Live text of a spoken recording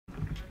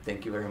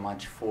Thank you very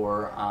much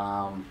for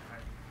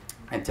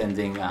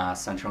attending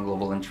Central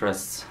Global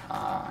Interests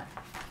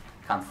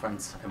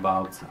conference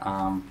about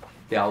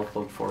the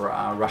outlook for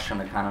Russian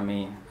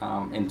economy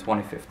in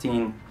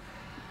 2015.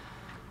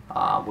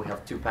 We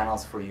have two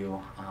panels for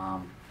you.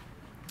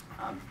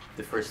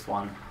 The first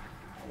one,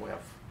 we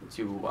have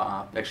two,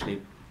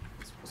 actually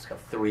we're supposed to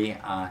have three.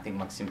 I think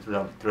Maxim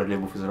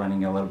Trudlebov is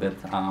running a little bit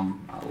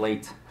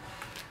late.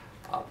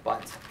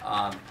 But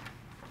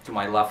to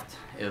my left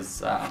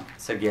is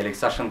Sergey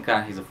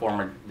Aleksashenko. He's a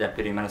former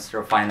Deputy Minister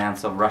of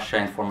Finance of Russia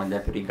and former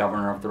Deputy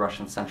Governor of the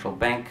Russian Central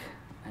Bank.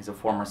 He's a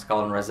former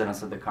scholar in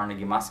residence at the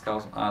Carnegie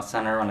Moscow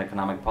Center on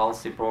Economic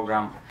Policy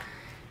Program.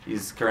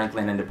 He's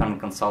currently an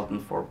independent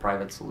consultant for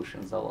Private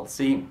Solutions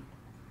LLC.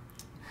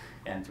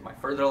 And to my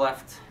further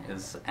left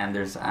is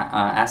Anders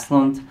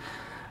Asplund,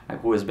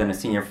 who has been a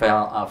senior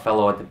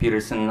fellow at the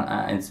Peterson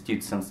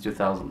Institute since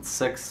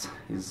 2006.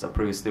 He's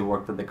previously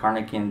worked at the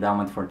Carnegie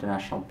Endowment for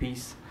International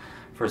Peace,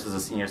 first as a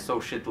senior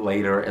associate,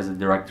 later as a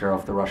director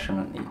of the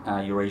Russian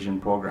Eurasian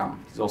Program.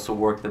 He's also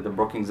worked at the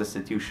Brookings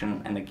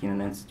Institution and the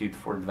Keenan Institute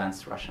for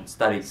Advanced Russian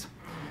Studies.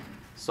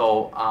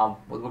 So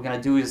what we're going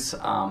to do is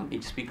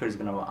each speaker is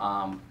going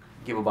to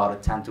give about a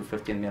 10 to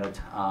 15 minute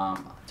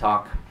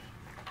talk.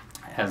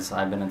 As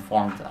I've been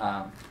informed,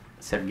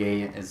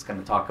 Sergey is going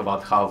to talk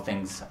about how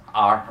things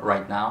are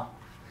right now,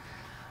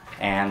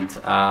 and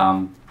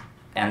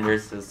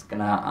Anders is going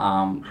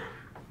to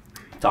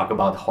talk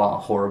about how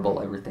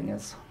horrible everything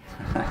is.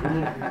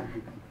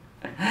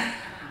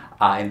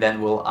 And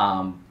then we'll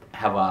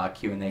have a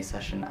Q&A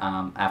session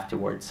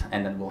afterwards,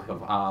 and then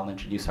I'll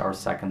introduce our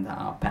second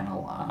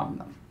panel.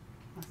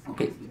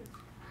 Okay.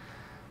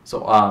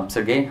 So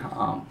Sergey,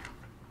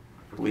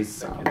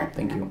 please,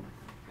 thank you.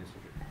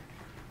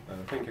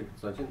 Thank you,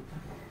 Konstantin.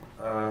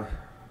 I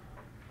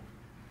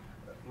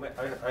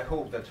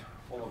hope that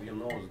all of you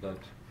knows that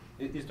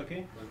is it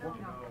okay? No.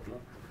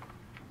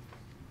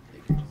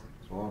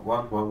 So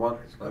one.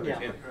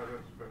 Yeah.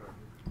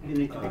 You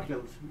need to be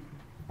close.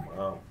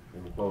 Wow,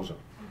 even closer.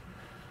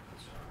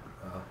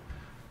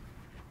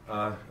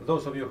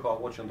 Those of you who are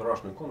watching the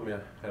Russian economy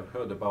have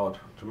heard about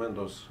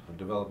tremendous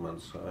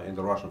developments in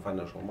the Russian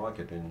financial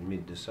market in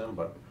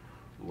mid-December,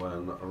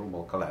 when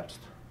ruble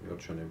collapsed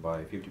virtually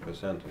by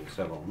 50% in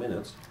several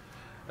minutes.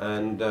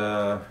 And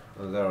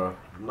there are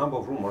a number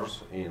of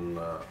rumors in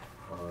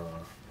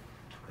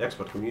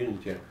expert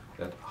community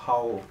that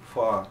how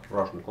far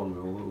Russian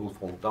economy will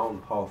fall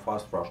down, how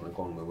fast Russian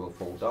economy will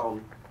fall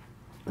down,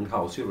 and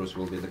how serious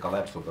will be the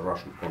collapse of the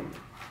Russian economy.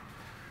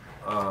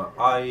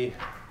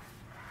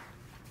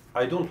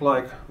 I don't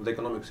like the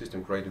economic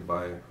system created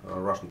by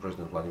Russian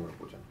President Vladimir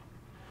Putin.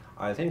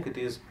 I think it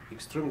is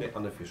extremely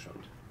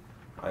inefficient.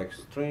 I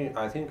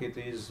think it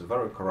is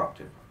very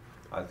corruptive.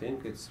 I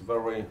think it's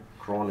very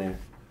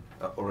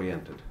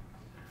crony-oriented.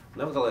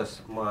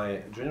 Nevertheless,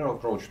 my general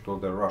approach to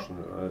the Russian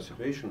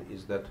situation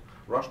is that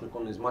Russian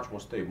economy is much more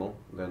stable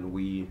than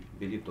we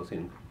believe to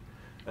think,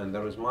 and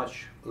there is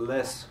much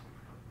less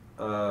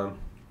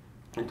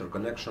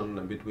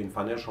interconnection between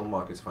financial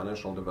markets,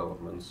 financial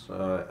developments,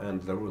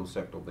 and the real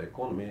sector of the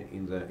economy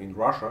in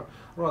Russia,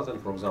 rather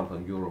than, for example,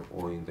 in Europe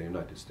or in the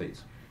United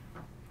States.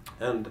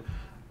 And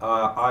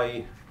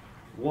I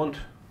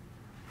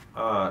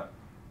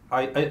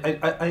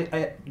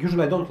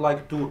usually don't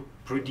like to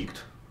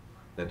predict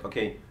that,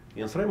 okay,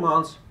 in 3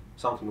 months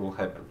something will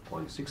happen, or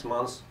in 6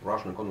 months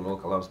Russian economy will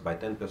collapse by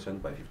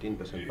 10%, by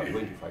 15%, by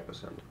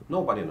 25%.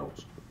 Nobody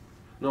knows.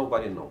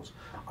 Nobody knows.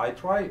 I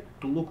try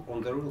to look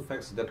on the real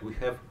facts that we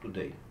have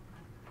today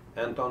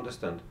and to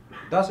understand,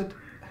 does it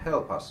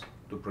help us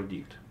to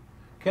predict?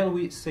 Can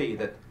we say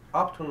that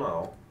up to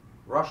now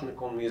Russian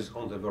economy is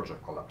on the verge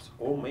of collapse,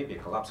 or maybe a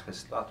collapse has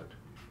started?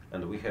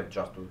 And we have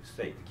just to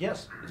say,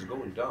 yes, it's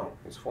going down,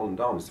 it's falling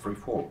down, it's free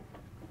fall.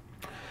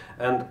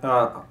 And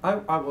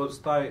I will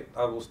start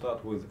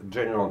with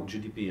general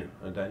GDP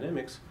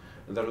dynamics.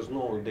 There is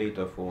no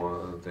data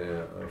for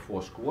the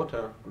fourth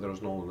quarter, there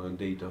is no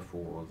data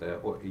for the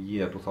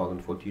year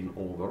 2014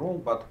 overall,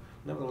 but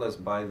nevertheless,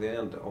 by the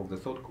end of the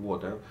third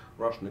quarter,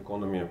 Russian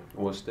economy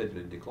was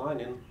steadily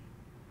declining,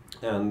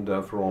 and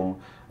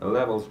from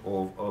levels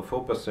of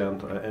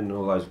 4%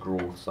 annualized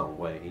growth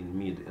somewhere in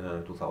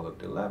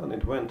mid-2011,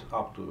 it went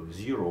up to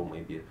 0,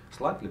 maybe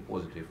slightly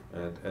positive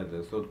at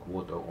the third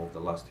quarter of the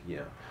last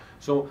year.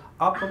 So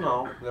up to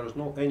now, there is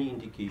no any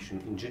indication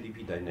in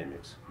GDP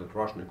dynamics that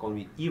Russian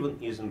economy even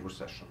is in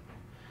recession.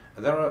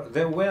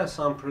 There were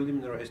some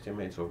preliminary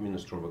estimates of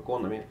Ministry of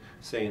Economy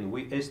saying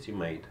we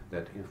estimate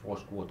that in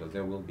fourth quarter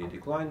there will be a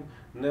decline.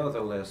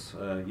 Nevertheless,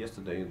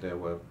 yesterday there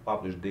were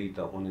published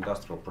data on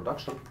industrial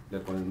production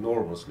that were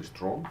enormously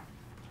strong,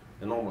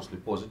 enormously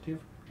positive,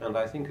 and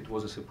I think it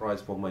was a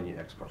surprise for many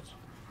experts.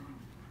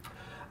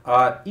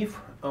 If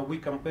we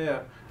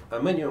compare,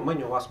 many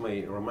of us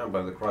may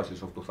remember the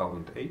crisis of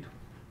 2008.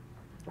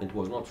 It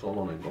was not so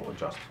long ago,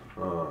 just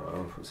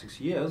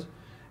 6 years.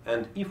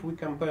 And if we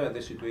compare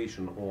the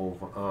situation of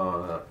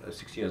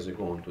 6 years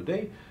ago and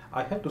today,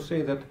 I have to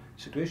say that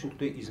situation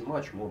today is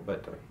much more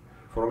better.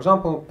 For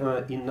example,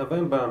 in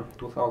November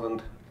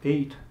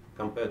 2008,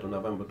 compared to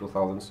November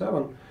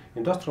 2007,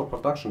 industrial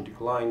production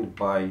declined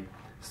by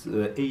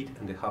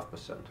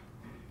 8.5%.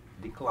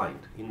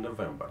 Declined in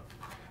November.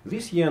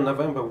 This year,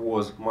 November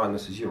was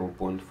minus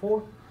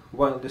 0.4,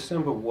 while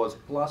December was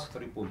plus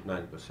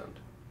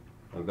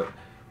 3.9%.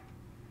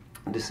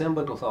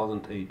 December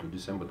 2008 to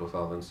December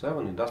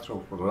 2007,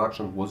 industrial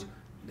production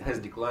has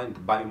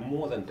declined by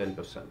more than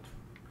 10%.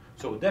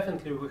 So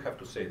definitely we have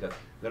to say that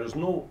there is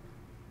no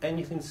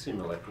anything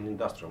similar in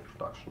industrial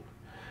production.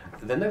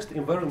 The next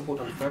very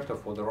important factor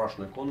for the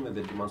Russian economy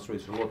that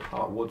demonstrates a lot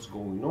what's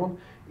going on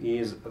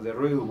is the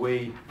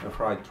railway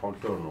freight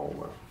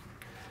turnover.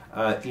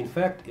 In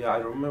fact, I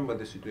remember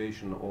the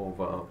situation of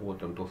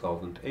autumn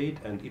 2008,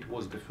 and it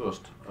was the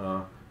first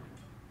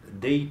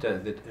data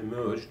that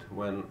emerged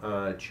when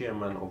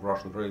chairman of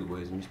Russian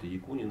Railways, Mr.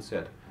 Yakunin,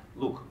 said,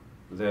 look,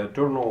 the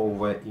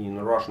turnover in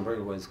Russian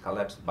railways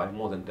collapsed by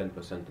more than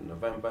 10% in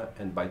November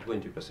and by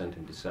 20%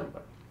 in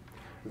December.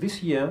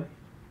 This year,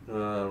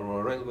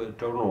 railway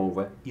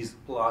turnover is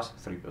plus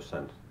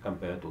 3%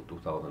 compared to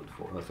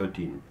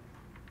 2013.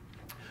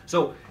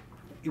 So,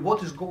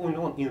 what is going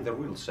on in the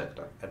real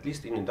sector, at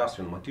least in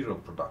industrial material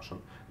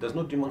production, does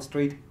not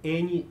demonstrate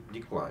any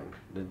decline,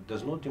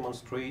 does not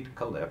demonstrate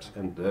collapse,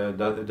 and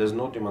does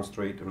not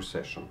demonstrate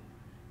recession.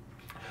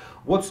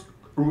 What's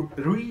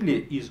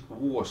really is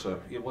worse,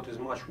 what is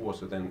much worse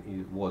than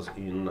it was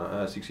in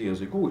 6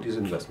 years ago, it is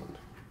investment.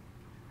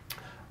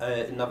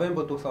 In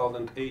November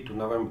 2008 to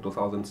November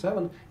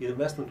 2007,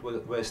 investment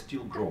were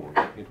still growing.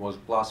 It was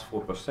plus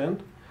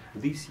 4%.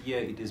 This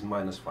year it is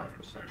minus 5%.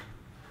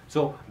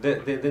 So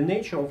the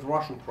nature of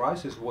Russian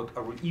price is what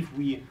if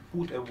we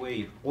put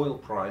away oil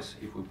price,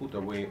 if we put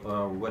away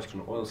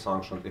Western oil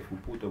sanctions, if we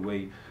put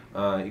away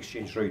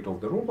exchange rate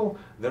of the ruble,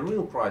 the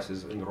real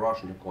prices in the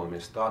Russian economy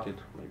started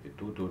maybe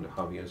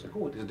 2.5 years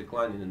ago. It is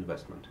decline in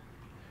investment.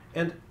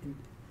 And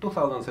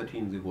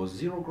 2013 there was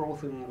zero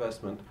growth in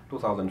investment.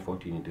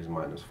 2014 it is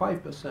minus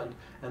 5%,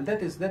 and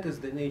that is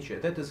the nature.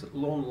 That is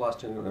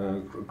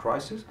long-lasting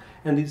crisis,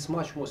 and it's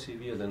much more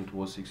severe than it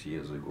was 6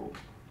 years ago.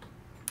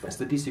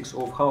 Statistics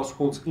of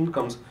households'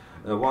 incomes,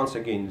 once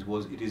again,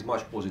 it is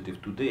much positive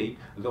today,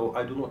 though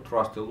I do not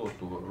trust a lot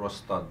to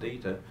Rosstat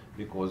data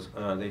because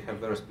they have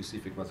very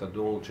specific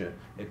methodology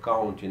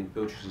accounting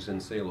purchases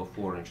and sale of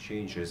foreign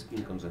exchanges,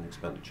 incomes and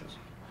expenditures.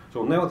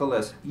 So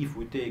nevertheless, if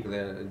we take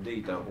the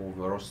data of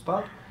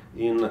Rosstat,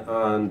 in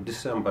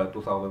December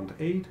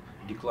 2008,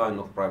 decline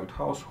of private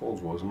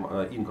households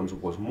incomes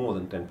was more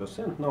than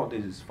 10%,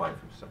 nowadays it's 5%.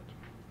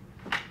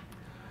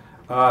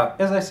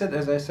 As I said,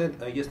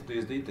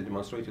 yesterday's data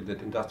demonstrated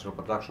that industrial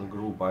production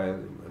grew by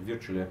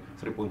virtually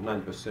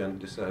 3.9%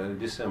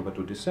 December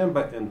to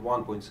December and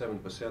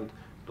 1.7%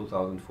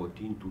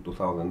 2014 to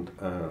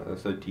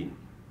 2013.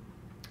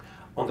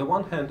 On the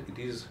one hand, it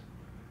is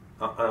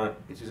a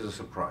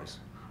surprise.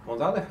 On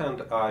the other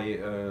hand,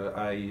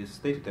 I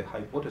stated a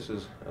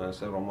hypothesis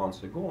several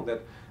months ago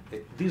that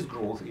this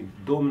growth is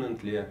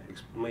dominantly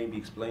may be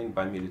explained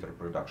by military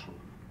production.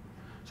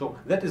 So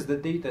that is the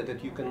data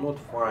that you cannot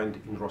find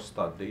in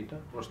Rosstat data.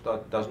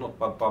 Rosstat does not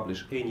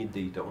publish any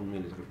data on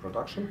military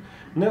production.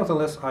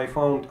 Nevertheless, I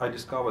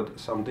discovered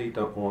some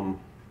data on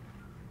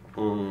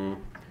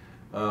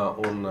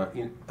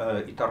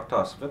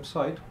Itartas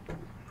website,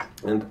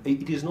 and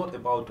it is not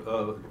about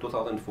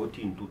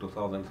 2014 to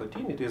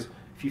 2013. It is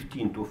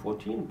 15 to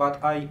 14.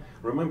 But I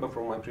remember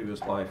from my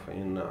previous life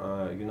in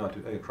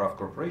United Aircraft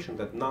Corporation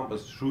that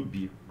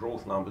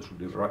growth numbers should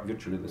be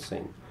virtually the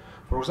same.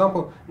 For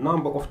example,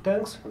 number of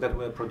tanks that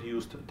were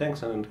produced,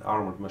 tanks and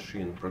armored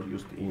machines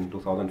produced in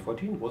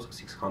 2014 was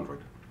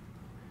 600.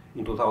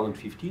 In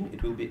 2015,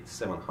 it will be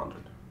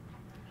 700.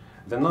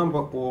 The number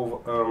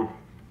of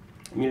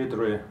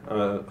military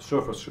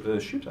surface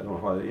ships, I don't know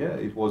how,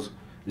 it was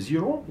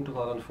 0 in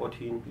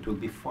 2014, it will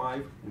be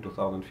 5 in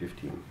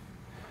 2015.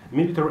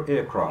 Military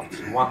aircraft,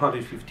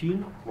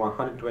 115,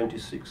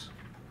 126.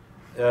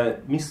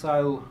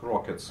 Missile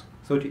rockets,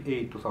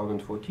 38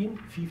 2014,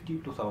 50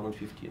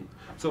 2015.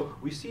 So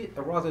we see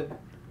a rather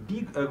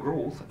big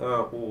growth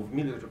of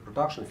military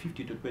production,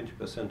 50 to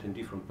 20% in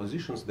different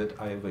positions that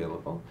are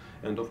available.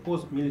 And of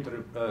course,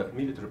 military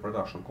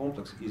production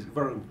complex is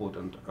very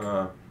important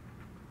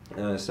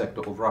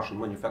sector of Russian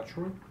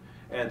manufacturing.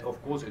 And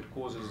of course, it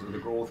causes the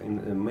growth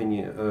in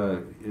many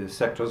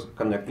sectors,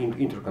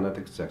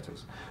 interconnected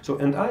sectors. So,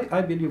 and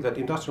I believe that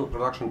industrial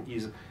production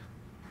is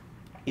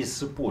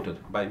supported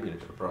by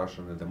military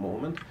production at the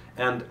moment,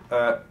 and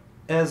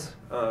as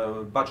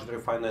budgetary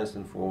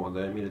financing for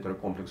the military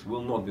complex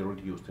will not be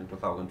reduced in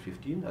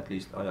 2015, at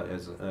least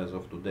as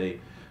of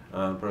today,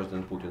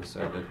 President Putin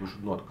said that we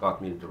should not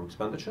cut military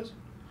expenditures.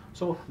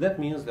 So that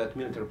means that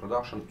military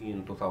production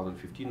in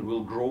 2015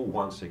 will grow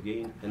once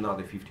again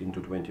another 15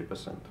 to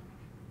 20%.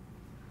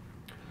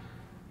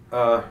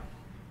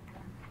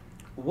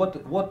 What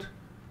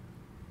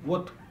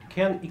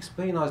can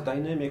explain us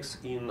dynamics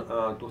in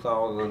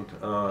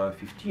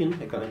 2015,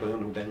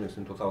 economic dynamics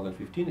in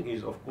 2015,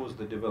 is of course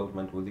the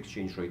development with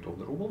exchange rate of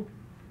the ruble.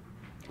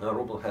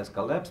 Ruble has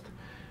collapsed,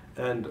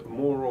 and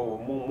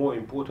more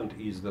important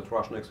is that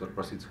Russian export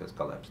proceeds has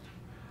collapsed.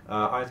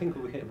 I think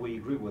we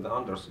agree with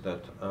Anders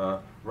that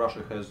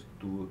Russia has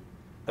to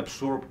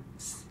absorb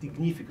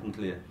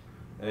significantly,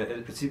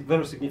 a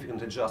very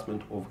significant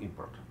adjustment of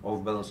import,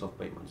 of balance of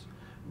payments.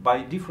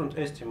 By different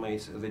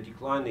estimates, the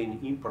decline in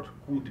import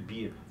could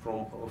be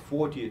from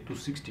 40 to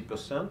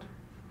 60%,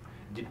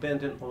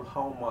 depending on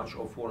how much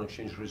of foreign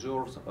exchange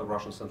reserves a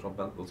Russian central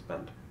bank will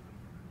spend.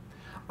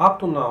 Up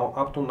to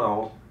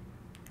now,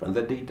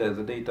 the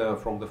data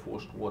from the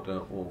first quarter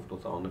of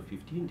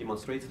 2015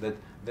 demonstrates that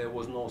there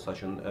was no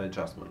such an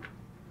adjustment.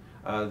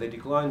 The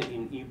decline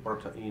in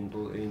import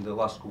in the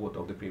last quarter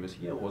of the previous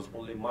year was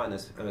only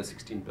minus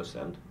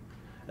 16%,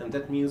 and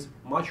that means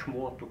much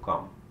more to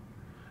come.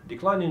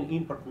 Decline in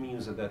import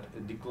means that a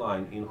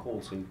decline in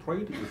wholesale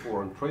trade, in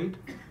foreign trade,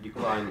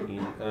 decline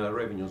in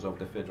revenues of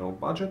the federal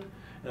budget,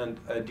 and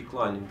a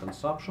decline in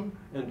consumption,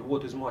 and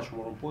what is much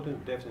more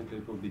important, definitely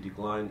it will be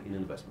decline in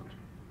investment.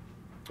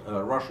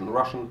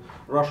 Russian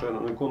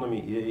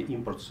economy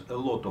imports a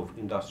lot of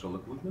industrial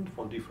equipment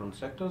from different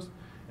sectors,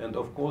 and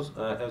of course,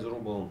 as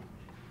ruble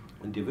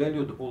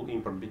devalued, all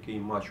import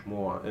became much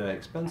more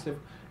expensive,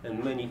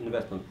 and many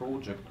investment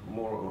projects,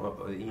 more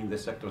in the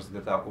sectors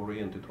that are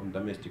oriented on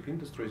domestic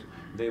industries,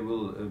 they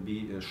will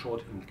be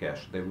short in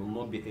cash. They will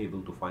not be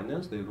able to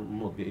finance. They will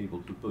not be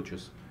able to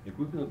purchase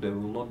equipment. They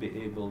will not be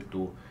able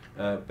to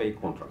pay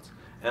contracts,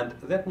 and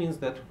that means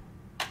that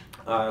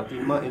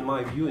in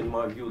my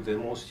view, the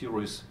most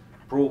serious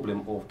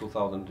problem of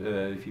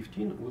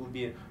 2015 will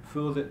be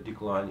further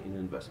decline in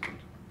investment,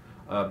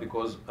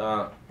 because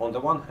on the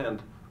one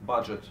hand,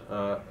 budget.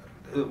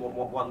 One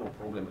more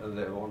problem,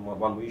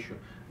 one more issue.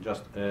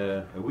 Just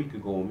a week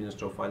ago,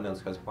 Minister of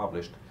Finance has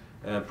published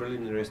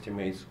preliminary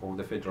estimates of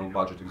the federal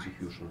budget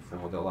execution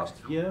for the last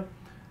year,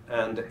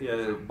 and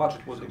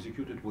budget was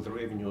executed with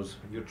revenues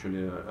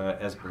virtually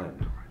as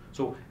planned.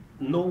 So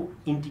no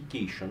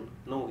indication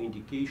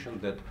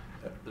that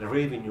the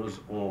revenues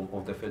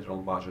of the federal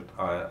budget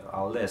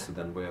are less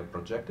than were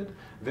projected.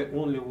 The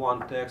only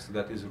one tax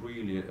that is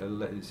really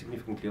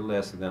significantly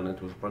less than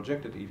it was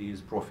projected, it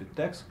is profit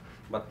tax,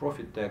 but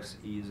profit tax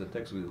is a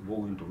tax that will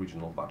go into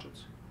regional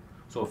budgets.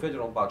 So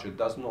federal budget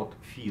does not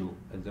feel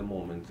at the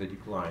moment the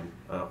decline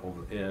of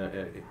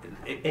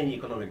any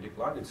economic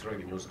decline. Its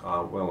revenues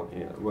are well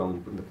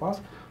in the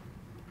past.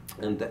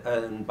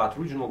 But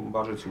regional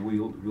budgets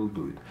will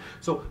do it.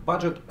 So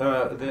budget,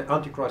 the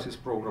anti-crisis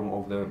program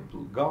of the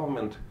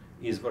government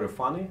is very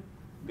funny,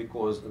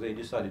 because they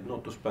decided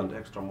not to spend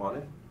extra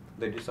money.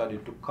 They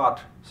decided to cut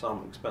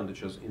some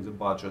expenditures in the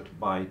budget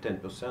by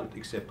 10%,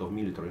 except of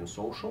military and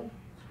social,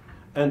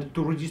 and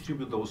to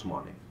redistribute those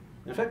money.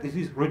 In fact, it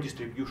is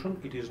redistribution.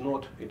 It is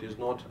not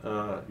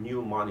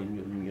new money.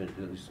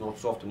 It's not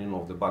softening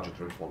of the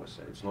budgetary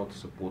policy. It's not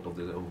support of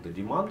the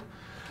demand.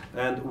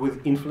 And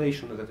with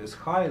inflation that is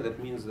high, that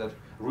means that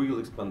real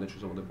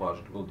expenditures of the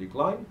budget will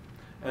decline.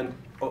 And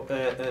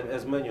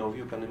as many of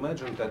you can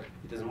imagine, that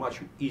it is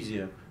much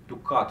easier to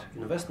cut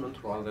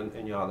investment rather than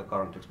any other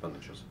current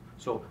expenditures.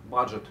 So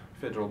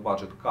federal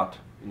budget cuts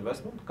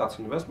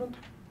investment.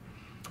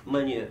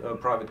 Many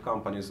private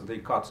companies, they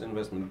cut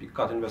investment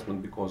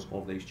because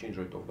of the exchange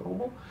rate of the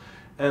ruble,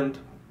 and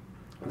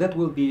that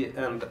will be,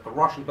 and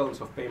Russian balance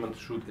of payment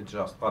should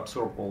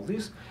absorb all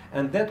this,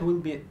 and that will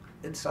be,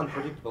 it's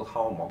unpredictable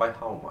by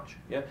how much,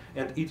 yeah,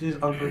 and it is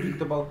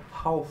unpredictable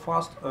how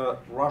fast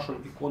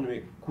Russian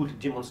economy could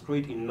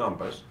demonstrate in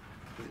numbers.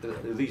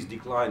 This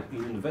decline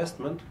in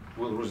investment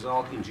will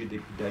result in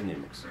GDP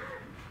dynamics,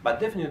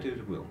 but definitely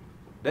it will.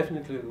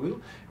 Definitely it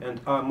will,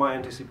 and my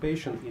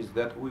anticipation is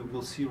that we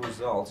will see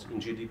results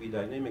in GDP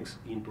dynamics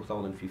in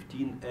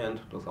 2015 and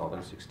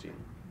 2016.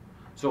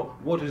 So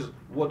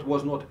what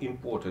was not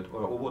imported,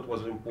 or what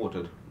was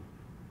imported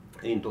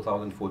in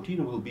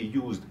 2014 will be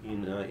used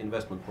in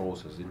investment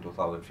process in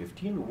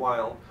 2015,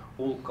 while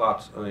all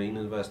cuts in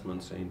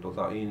investments in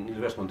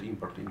investment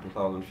import in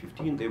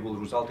 2015, they will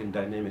result in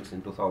dynamics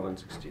in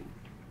 2016.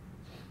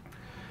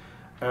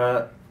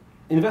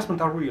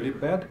 Investment are really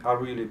bad,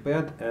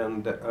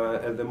 and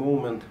at the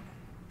moment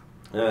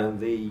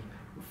they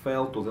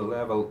fell to the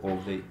level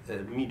of the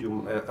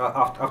medium.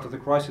 After the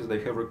crisis,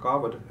 they have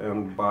recovered,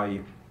 and by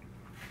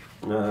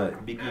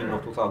beginning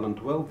of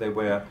 2012, they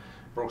were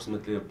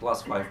approximately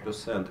plus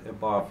 5%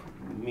 above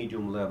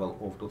medium level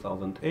of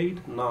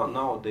 2008.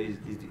 Nowadays,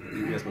 the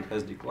investment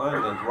has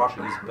declined, and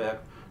Russia is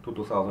back to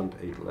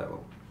 2008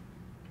 level.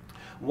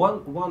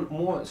 One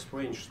more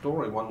strange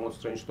story.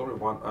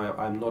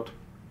 I'm not.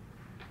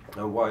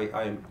 Why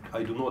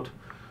I do not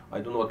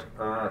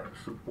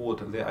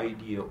support the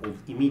idea of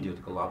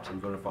immediate collapse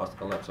and very fast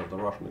collapse of the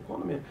Russian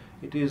economy.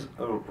 It is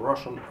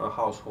Russian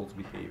households'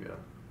 behavior.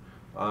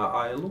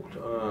 I looked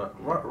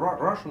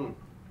Russian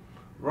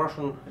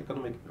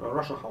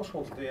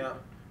households. They are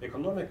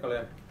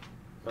economically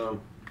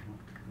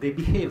they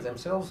behave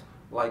themselves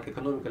like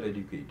economically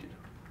educated.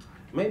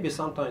 Maybe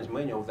sometimes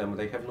many of them,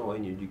 they have no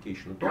any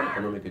education at all,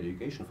 economic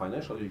education,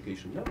 financial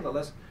education.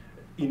 Nevertheless,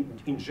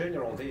 in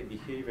general, their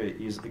behavior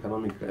is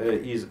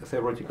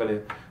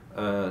theoretically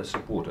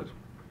supported.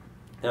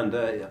 And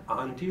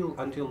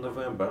until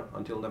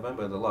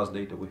November, the last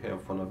data we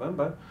have for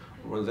November,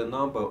 well, the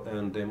number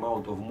and the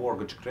amount of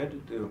mortgage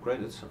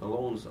credits,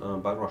 loans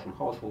by Russian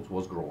households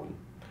was growing,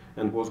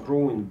 and was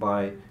growing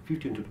by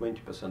 15 to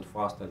 20%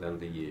 faster than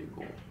the year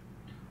ago.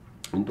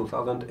 In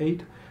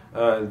 2008,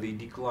 the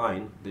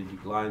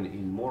decline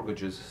in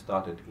mortgages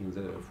started in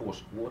the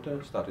fourth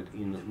quarter, started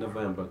in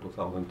November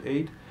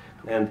 2008,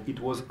 and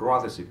it was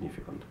rather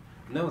significant.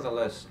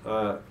 Nevertheless,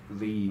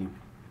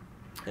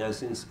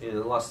 since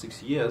the last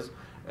 6 years,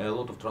 a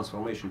lot of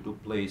transformation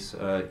took place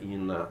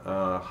in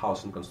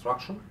housing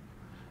construction,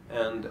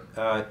 and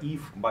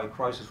if by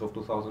crisis of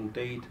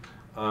 2008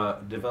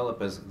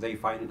 developers, they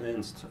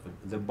financed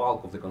the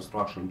bulk of the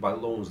construction by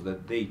loans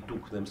that they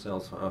took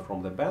themselves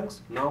from the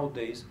banks,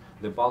 nowadays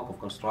the bulk of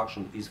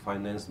construction is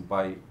financed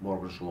by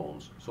mortgage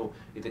loans. So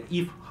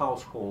if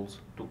households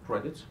took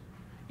credits,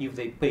 if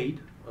they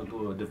paid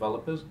to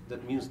developers,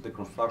 that means the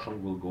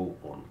construction will go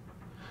on.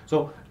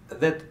 So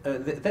that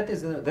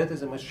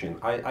is a machine.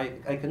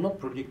 I cannot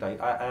predict.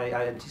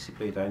 I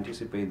anticipate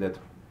that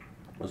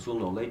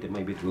sooner or later,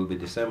 maybe it will be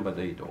December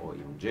data or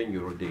even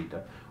January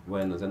data,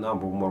 when the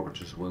number of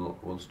mortgages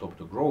will stop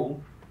to grow,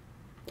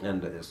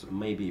 and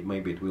maybe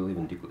it will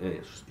even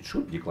it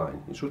should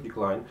decline. It should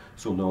decline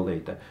sooner or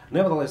later.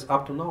 Nevertheless,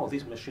 up to now,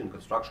 this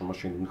construction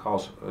machine in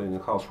housing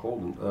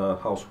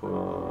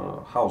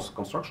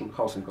construction,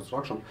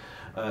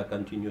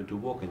 continue to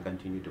work and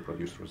continue to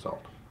produce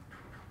result.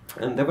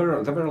 And the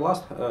very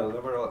last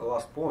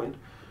point,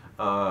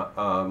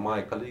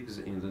 my colleagues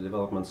in the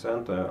development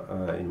center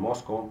in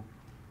Moscow,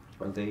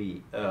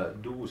 they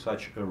do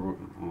such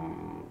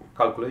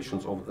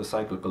calculations of the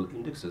cyclical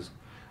indexes.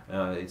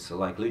 It's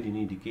like leading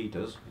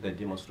indicators that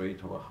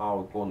demonstrate how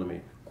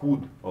economy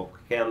could or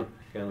can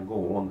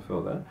go on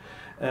further.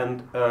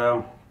 And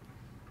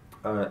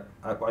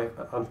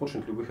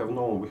unfortunately, we have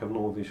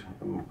no this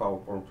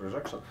PowerPoint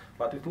projection,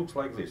 but it looks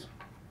like this.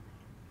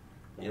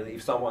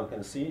 If someone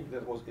can see,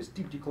 there was a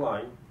steep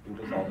decline in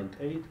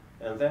 2008,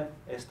 and then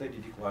a steady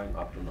decline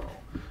up to now.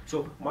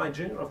 So my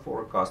general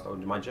forecast, or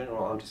my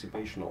general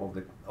anticipation of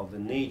the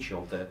nature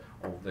of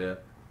the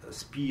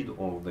speed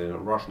of the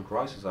Russian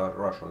crisis, or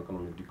Russian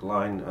economic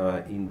decline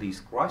in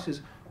this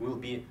crisis, will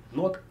be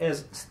not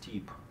as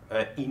steep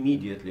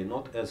immediately,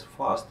 not as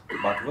fast,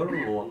 but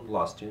very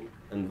long-lasting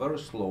and very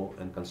slow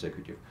and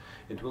consecutive.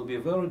 It will be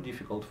very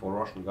difficult for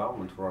Russian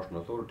government, for Russian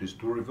authorities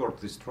to revert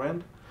this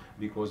trend,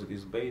 because it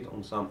is based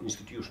on some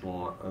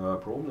institutional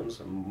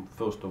problems.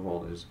 First of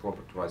all, is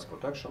property rights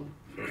protection.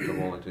 First of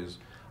all, it is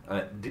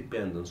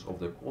dependence of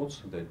the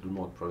courts that do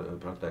not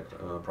protect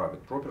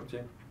private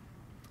property.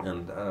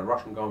 And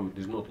Russian government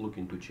is not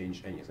looking to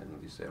change anything in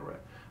this area.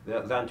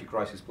 The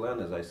anti-crisis plan,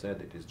 as I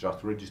said, it is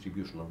just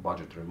redistribution of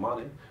budgetary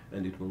money,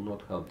 and it will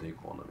not help the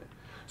economy.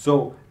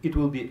 So it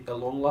will be a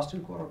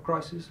long-lasting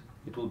crisis,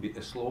 it will be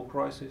a slow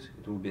crisis,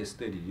 it will be a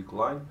steady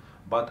decline,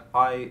 but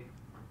I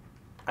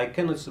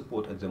cannot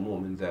support at the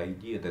moment the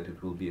idea that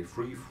it will be a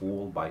free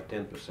fall by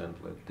 10%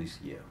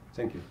 this year.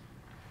 Thank you.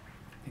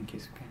 Thank you,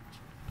 Sergey.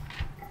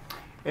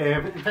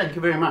 Thank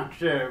you very much.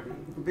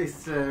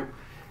 This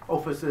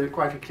offers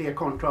quite a clear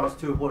contrast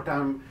to what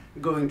I'm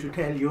going to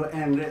tell you,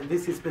 and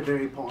this is the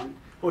very point.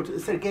 What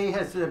Sergey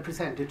has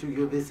presented to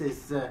you, this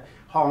is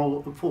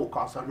how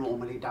forecasts are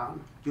normally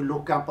done. You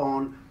look up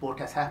on what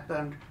has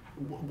happened,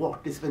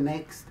 what is the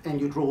next, and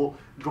you draw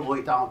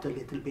it out a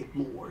little bit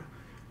more.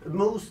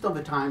 Most of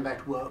the time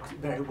that works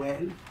very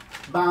well,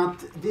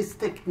 but this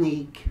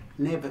technique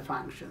never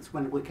functions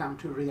when we come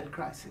to a real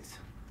crisis.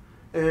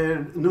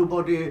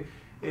 Nobody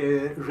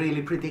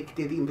really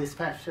predicted in this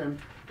fashion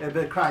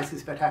the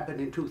crisis that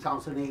happened in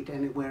 2008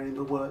 anywhere in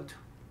the world.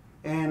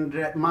 And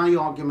my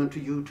argument to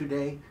you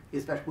today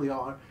is that we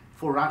are,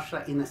 for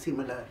Russia, in a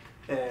similar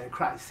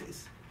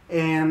crisis.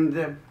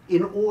 And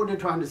in order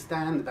to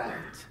understand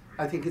that,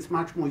 I think it's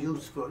much more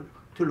useful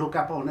to look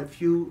up on a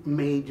few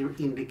major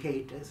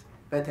indicators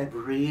that have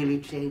really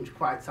changed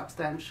quite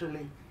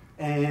substantially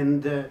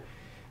and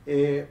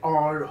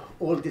are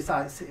all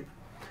decisive.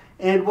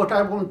 And what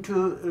I want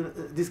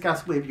to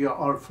discuss with you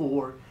are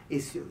 4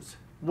 issues.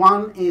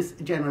 One is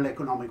general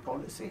economic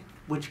policy,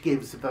 which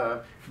gives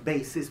the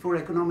basis for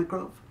economic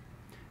growth.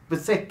 The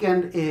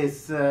second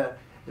is the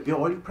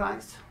oil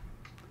price.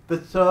 The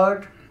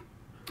third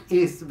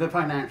is the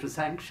financial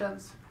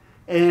sanctions.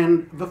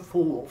 And the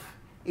fourth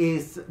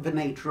is the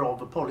nature of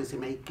the policy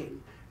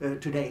making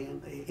today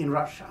in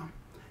Russia.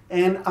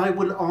 And I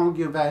will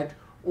argue that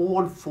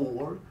all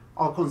 4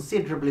 are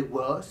considerably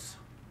worse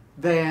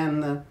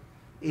than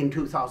in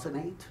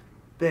 2008.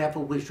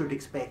 Therefore, we should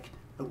expect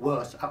a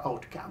worse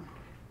outcome.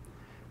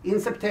 In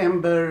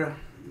September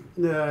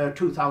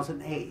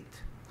 2008,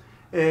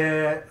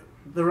 the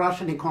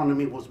Russian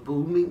economy was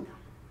booming.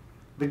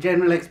 The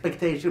general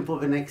expectation for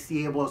the next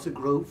year was a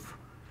growth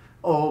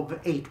of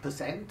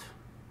 8%.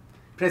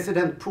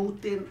 President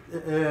Putin,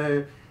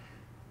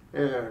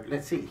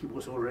 he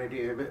was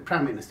already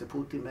Prime Minister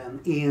Putin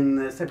then,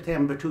 in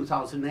September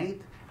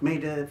 2008,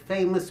 made a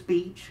famous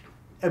speech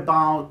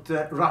about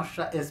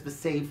Russia as the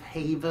safe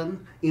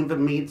haven in the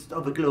midst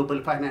of a global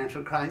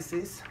financial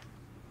crisis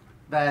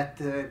that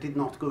did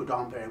not go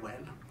down very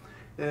well.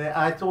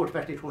 I thought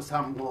that it was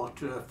somewhat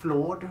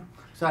flawed,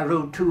 so I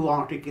wrote 2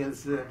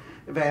 articles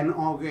then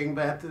arguing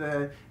that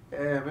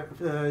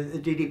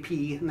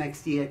GDP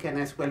next year can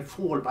as well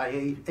fall by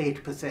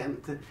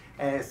 8%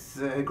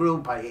 as grow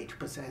by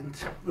 8%.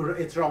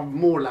 It's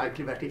more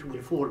likely that it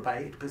will fall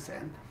by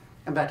 8%,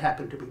 and that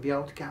happened to be the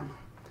outcome.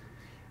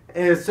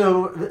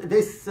 So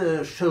this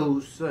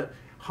shows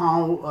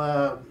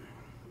how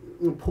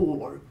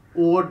poor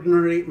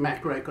ordinary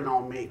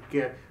macroeconomic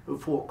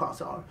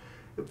forecasts are.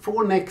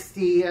 For next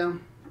year,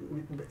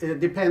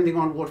 depending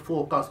on what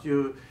forecast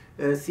you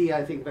see,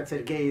 I think that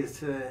Sergey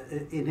is,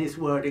 in his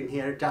wording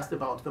here, just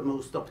about the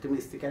most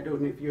optimistic. I don't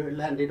know if you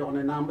landed on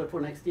a number for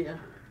next year?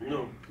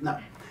 No. No.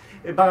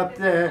 But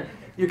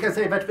you can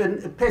say that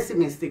the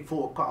pessimistic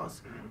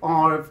forecasts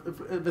are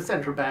the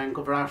Central Bank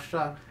of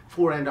Russia,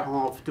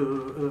 4.5%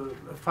 to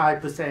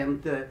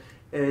 5%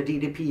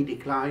 GDP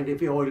decline if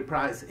the oil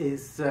price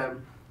is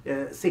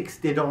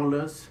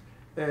 $60.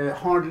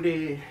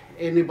 Hardly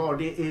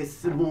anybody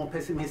is more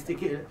pessimistic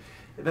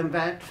than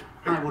that.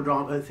 I would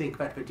rather think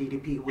that the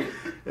GDP will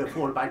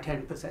fall by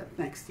 10%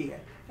 next year.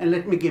 And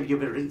let me give you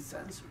the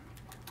reasons.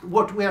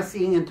 What we are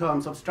seeing in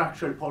terms of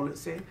structural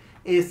policy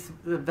is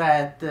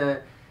that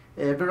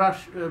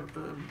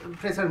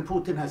President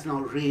Putin has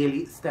now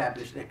really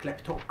established a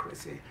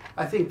kleptocracy.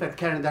 I think that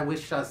Karen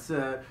Dawisha's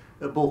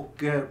book,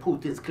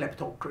 Putin's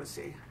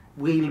Kleptocracy,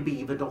 will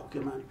be the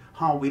document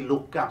how we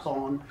look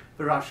upon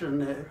the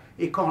Russian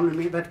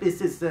economy, but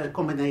this is a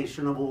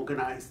combination of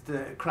organized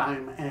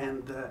crime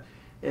and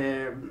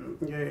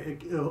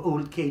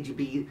old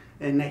KGB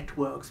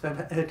networks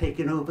that have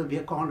taken over the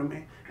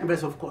economy, and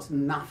there's of course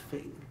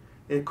nothing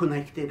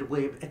connected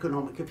with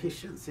economic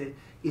efficiency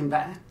in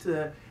that.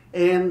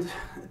 And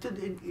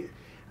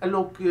I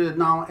look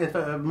now at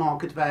the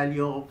market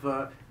value of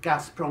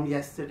Gazprom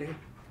yesterday,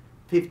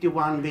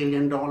 $51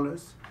 billion.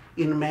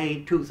 In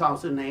May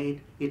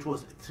 2008, it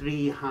was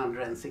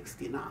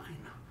 369.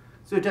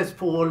 So it has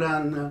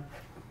fallen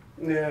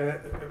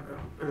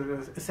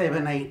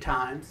 7-8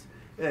 times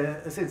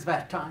since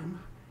that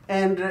time.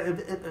 And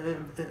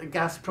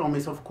Gazprom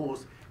is, of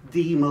course,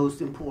 the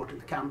most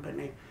important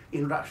company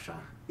in Russia.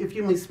 If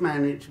you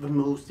mismanage the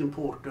most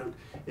important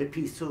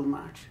piece so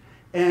much.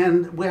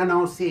 And we are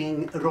now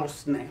seeing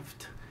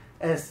Rosneft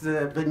as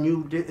the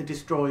new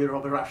destroyer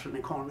of the Russian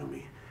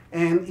economy.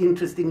 And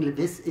interestingly,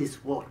 this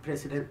is what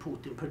President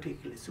Putin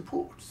particularly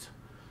supports.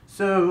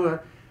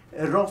 So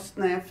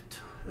Rosneft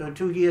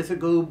 2 years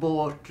ago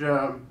bought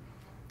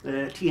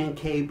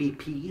TNK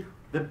BP,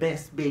 the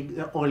best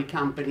big oil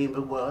company in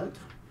the world.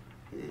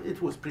 It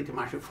was pretty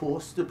much a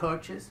force to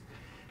purchase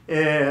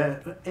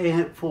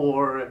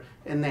for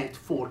a net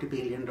 $40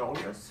 billion.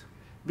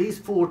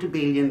 These $40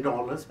 billion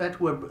that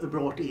were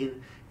brought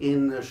in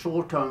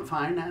short-term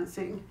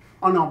financing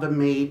are now the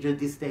major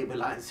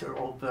destabilizer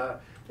of the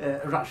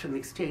Russian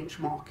exchange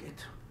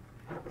market.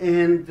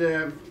 And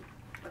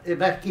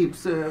that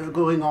keeps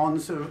going on.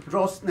 So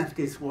Rosneft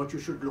is what you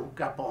should look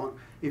upon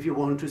if you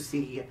want to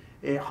see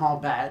how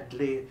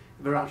badly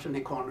the Russian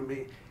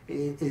economy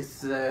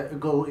is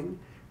going.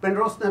 When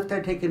Rosneft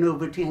had taken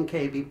over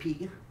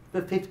TNK-BP,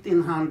 the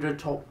 1,500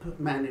 top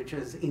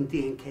managers in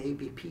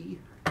TNK-BP,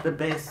 the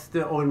best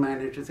oil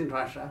managers in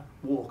Russia,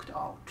 walked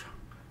out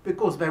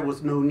because there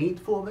was no need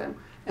for them,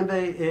 and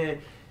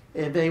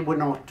they were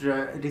not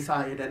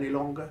desired any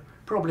longer.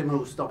 Probably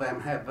most of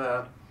them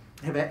have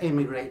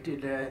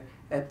emigrated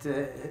at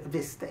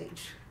this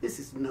stage. This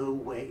is no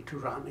way to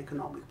run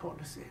economic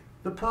policy.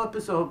 The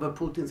purpose of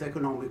Putin's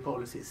economic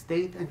policy is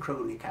state and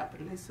crony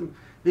capitalism.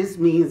 This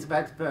means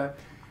that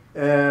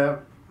the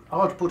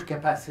output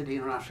capacity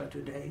in Russia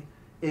today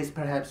is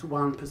perhaps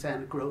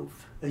 1%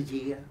 growth a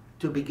year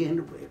to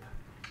begin with.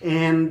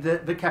 And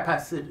the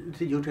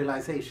capacity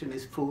utilization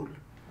is full.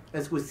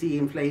 As we see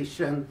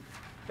inflation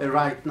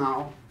right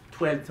now,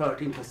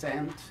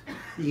 12-13%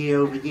 year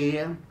over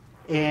year,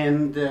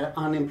 and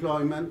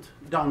unemployment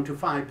down to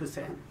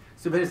 5%.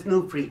 So there's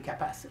no free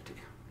capacity.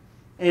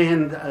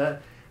 And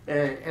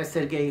as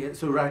Sergey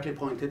so rightly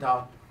pointed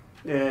out,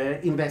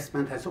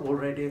 investment has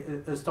already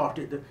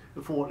started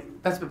falling.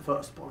 That's the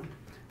first point.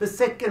 The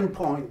second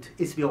point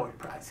is the oil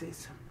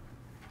prices.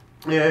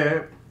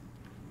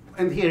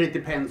 And here it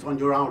depends on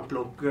your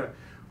outlook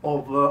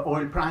of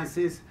oil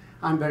prices.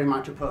 I'm very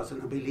much a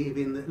person who believes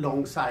in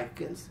long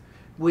cycles.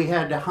 We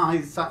had a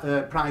high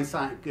price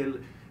cycle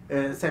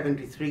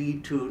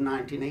 73 to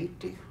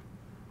 1980.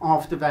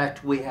 After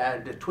that, we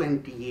had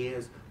 20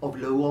 years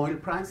of low oil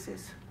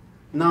prices.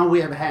 Now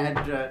we have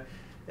had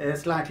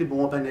slightly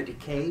more than a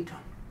decade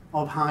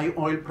of high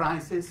oil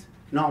prices.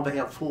 Now they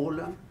have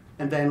fallen,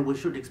 and then we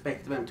should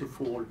expect them to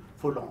fall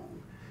for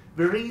long.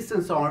 The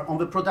reasons are, on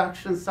the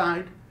production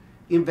side,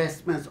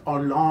 investments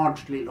are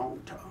largely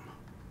long-term.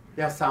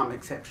 There are some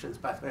exceptions,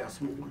 but they are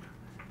small.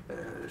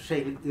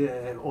 Shale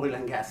oil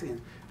and gas in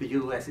the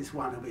US is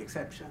one of the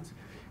exceptions.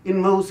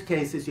 In most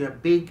cases, you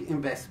have big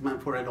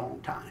investment for a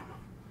long time.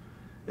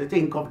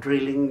 think of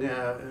drilling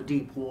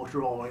deep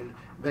water oil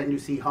when you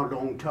see how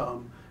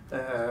long-term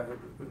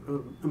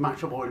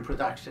much of oil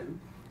production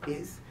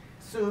is.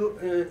 So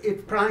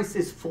if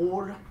prices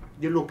fall,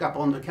 you look up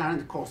on the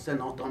current cost and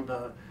not on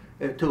the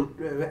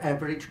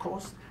average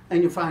cost,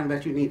 and you find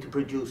that you need to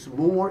produce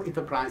more if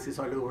the prices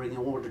are lowering in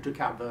order to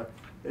cover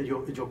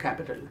your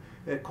capital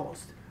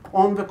cost.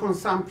 On the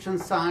consumption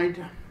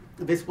side,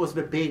 this was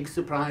the big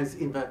surprise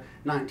in the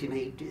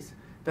 1980s,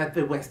 that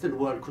the Western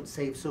world could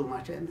save so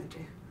much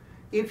energy.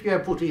 If you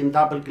have put in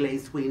double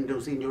glazed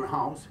windows in your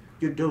house,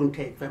 you don't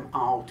take them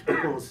out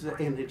because the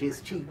energy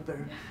is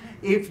cheaper.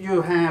 If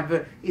you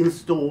have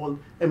installed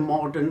a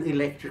modern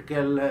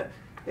electrical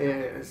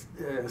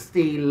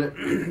steel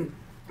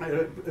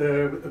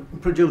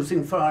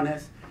producing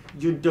furnace,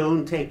 you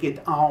don't take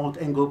it out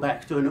and go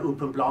back to an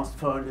open blast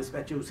furnace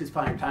that uses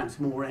 5 times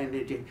more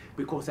energy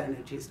because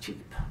energy is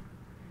cheap.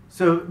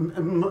 So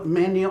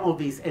many of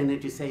these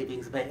energy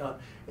savings, they are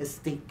a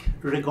stick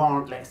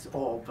regardless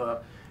of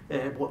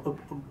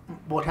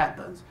what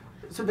happens.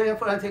 So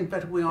therefore I think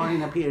that we are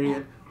in a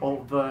period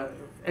of,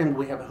 and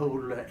we have a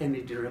whole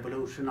energy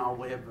revolution now.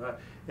 We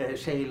have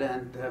shale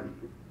and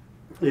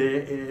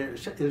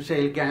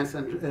shale gas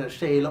and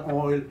shale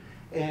oil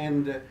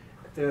and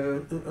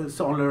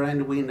solar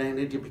and wind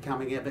energy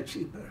becoming ever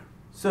cheaper.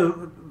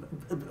 So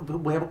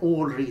we have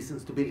all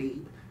reasons to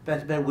believe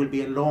that there will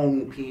be a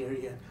long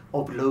period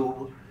of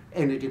low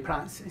energy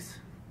prices.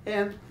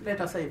 And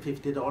let us say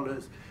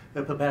 $50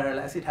 per barrel,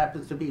 as it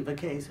happens to be the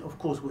case. Of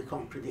course, we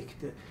can't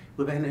predict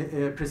with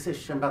any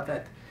precision, but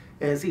that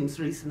seems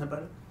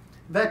reasonable.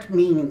 That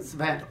means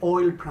that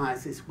oil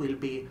prices will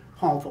be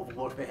half of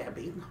what they have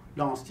been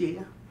last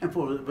year and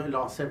for the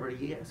last several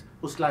years,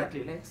 or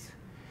slightly less.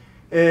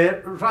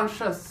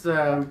 Russia's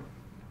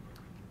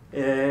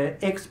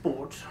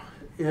export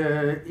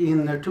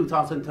in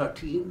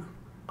 2013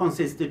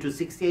 consisted to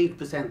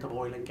 68% of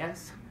oil and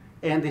gas,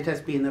 and it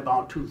has been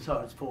about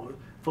 2/3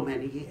 for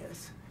many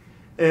years.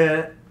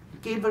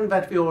 Given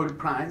that the oil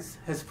price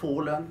has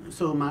fallen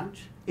so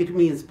much, it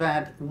means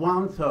that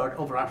 1/3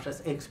 of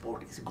Russia's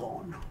export is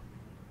gone.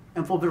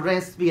 And for the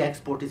rest, the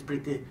export is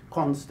pretty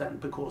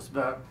constant because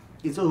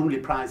it's only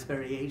price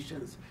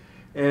variations.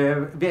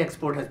 The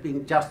export has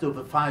been just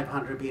over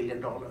 $500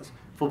 billion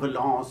for the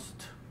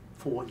last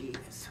 4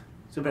 years.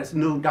 So there's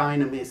no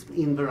dynamism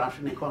in the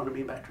Russian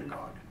economy in that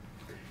regard.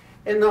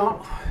 And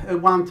now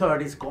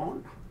 1/3 is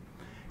gone.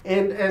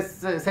 And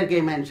as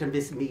Sergey mentioned,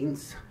 this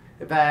means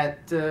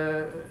that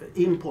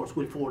imports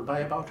will fall by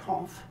about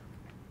half.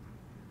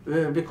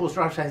 Because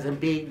Russia has a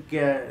big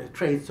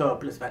trade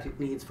surplus that it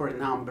needs for a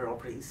number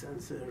of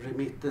reasons.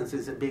 Remittance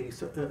is a big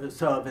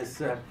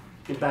service,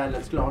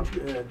 imbalance, large,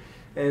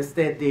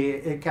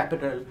 steady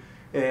capital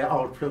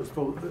outflows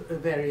for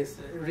various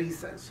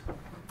reasons.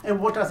 And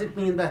what does it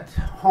mean that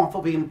half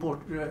of the import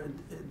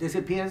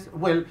disappears?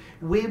 Well,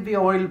 with the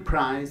oil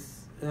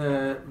price,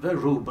 the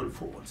ruble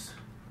falls.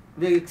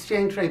 The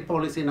exchange rate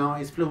policy now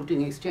is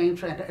floating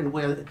exchange rate, and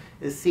we're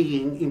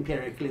seeing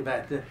empirically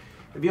that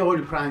the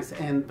oil price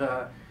and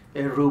the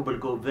ruble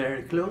go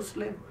very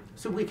closely.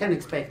 So we can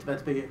expect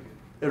that the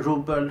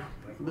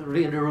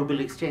real ruble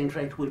exchange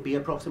rate will be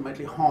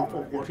approximately half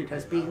of what it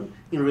has been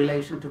in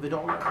relation to the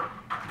dollar.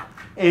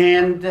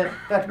 And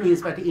that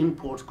means that the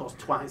imports cost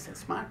twice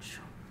as much.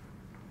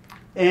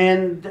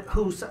 And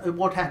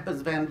what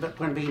happens then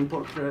when the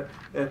import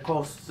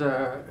costs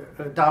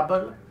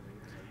double?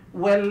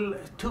 Well,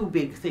 2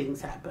 big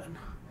things happen.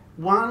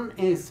 One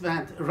is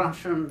that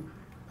Russians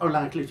are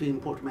likely to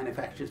import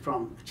manufacturers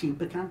from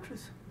cheaper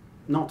countries,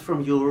 not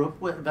from Europe,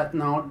 that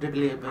now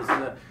delivers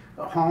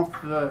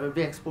half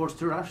the exports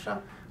to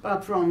Russia,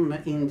 but from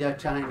India,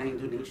 China,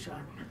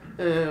 Indonesia,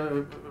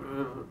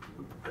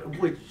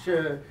 which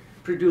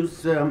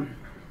produce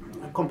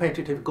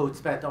competitive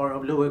goods that are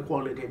of lower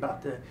quality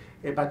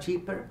but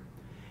cheaper.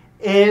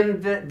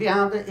 And the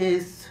other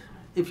is,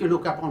 if you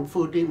look up on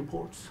food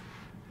imports,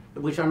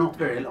 which are not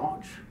very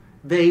large,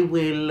 they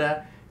will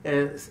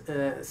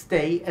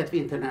stay at the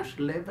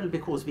international level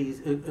because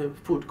these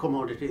food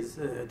commodities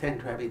tend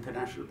to have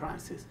international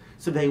prices.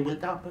 So they will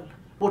double.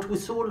 What we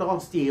saw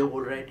last year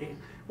already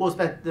was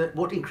that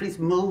what increased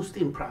most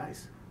in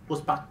price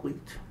was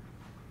buckwheat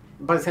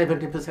by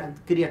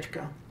 70%,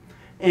 grechka.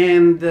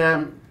 And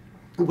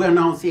we're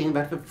now seeing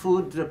that the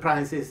food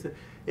prices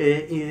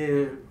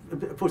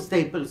for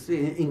staples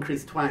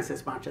increased twice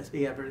as much as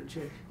the average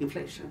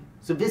inflation.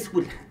 So this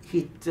will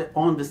hit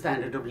on the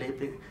standard of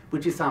living,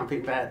 which is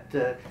something that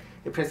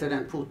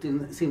President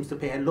Putin seems to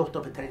pay a lot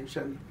of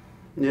attention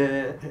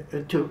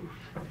to.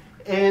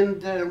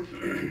 And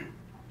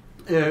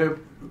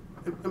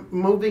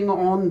moving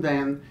on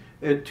then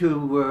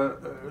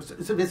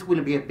so this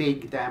will be a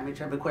big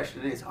damage, and the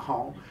question is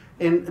how.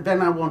 And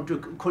then I want to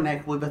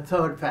connect with a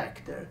third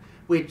factor,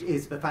 which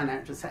is the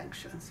financial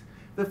sanctions.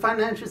 The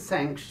financial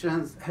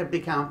sanctions have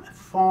become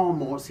far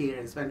more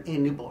serious than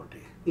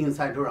anybody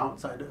inside or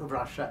outside of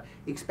Russia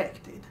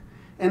expected.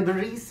 And the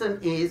reason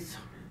is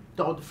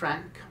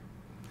Dodd-Frank.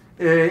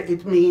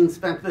 it means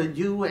that the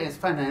US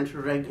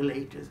financial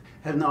regulators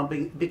have now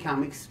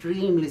become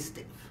extremely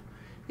stiff.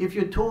 If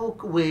you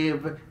talk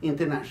with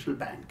international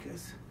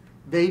bankers,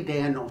 they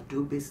dare not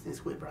do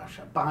business with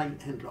Russia, by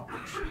and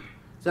large.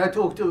 So I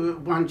talked to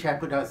one chap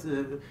who does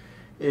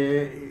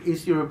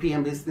East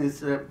European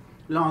business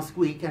last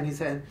week, and he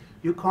said,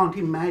 you can't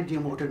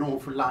imagine what an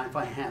awful life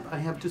I have. I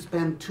have to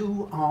spend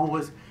 2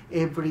 hours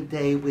every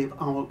day with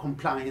our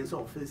compliance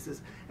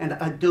officers, and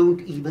I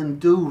don't even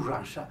do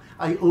Russia.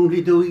 I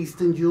only do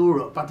Eastern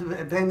Europe, but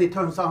then it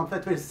turns out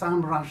that there's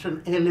some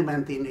Russian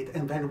element in it,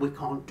 and then we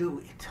can't do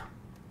it.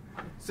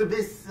 So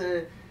this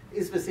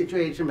is the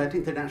situation that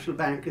international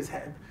bankers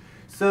have.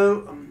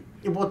 So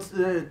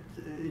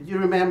you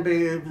remember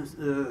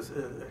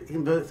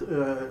in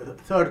the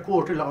third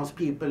quarter last,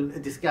 people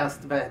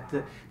discussed that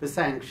the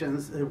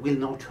sanctions will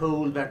not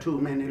hold, there are too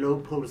many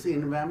loopholes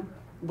in them.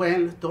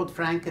 Well,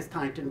 Dodd-Frank has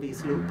tightened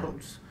these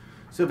loopholes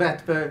so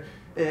that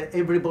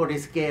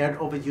everybody's scared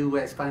of the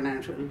US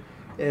financial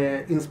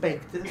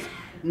inspectors.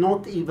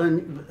 Not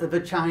even the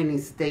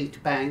Chinese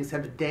state banks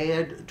have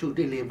dared to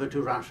deliver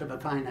to Russia the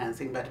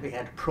financing that they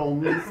had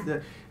promised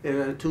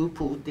to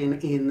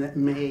Putin in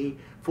May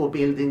for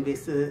building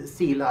this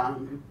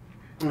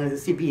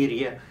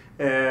Siberia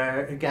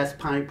gas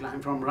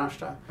pipeline from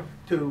Russia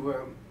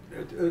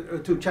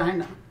to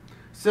China.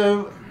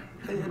 So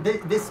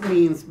this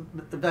means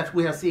that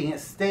we are seeing a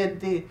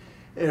steady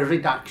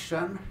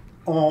reduction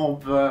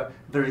of the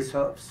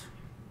reserves.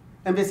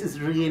 And this is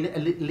really a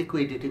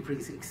liquidity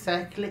freeze,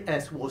 exactly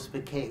as was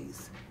the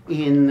case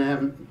in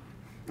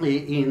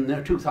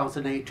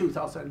 2008,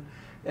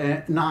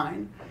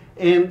 2009.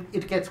 And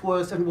it gets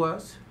worse and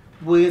worse.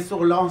 We saw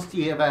last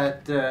year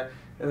that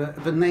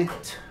the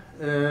net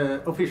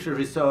official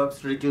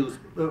reserves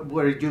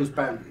were reduced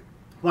by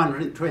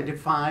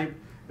 $125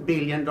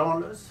 billion.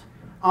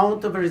 Out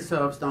of the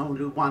reserves now,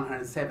 only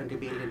 $170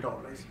 billion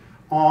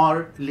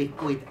are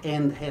liquid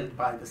and held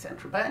by the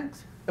central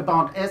banks.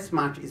 About as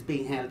much is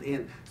being held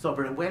in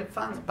sovereign wealth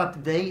funds,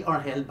 but they are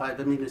held by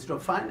the Minister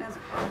of Finance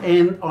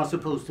and are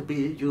supposed to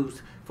be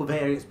used for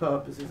various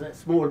purposes. A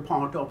small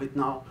part of it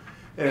now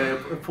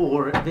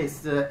for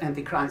this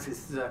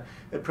anti-crisis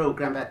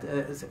program that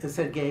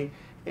Sergey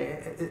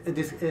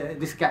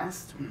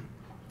discussed.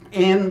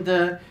 And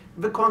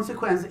the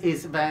consequence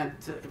is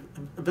that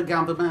the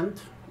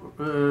government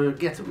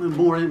gets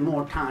more and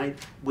more tight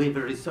with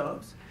the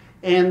reserves,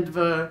 and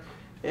the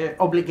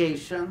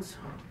obligations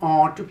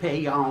are to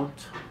pay out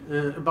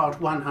about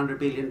 $100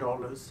 billion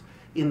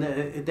in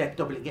debt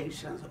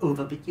obligations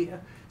over the year.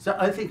 So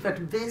I think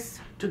that this,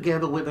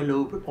 together with a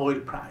low oil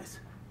price,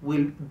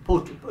 will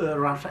put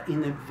Russia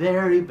in a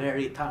very,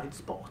 very tight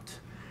spot.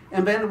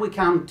 And then we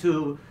come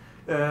to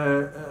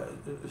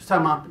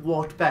sum up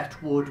what that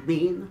would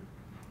mean.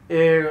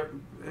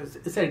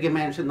 Sergey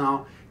mentioned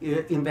now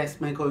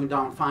investment going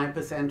down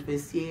 5%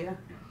 this year.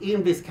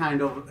 In this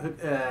kind of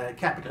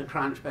capital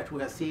crunch that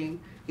we are seeing,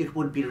 it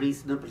would be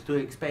reasonable to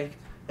expect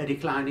a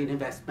decline in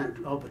investment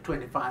of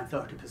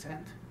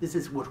 25–30%. This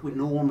is what we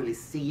normally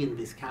see in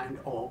this kind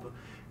of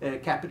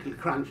capital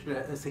crunch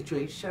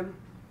situation.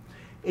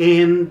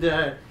 And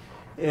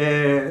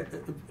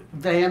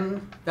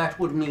then that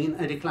would mean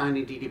a decline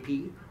in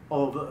GDP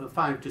of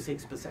 5 to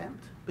 6%,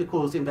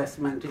 because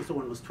investment is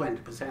almost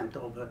 20%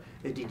 of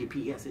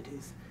GDP as it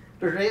is.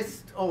 The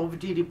rest of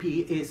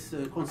GDP is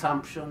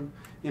consumption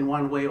in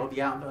one way or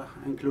the other,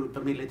 include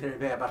the military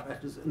there, but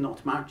that is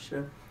not much.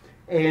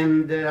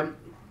 And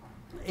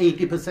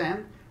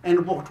 80%.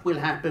 And what will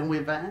happen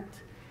with that?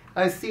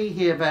 I see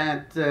here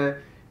that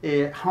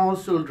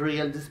household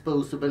real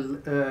disposable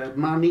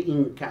money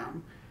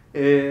income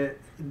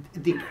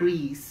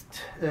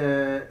decreased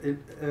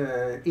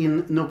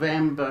in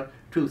November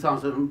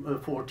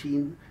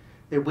 2014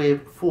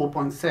 with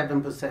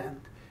 4.7%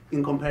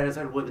 in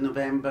comparison with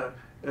November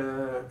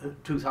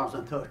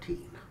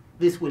 2013.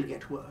 This will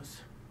get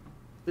worse.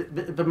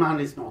 The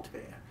money is not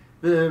there.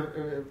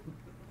 The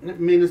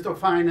Minister of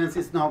Finance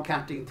is now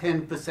cutting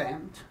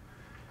 10%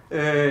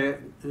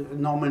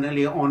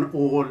 nominally on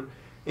all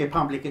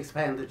public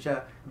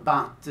expenditure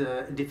but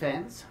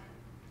defense.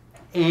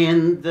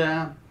 And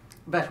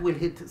that will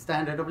hit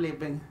standard of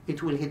living.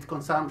 It will hit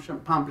consumption,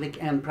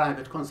 public and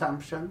private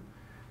consumption.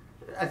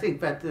 I think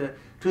that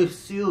to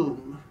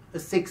assume a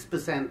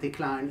 6%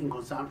 decline in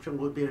consumption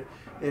would be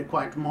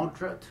quite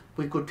moderate.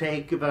 We could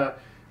take the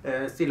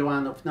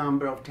Silvanov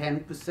number of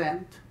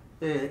 10%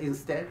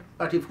 instead.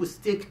 But if we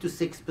stick to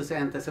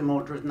 6% as a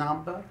moderate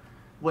number,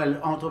 well,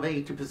 out of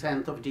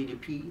 80% of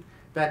GDP,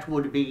 that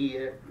would be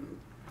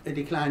a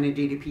decline in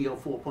GDP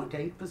of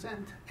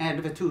 4.8%.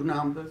 Add the two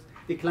numbers,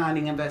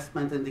 declining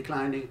investment and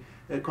declining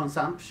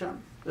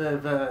consumption.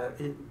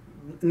 The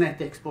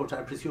net exports,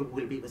 I presume,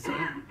 will be the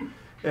same.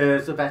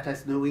 So that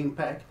has no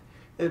impact.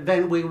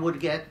 Then we would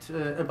get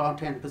about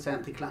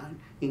 10% decline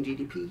in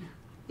GDP.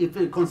 If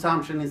the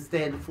consumption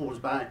instead falls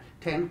by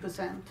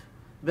 10%,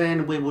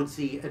 then we would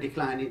see a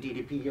decline in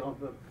GDP of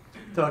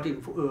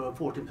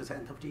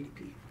 13–14% of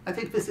GDP. I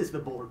think this is the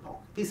ballpark.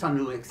 These are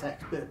no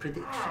exact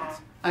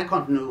predictions. I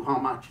can't know how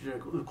much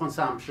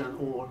consumption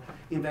or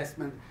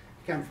investment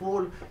can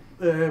fall,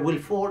 will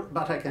fall,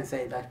 but I can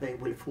say that they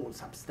will fall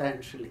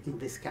substantially in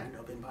this kind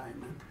of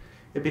environment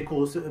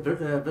because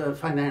the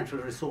financial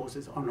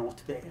resources are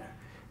not there.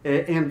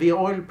 And the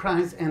oil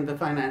price and the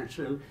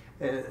financial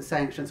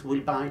sanctions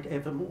will bite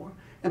ever more.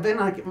 And then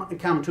I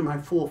come to my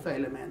fourth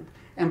element,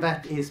 and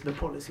that is the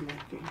policy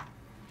making.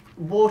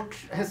 What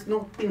has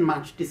not been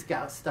much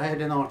discussed, I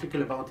had an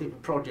article about the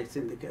Project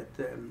Syndicate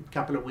a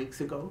couple of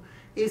weeks ago,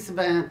 is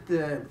that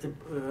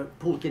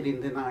Putin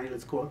in denial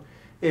is called,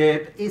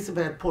 is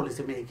that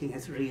policy making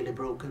has really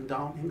broken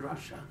down in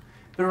Russia.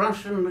 The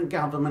Russian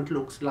government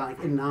looks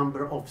like a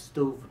number of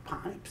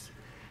stovepipes.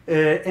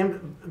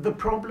 And the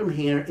problem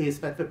here is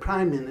that the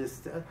prime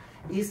minister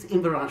is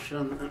in the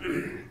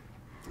Russian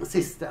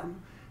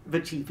system the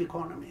chief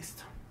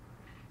economist.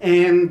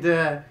 And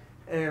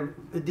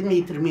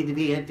Dmitry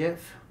Medvedev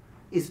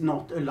is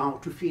not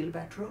allowed to fill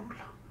that role.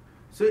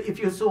 So if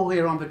you saw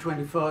here on the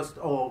 21st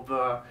of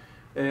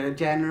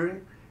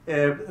January,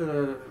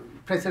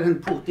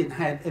 President Putin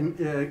had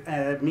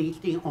a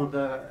meeting on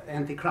the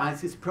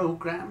anti-crisis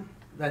program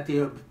that he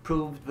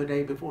approved the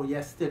day before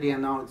yesterday,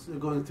 and now it's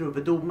going through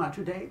the Duma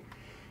today.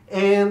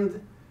 And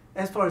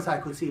as far as I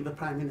could see, the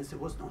Prime Minister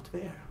was not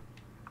there.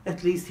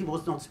 At least he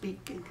was not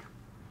speaking.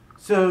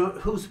 So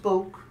who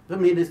spoke? The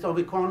Minister of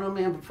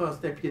Economy and the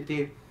First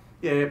Deputy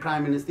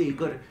Prime Minister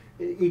Igor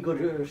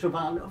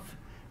Shuvalov.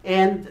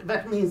 And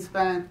that means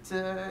that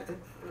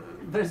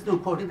there's no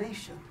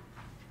coordination.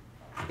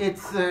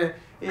 It's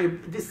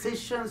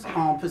decisions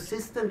are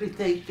persistently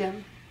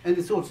taken, and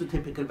it's also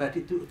typical that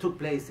it took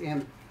place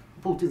in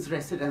Putin's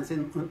residence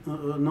in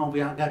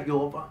Novaya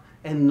Garyova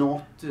and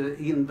not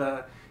in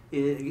the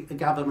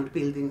government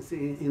buildings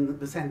in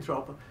the center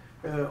of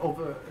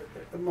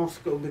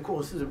Moscow,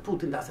 because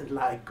Putin doesn't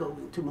like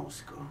going to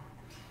Moscow.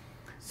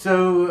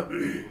 So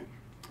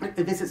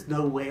this is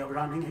no way of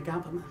running a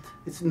government.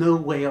 It's no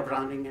way of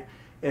running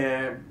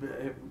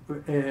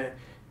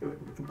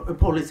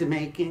policy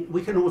making.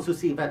 We can also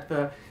see that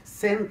the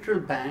central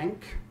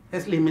bank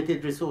has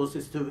limited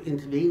resources to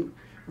intervene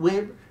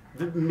with.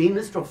 The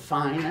Minister of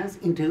Finance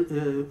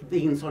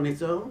intervenes on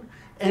its own,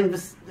 and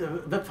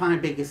the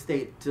 5 biggest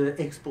state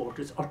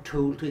exporters are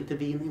told to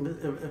intervene in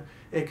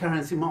the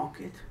currency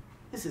market.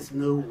 This is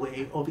no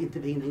way of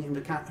intervening in the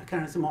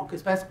currency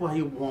markets. That's why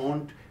you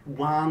want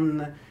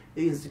one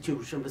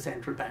institution, the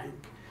central bank,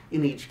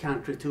 in each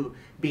country to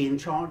be in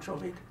charge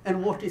of it.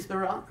 And what is the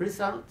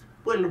result?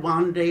 Well,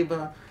 one day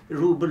the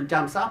ruble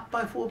jumps up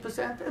by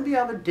 4% and the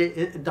other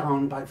day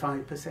down by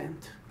 5%.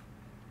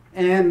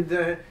 And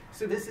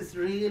so this is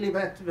really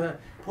that the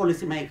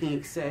policy making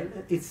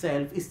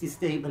itself is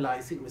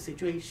destabilizing the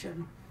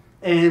situation.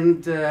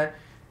 And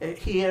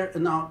here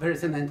now there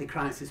is an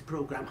anti-crisis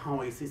program.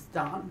 How is this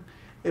done?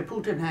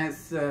 Putin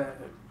has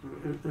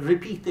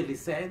repeatedly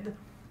said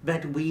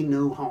that we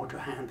know how to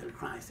handle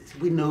crisis.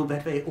 We know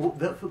that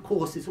the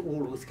causes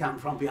always come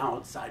from the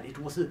outside. It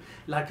was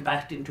like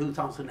that in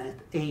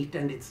 2008,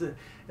 and it's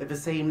the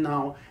same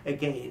now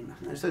again.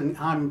 So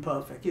I'm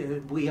perfect,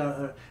 we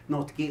are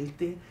not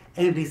guilty.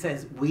 And he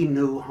says, we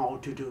know how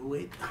to do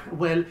it.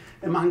 Well,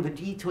 among the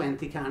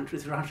G20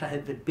 countries, Russia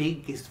had the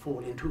biggest fall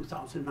in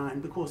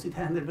 2009 because it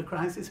handled the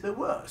crisis the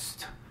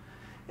worst.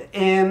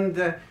 And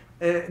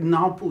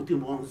now Putin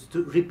wants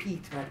to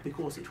repeat that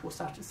because it was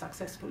such a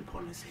successful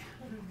policy.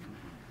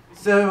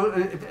 So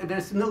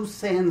there's no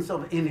sense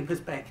of any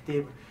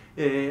perspective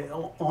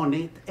on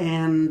it,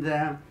 and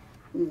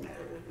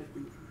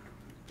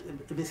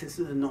this is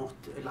not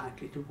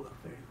likely to work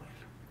very well.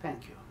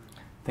 Thank you.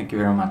 Thank you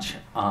very much.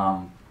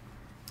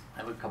 I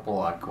have a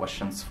couple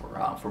questions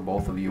for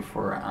both of you.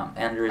 For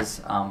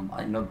Anders,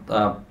 I know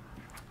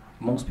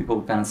most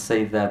people kind of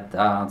say that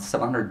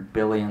 $700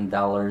 billion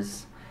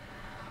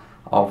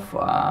of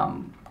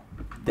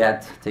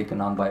debt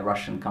taken on by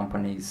Russian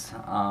companies,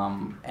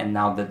 and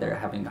now that they're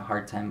having a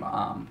hard time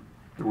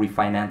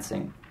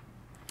refinancing.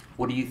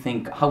 What do you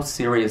think, how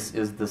serious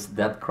is this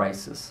debt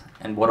crisis,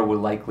 and what are we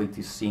likely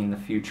to see in the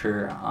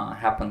future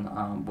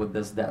happen with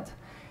this debt?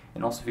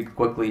 And also if you could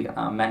quickly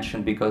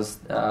mention, because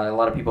a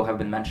lot of people have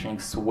been mentioning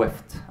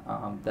SWIFT,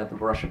 that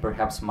Russia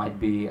perhaps might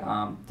be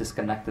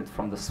disconnected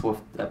from the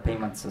SWIFT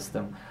payment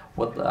system.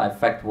 What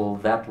effect will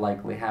that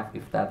likely have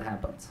if that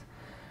happens?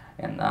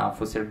 And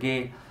for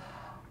Sergey,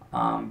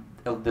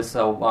 this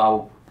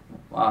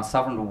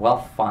sovereign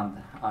wealth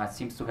fund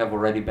seems to have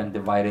already been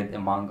divided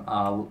among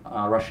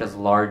Russia's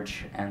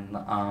large and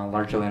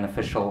largely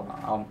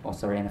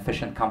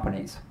inefficient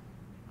companies.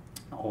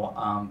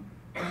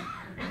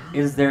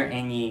 Is there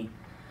any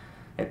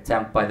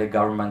attempt by the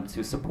government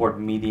to support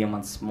medium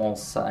and small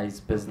size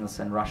business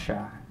in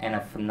Russia? And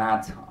if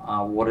not,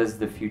 what is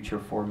the future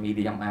for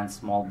medium and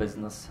small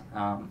business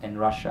in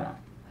Russia?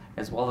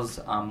 As well as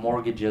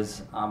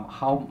mortgages,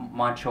 how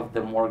much of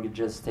the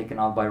mortgages taken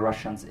out by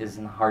Russians is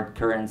in hard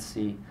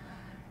currency,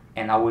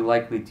 and are we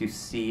likely to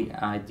see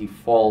a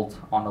default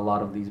on a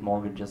lot of these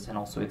mortgages, and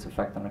also its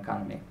effect on the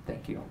economy?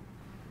 Thank you.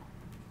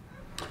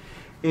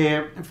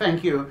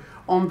 Thank you.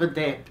 On the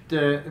debt,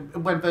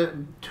 well, the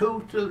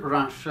total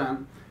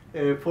Russian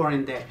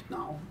foreign debt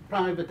now,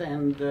 private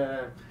and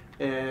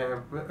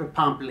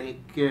public,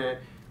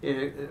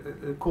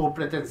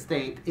 corporate and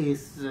state,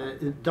 is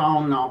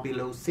down now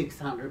below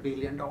 $600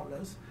 billion.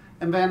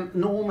 And then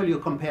normally you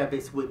compare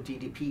this with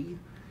GDP.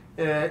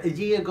 A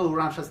year ago,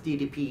 Russia's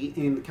GDP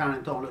in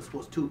current dollars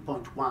was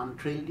 2.1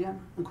 trillion,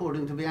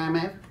 according to the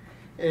IMF.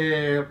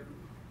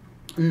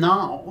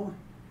 Now,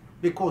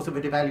 because of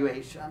a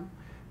devaluation,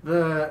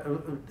 the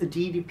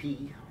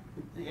GDP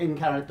in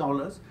current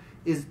dollars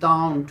is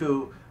down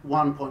to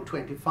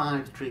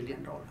 $1.25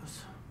 trillion.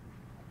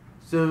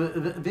 So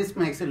this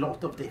makes a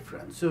lot of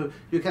difference. So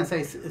you can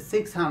say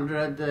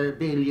 600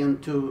 billion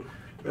to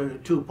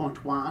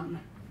 2.1.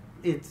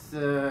 It's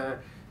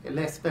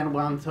less than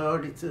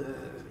 1/3. It's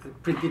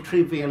pretty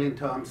trivial in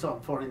terms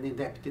of foreign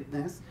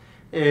indebtedness.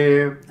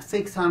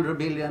 600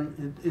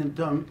 billion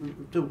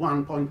to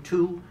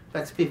 1.2.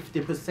 That's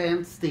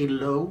 50%, still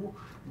low,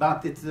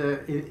 but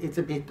it's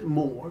a bit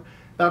more.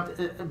 But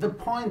the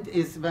point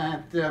is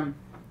that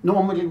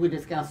normally we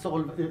discuss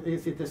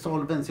is it a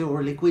solvency or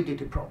a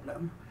liquidity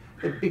problem.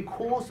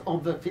 Because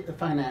of the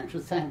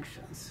financial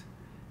sanctions,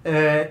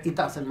 it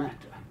doesn't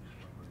matter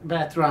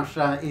that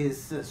Russia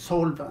is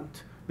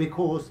solvent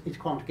because it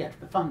can't get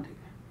the funding.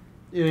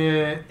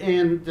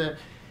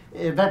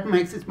 That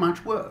makes it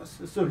much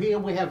worse. So here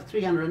we have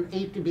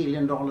 $380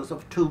 billion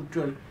of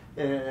total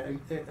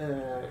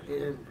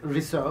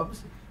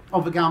reserves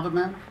of the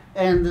government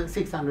and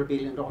 $600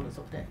 billion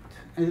of debt.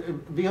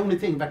 The only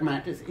thing that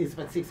matters is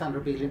that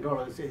 $600 billion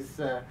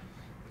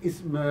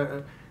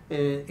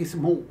is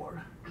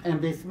more,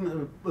 and this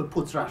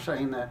puts Russia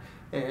in a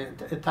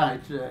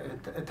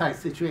tight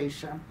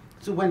situation.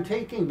 So when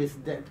taking this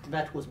debt,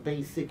 that was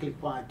basically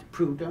quite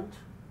prudent.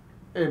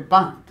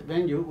 But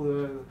when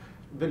you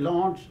the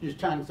large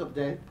chunks of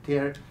debt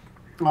here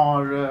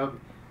are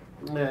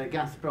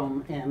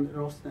Gazprom and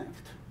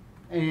Rosneft.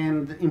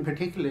 And in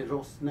particular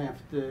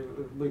Rosneft,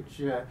 which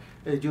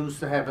used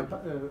to have a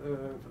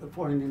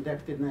foreign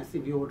indebtedness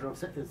in the order of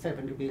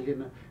 $70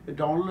 billion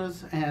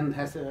and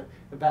has a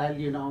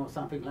value now of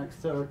something like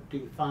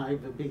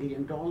 $35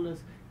 billion.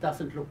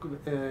 Doesn't look,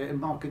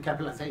 market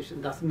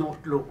capitalization does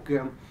not look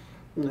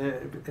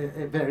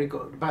very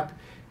good. But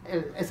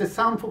as a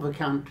sum for the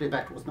country,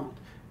 that was not.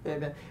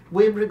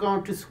 With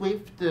regard to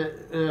SWIFT,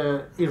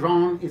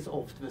 Iran is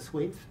off the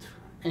SWIFT,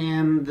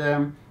 and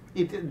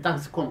it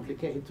does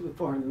complicate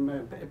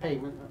foreign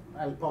payment.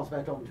 I'll pass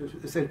that on to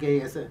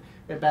Sergey as a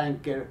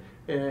banker.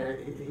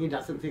 He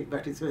doesn't think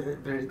that it's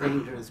very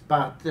dangerous,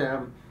 but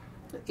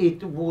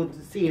it would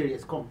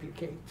seriously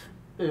complicate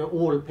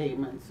all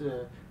payments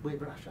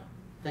with Russia.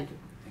 Thank you.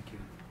 Thank you.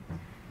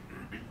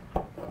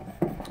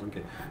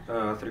 Okay,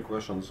 3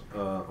 questions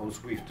on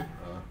SWIFT.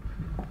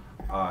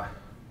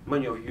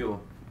 Many of you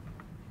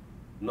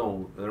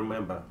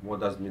remember what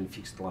does it mean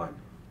fixed line,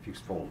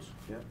 fixed phones.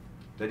 Yeah?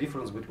 The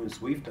difference between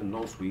SWIFT and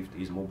no SWIFT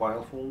is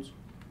mobile phones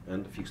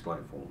and fixed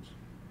line phones.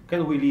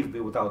 Can we live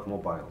without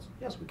mobiles?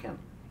 Yes, we can.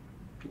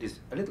 It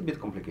is a little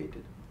bit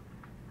complicated.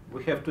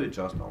 We have to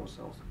adjust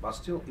ourselves, but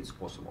still it's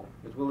possible.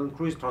 It will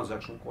increase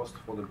transaction costs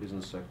for the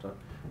business sector.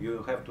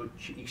 You have to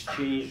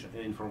exchange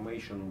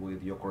information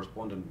with your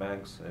correspondent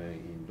banks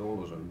in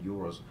dollars and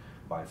euros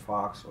by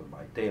fax or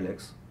by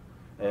telex.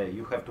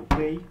 You have to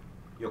pay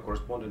your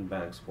correspondent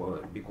banks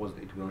because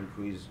it will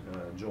increase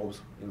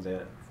jobs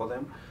for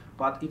them,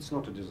 but it's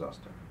not a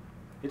disaster.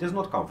 It is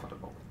not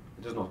comfortable.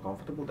 It is not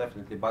comfortable,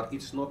 definitely, but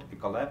it's not a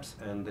collapse,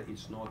 and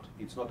it's not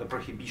a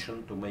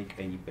prohibition to make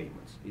any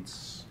payments.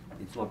 It's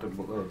not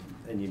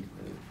any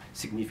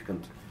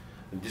significant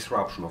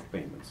disruption of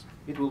payments.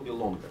 It will be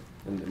longer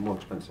and more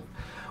expensive.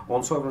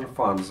 On sovereign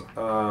funds,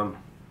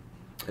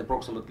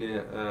 approximately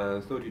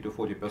 30 to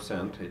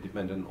 40%,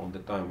 depending on the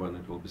time when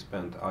it will be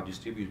spent, are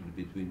distributed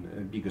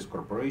between biggest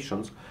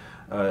corporations.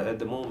 At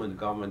the moment,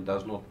 government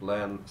does not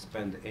plan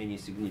spend any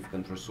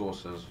significant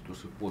resources to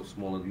support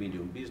small and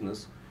medium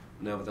business.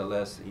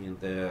 Nevertheless, in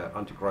the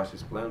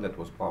anti-crisis plan that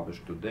was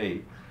published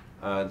today,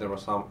 there are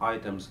some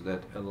items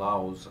that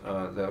allows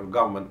the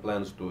government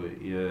plans to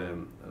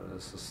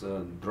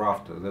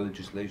draft the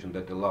legislation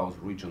that allows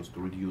regions to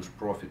reduce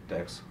profit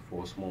tax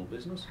for small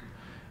business,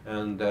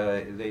 and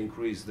they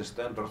increase the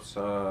standards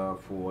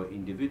for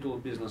individual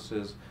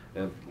businesses.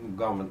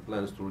 Government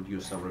plans to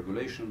reduce some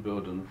regulation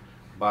burden,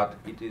 but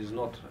it is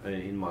not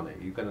in money.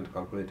 You cannot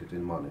calculate it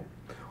in money.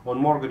 On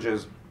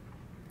mortgages,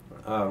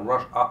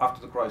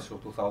 after the crisis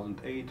of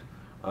 2008,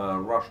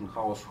 Russian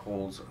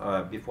households,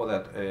 before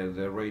that,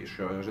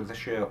 the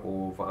share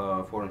of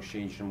foreign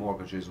exchange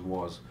mortgages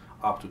was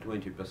up to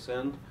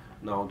 20%.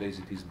 Nowadays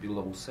it is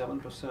below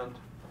 7%.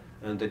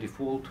 And the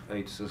default,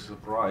 it's a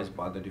surprise,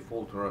 but the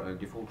default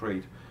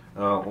rate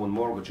on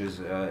mortgages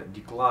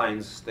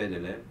declines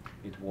steadily.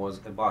 It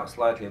was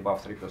slightly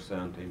above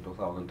 3% in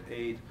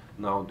 2008.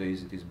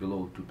 Nowadays it is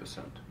below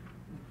 2%.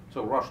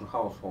 So Russian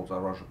households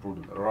are rather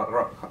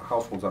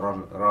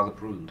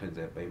prudent in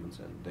their payments,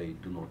 and they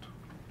do not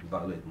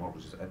violate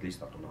mortgages, at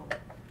least up to now.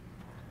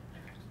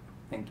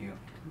 Thank you.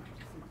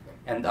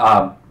 And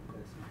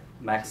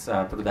Max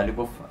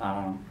Trudalibov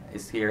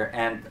is here,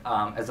 and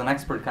as an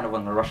expert kind of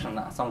on the Russian,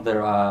 some of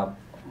the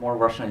more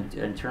Russian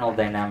internal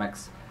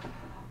dynamics,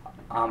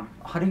 how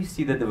do you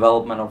see the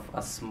development of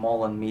a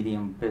small and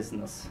medium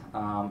business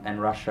in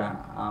Russia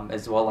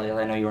as well?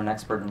 I know you're an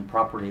expert in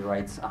property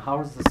rights.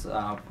 How is this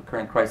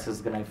current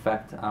crisis going to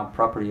affect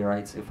property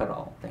rights, if at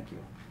all? Thank you.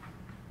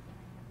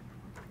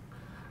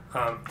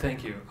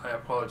 Thank you. I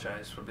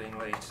apologize for being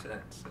late.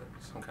 That's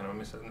some kind of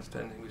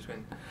misunderstanding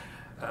between.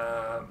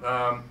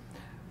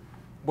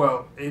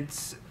 Well,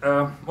 it's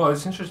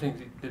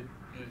interesting that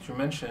you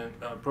mentioned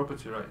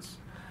property rights.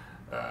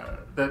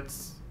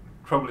 That's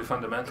probably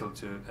fundamental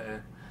to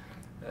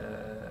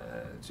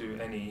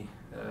any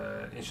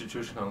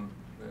institutional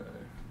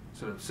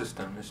sort of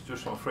system,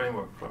 institutional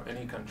framework for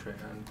any country.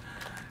 And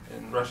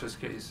in Russia's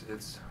case,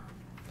 it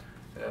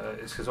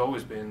has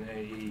always been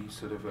a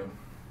sort of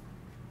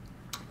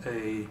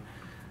a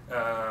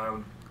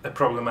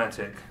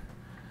problematic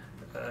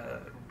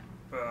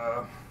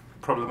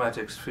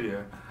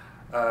sphere.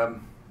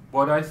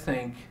 What I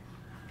think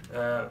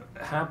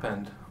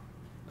happened,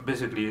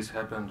 basically has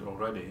happened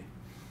already,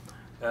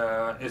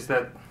 is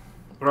that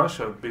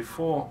Russia,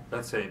 before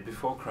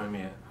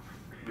Crimea,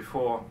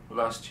 before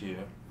last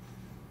year,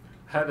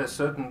 had a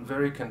certain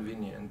very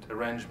convenient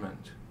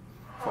arrangement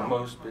for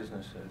most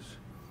businesses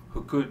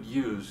who could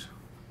use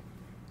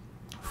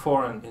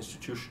foreign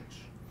institutions.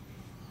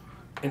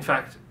 In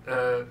fact,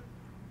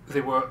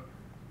 they were,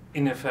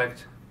 in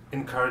effect,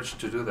 encouraged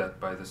to do that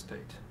by the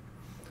state.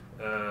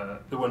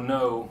 There were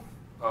no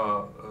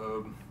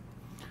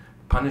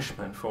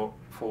punishment for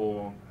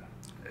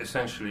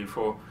essentially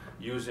for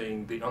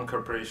using the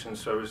incorporation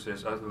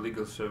services, other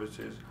legal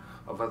services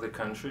of other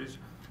countries,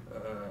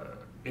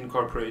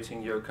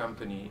 incorporating your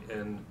company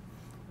in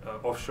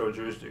offshore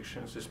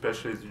jurisdictions,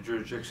 especially the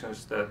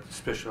jurisdictions that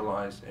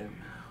specialize in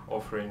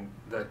offering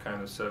that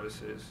kind of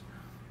services,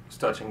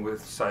 starting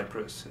with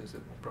Cyprus as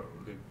the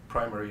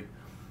primary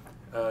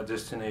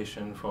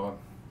destination for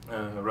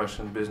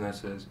Russian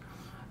businesses.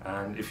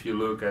 And if you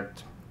look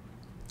at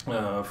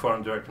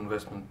foreign direct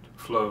investment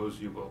flows,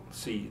 you will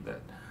see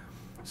that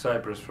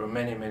Cyprus for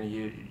many, many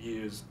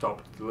years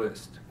topped the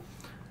list,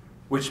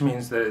 which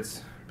means that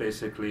it's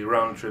basically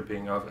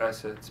round-tripping of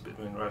assets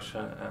between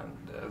Russia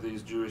and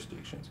these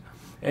jurisdictions.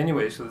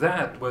 Anyway, so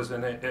that was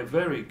a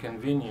very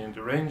convenient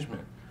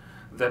arrangement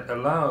that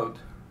allowed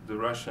the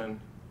Russian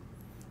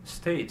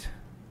state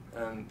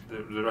and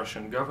the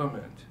Russian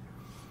government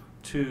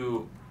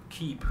to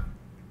keep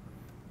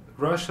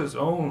Russia's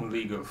own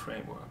legal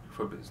framework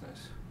for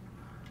business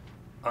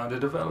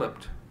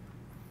underdeveloped.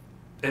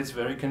 It's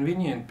very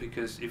convenient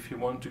because if you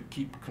want to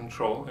keep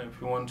control, and if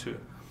you want to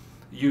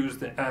use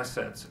the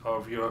assets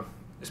of your,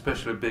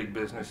 especially big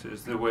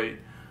businesses, the way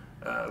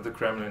the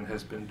Kremlin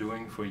has been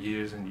doing for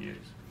years and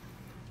years,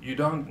 you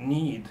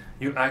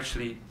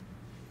actually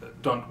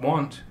don't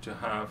want to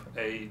have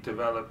a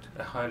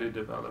highly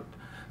developed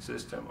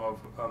system of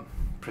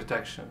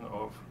protection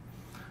of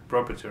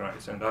property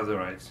rights and other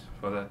rights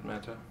for that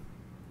matter.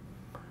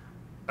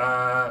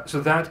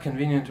 So that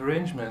convenient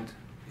arrangement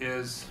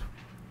is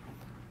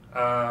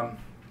under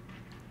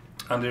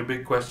a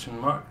big question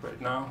mark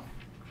right now.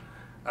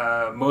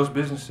 Most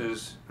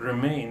businesses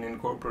remain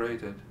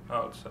incorporated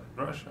outside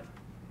Russia,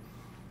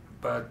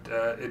 but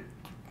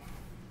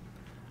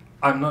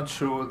I'm not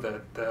sure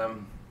that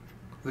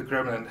the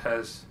Kremlin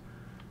has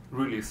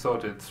really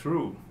thought it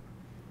through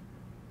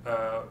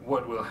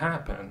what will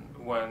happen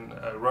when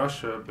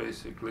Russia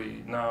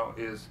basically now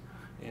is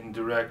in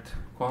direct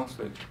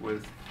conflict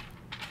with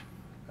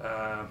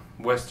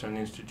Western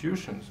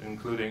institutions,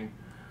 including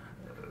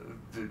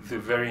the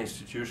very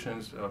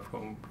institutions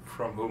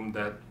from whom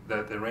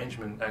that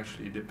arrangement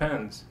actually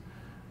depends,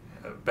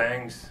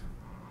 banks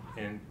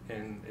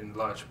in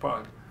large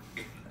part.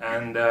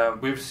 And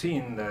we've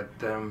seen that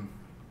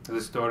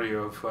the story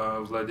of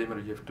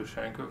Vladimir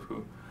Yevtushenko,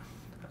 who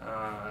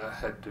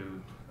had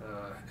to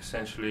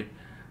essentially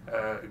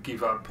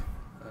give up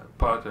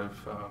part of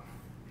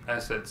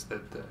assets,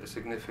 that a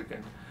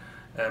significant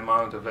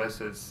amount of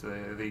assets,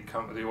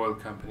 the oil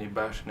company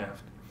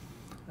Bashneft,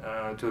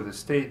 to the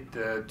state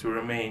to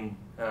remain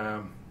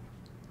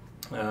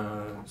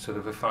sort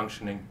of a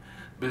functioning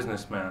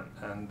businessman.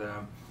 And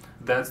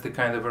that's the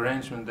kind of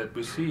arrangement that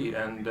we see,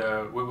 and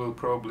we will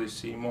probably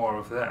see more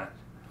of that.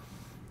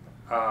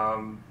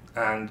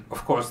 And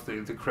of course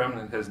the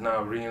Kremlin has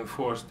now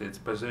reinforced its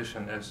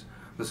position as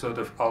the sort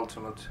of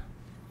ultimate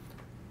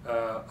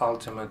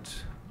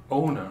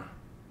owner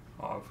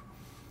of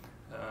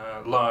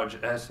large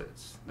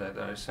assets that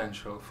are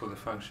essential for the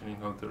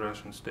functioning of the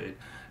Russian state.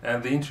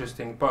 And the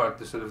interesting part,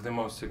 the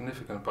most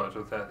significant part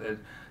of that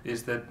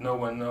is that no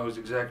one knows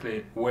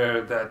exactly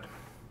where that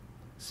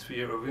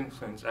sphere of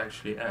influence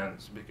actually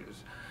ends,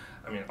 because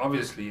I mean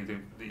obviously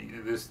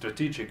the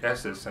strategic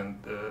assets,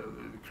 and the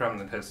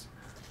Kremlin has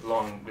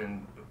long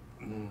been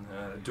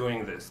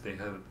doing this. They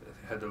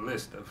had a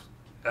list of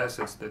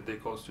assets that they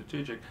call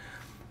strategic.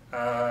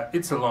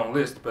 It's a long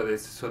list, but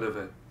it's sort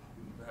of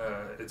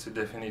it's a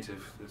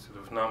definitive sort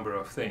of number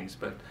of things.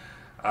 But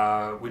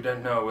We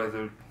don't know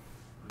whether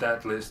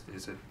that list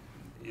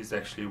is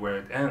actually where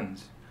it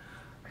ends.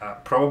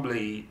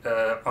 Probably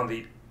on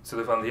the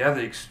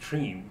other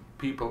extreme,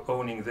 people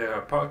owning their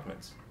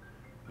apartments,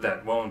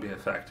 that won't be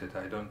affected,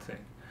 I don't think.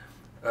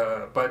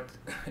 But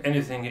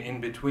anything in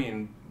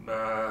between,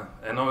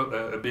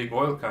 a big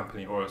oil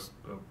company or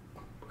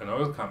an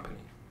oil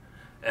company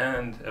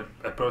and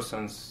a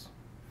person's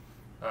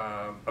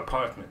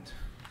apartment,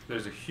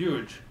 there's a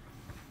huge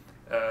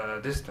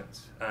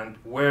distance. And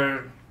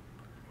where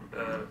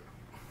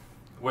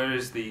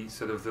is the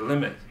the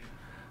limit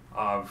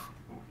of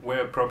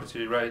where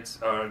property rights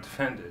are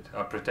defended,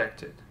 are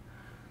protected?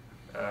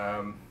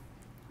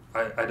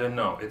 I don't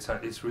know.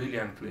 It's really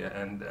unclear,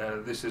 and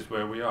this is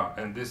where we are.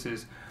 And this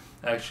is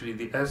actually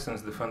the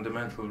essence, the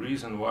fundamental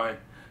reason why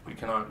we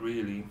cannot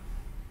really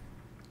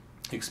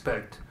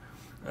expect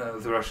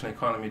the Russian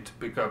economy to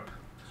pick up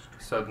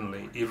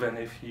suddenly, even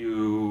if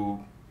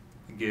you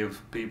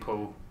give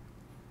people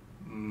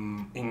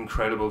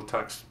incredible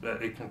tax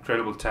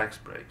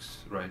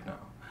breaks right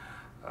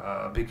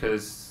now,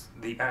 because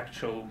the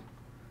actual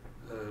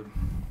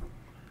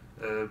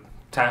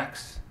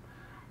tax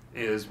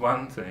is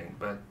one thing,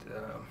 but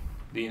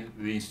the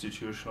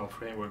institutional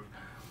framework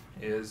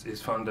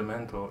is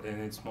fundamental,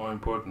 and it's more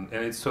important,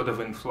 and it's sort of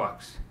in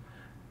flux.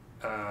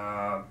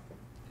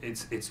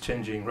 It's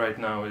changing right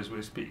now as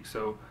we speak.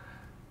 So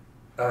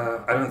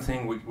I don't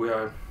think we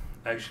are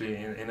actually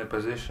in a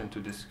position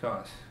to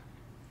discuss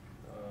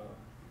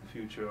the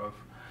future of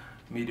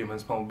medium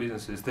and small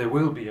businesses. They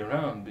will be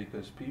around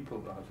because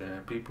people are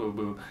there. People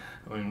will,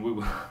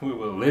 we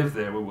will live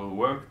there, we will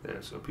work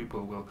there, so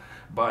people will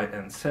buy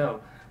and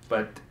sell.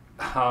 But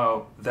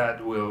how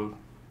that will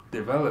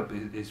develop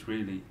is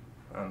really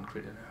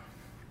unclear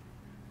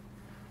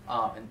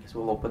now. And so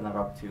we'll open it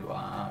up to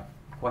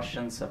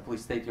questions.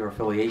 Please state your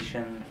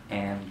affiliation,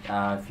 and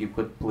if you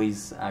could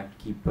please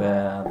keep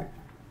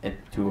it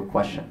to a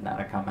question, not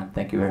a comment.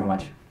 Thank you very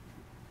much.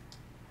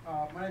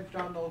 My name's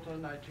John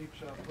Knowlton. I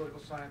teach political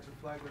science at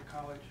Flagler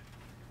College.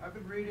 I've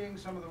been reading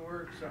some of the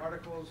works,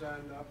 articles,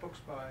 and books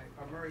by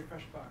Murray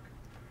Feshbach.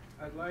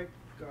 I'd like,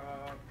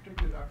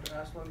 particularly Dr.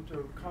 Aslan,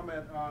 to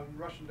comment on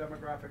Russian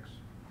demographics.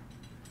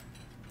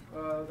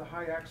 The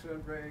high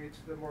accident rates,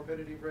 the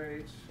morbidity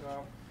rates,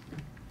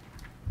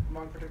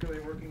 among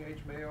particularly working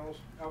age males,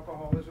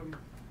 alcoholism,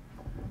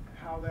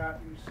 how that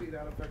you see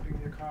that affecting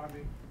the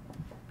economy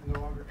in the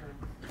longer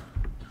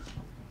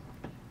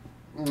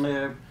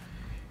term.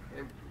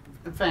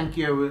 Thank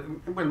you.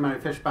 Well, Mary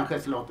Feshbach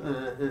has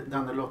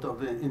done a lot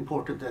of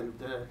important and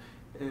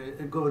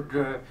good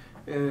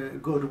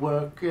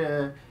work.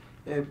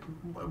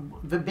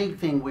 The big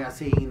thing we are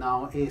seeing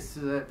now is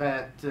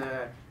that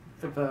the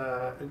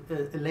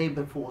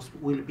labor force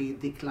will be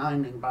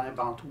declining by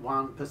about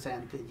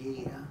 1% a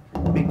year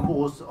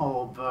because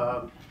of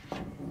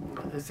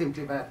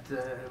simply that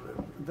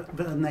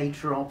the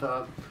nature of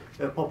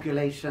the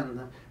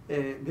population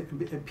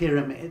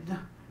pyramid.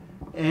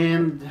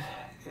 And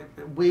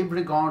with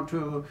regard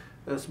to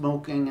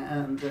smoking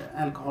and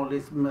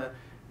alcoholism,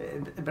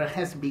 there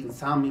has been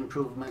some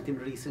improvement in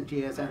recent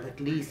years, and at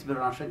least the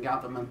Russian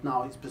government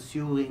now is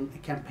pursuing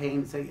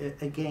campaigns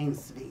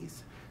against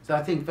these. So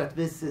I think that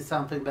this is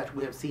something that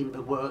we have seen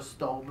the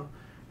worst of,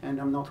 and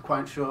I'm not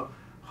quite sure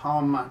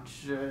how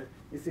much,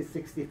 is it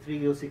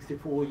 63 or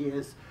 64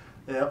 years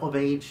of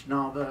age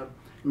now, the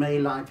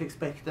male life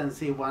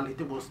expectancy, while it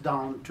was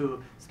down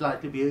to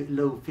slightly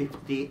below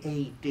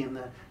 58 in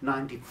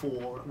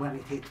 94 when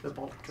it hit the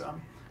bottom.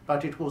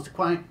 But it was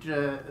quite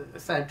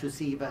sad to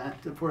see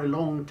that for a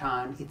long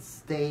time it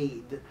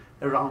stayed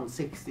around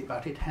 60,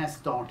 but it has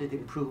started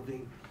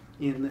improving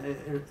in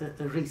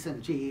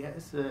recent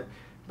years.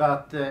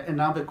 But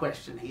another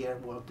question here,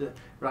 what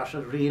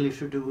Russia really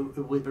should do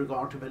with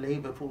regard to the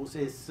labor force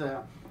is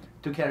to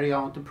carry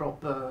out the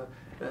proper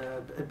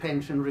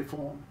pension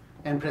reform.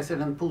 And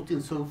President Putin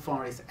so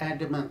far is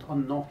adamant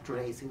on not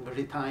raising the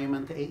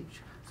retirement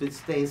age. So it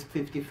stays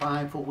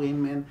 55 for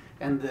women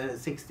and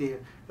 60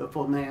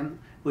 for men,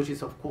 which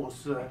is of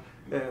course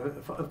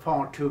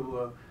far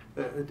too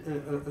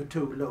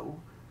low.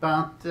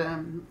 But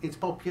it's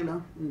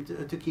popular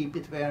to keep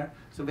it there,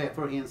 so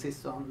therefore he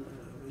insists on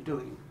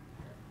doing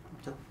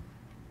so.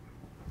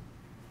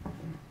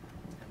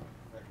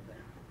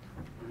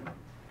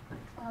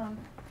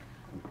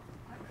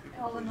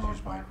 Eleanor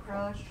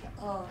Bachrach.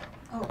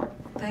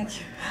 Thank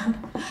you.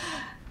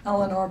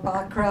 Eleanor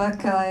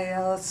Bachrach.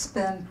 I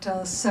spent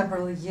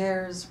several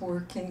years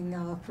working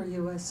for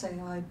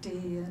USAID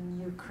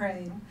in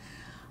Ukraine,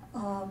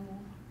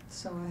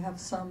 so I have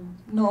some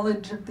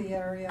knowledge of the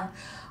area.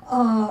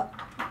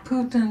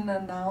 Putin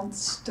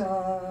announced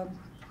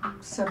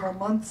several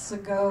months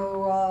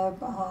ago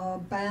a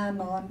ban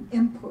on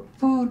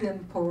food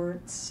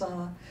imports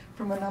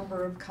from a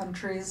number of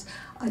countries.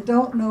 I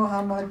don't know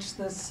how much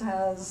this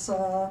has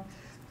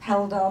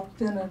held up,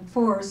 been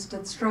enforced.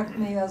 It struck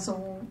me as a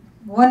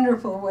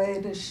wonderful way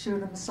to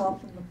shoot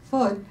himself in the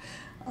foot.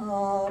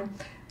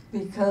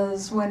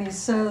 because when he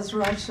says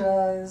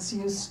Russia is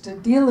used to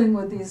dealing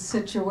with these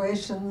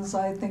situations,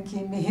 I think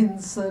he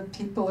means that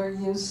people are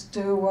used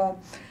to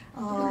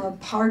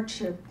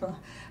hardship,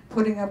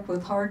 putting up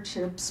with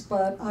hardships.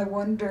 But I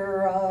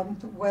wonder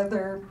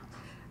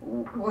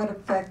what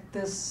effect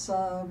this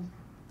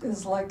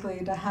is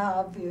likely to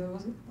have.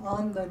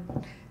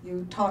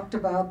 You talked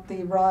about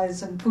the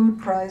rise in food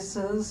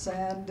prices,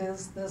 and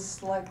is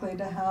this likely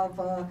to have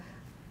a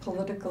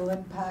political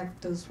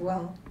impact as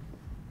well?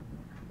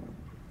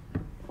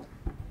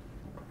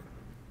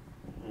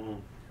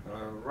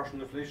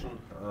 Russian inflation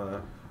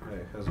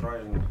has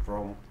risen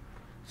from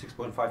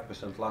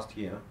 6.5% last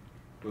year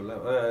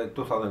to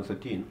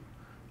 2013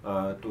 to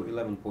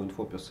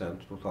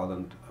 11.4%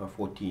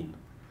 2014,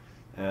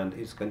 and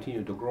it's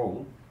continued to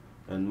grow.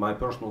 And my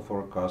personal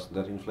forecast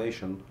that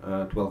inflation,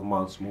 12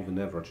 months moving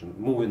average,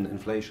 moving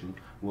inflation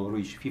will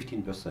reach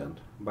 15%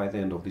 by the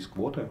end of this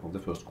quarter, of the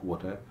first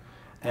quarter,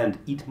 and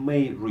it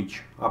may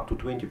reach up to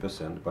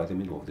 20% by the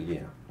middle of the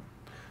year.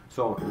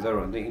 So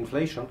the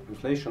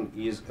inflation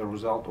is a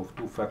result of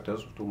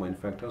two main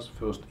factors.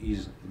 First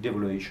is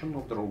devaluation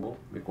of the ruble,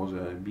 because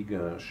a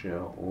bigger share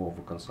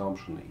of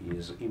consumption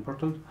is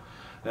imported,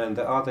 and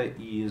the other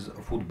is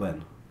food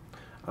ban.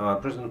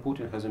 President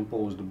Putin has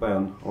imposed a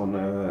ban on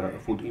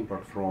food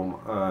import from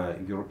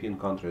European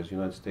countries,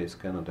 United States,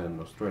 Canada,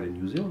 and Australia,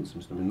 New Zealand,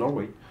 seems to be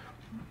Norway,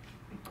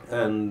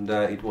 and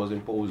it was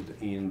imposed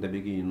in the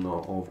beginning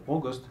of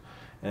August.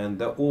 And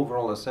the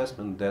overall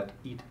assessment that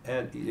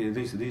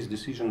this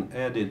decision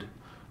added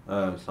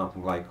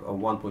something like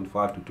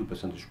 1.5 to 2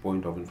 percentage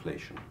point of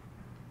inflation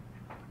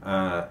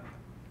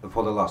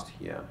for the last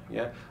year.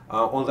 Yeah.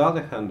 On the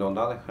other hand,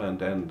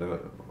 and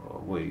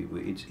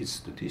it's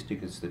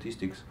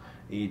statistics.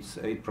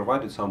 It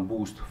provided some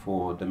boost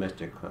for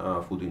domestic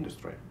food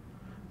industry.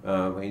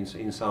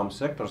 In some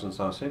sectors,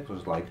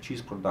 like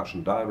cheese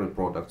production, dairy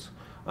products.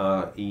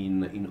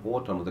 In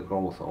autumn, the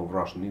growth of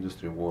Russian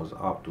industry was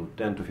up to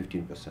 10 to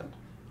 15%.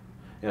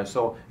 Yeah,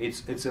 so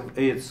it's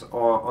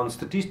on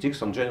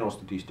statistics, on general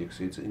statistics,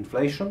 it's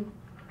inflation,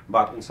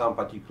 but in some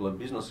particular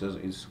businesses,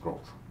 it's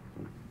growth.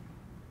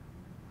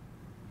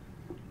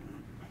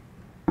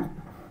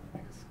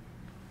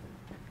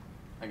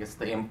 I guess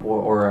the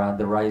import or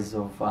the rise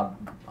of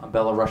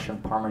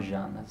Belarusian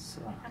Parmesan is.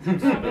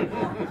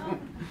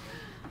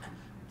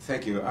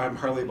 Thank you. I'm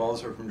Harley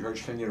Balzer from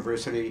Georgetown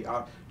University.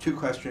 Two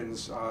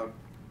questions,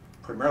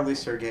 primarily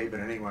Sergey, but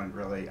anyone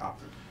really.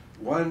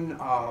 One,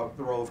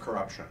 the role of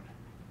corruption.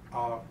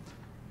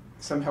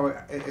 Somehow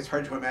it's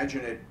hard to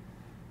imagine it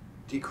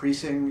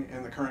decreasing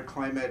in the current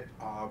climate.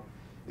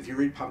 If you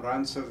read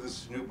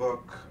Pomerantsev's new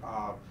book,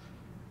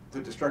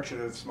 the destruction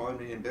of small and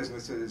medium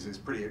businesses is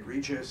pretty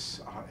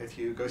egregious. If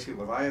you go see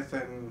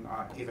Leviathan,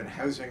 even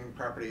housing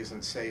property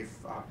isn't safe.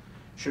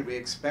 Should we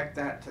expect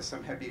that to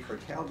somehow be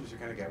curtailed, or is it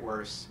going to get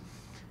worse?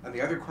 And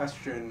the other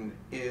question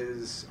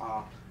is,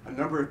 a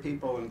number of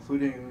people,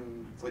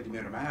 including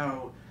Vladimir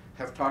Mao,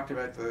 have talked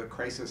about the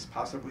crisis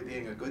possibly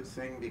being a good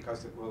thing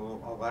because it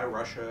will allow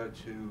Russia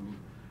to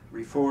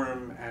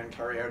reform and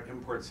carry out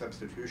import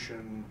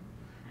substitution.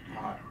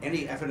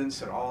 Any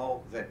evidence at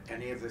all that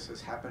any of this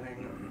is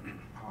happening?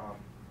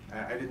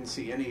 I didn't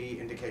see any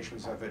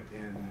indications of it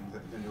in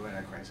the new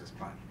anti-crisis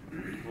plan.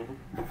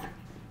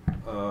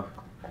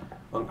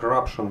 On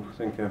corruption,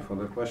 thank you for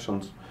the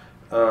questions.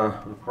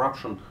 On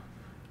corruption,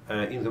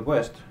 in the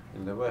West,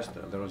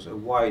 there is a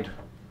wide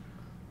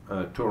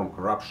term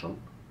corruption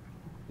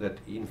that,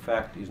 in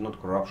fact, is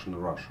not corruption in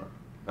Russia.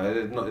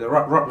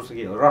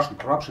 Russian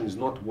corruption is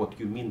not what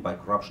you mean by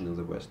corruption in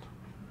the West.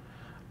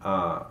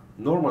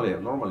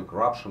 Normally,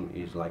 corruption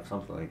is like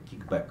something like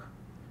kickback.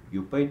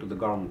 You pay to the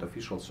government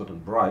officials certain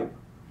bribe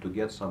to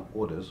get some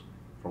orders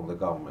from the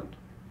government.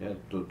 Yeah,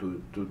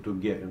 to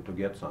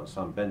get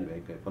some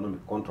benefit,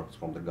 economic contracts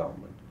from the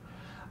government.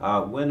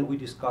 When we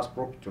discuss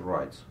property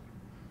rights,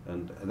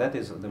 and that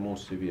is the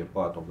most severe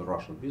part of the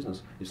Russian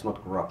business, it's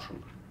not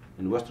corruption.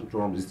 In Western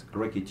terms, it's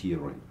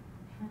racketeering.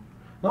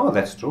 No,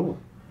 that's true.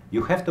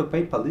 You have to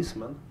pay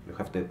policemen, you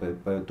have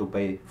to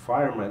pay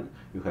firemen,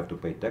 you have to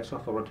pay tax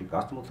authority,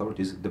 custom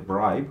authorities, the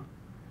bribe,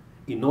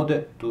 in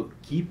order to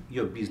keep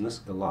your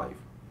business alive.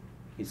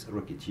 It's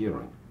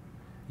racketeering.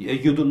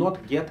 You do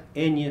not get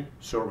any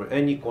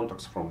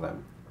contracts from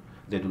them.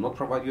 They do not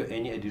provide you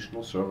any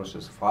additional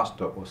services,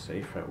 faster or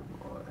safer,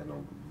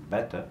 or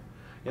better.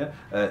 Yeah,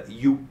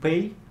 you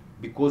pay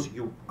because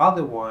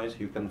otherwise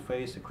you can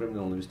face a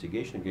criminal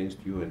investigation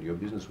against you, and your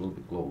business will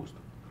be closed.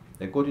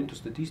 According to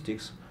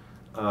statistics,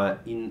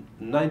 in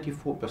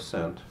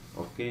 94%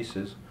 of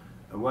cases,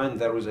 when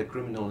there is a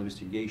criminal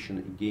investigation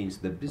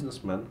against the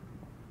businessman,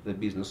 the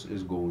business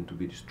is going to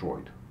be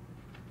destroyed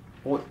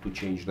or to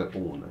change the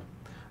owner.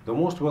 The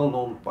most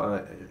well-known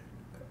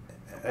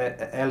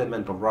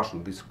element of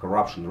Russian, this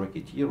corruption,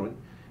 racketeering,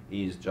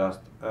 is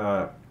just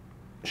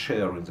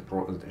sharing the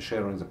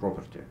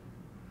property.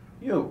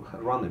 You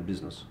run a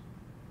business,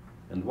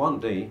 and one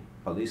day,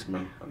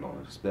 policeman,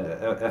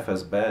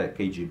 FSB,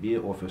 KGB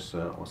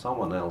officer, or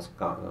someone else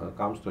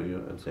comes to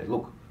you and say,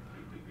 "Look,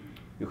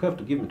 you have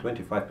to give me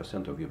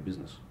 25% of your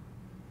business.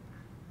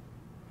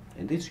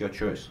 and it's your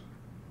choice.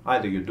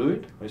 Either you do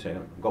it, or you say,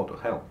 go to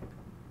hell.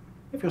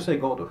 If you say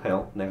go to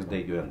hell, next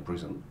day you're in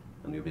prison,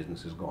 and your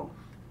business is gone.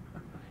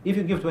 If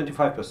you give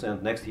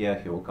 25%, next year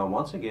he will come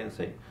once again and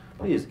say,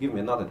 please give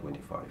me another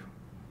 25.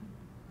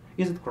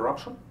 Is it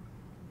corruption?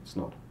 It's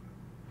not.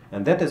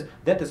 And that's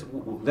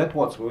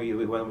what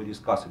when we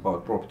discuss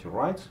about property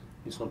rights,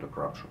 it's not a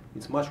corruption.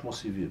 It's much more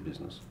severe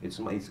business. It's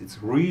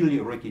really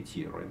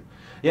racketeering.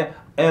 Yeah,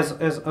 as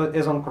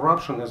on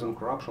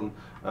corruption,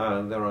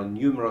 there are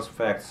numerous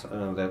facts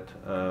that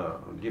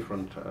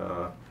different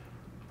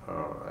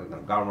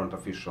government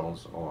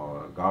officials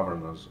or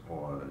governors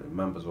or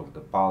members of the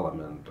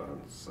parliament,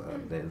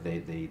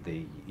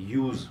 they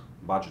use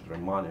budgetary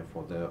money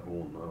for their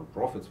own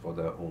profits, for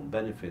their own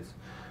benefits.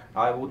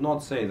 I would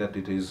not say that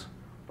it is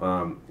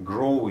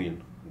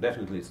growing.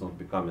 Definitely, it's not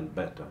becoming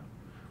better.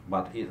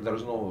 But there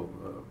is no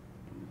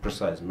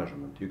precise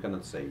measurement. You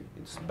cannot say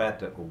it's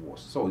better or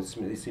worse. So it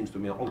seems to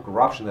me on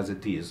corruption as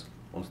it is,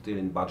 on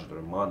stealing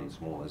budgetary money, it's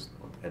more or less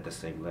at the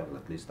same level.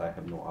 At least I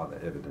have no other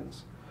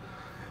evidence.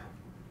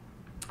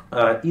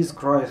 Is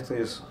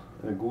crisis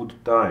a good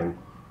time?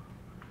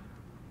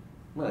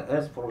 Well,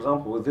 as for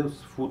example with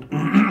this food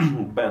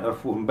ban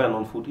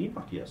on food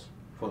import, yes.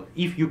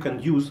 If you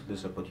can use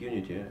this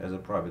opportunity as a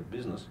private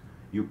business,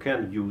 you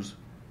can use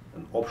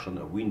an option,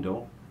 a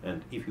window,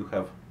 and if you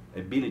have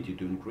ability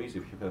to increase,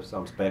 if you have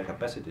some spare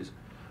capacities,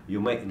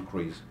 you may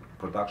increase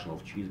production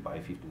of cheese by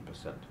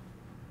 15%.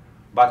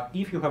 But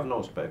if you have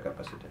no spare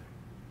capacity,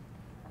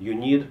 you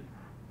need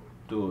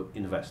to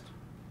invest.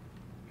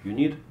 You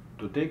need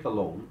to take a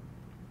loan.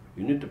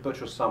 You need to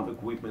purchase some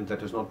equipment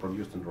that is not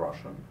produced in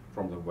Russia,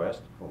 from the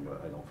west, from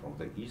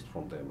the east,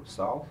 from the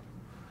south.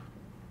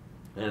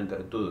 And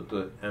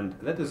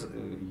that is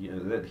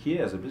that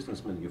here as a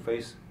businessman you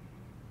face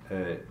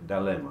a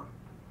dilemma.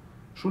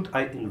 Should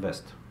I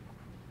invest?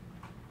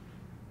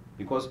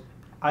 Because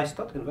I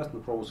start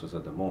investment process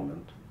at the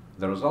moment.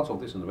 The results of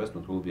this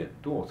investment will be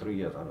 2 or 3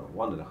 years, I don't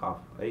know, 1.5,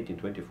 18,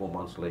 24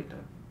 months later.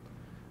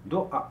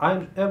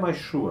 Am I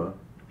sure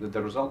that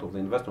the result of the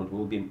investment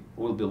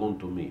will belong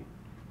to me?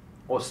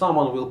 Or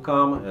someone will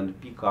come and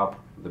pick up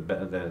the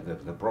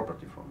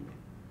property from me?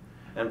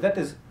 And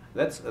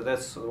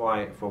that's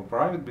why for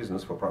private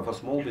business, for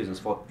small business,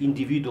 for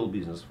individual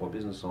business, for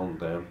business on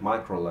the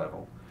micro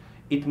level,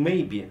 it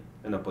may be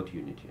an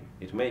opportunity.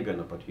 It may be an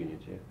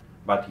opportunity.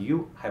 But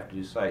you have to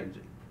decide,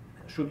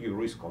 should you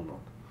risk or not?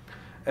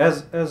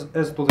 As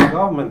to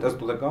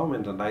the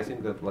government, and I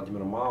think that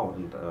Vladimir Mao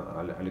and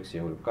Alexei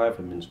Ulybkaev,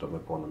 the Minister of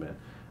Economy,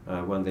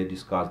 when they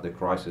discuss the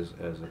crisis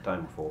as a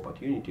time for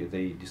opportunity,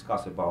 they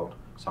discuss about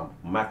some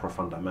macro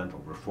fundamental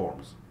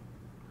reforms.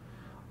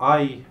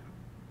 I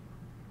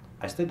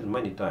stated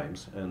many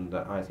times, and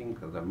I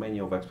think that many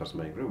of experts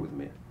may agree with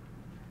me,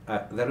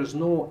 there is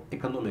no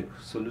economic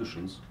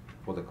solutions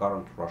for the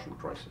current Russian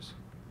crisis.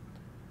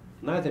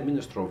 Neither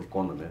Minister of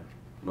Economy,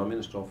 nor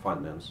Minister of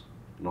Finance,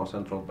 nor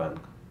Central Bank,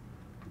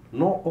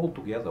 nor all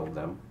together of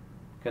them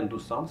can do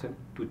something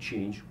to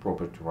change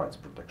property rights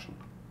protection.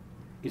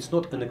 It's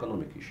not an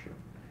economic issue.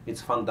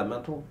 It's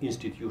fundamental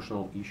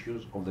institutional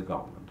issues of the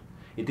government.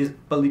 It is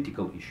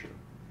political issue.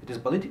 It is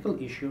political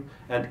issue,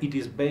 and it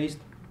is based,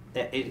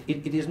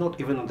 it is not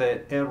even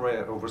the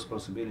area of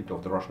responsibility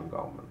of the Russian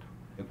government.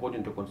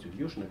 According to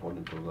constitution,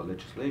 according to the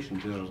legislation,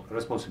 it is the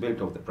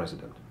responsibility of the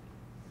president.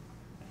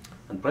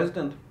 And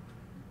president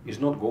is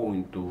not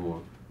going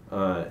to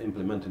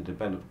implement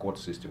independent court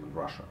system in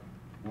Russia.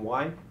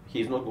 Why?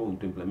 He is not going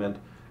to implement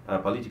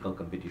political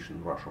competition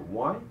in Russia.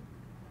 Why?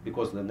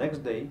 Because the next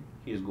day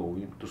he is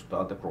going to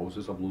start the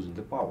process of losing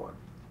the power.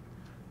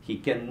 He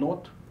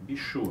cannot be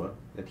sure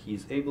that he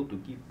is able to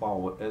keep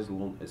power as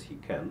long as he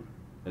can,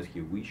 as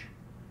he wish,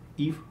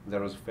 if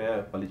there is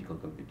fair political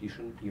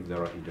competition, if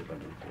there are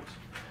independent courts.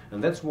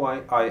 And that's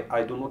why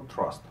I do not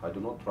trust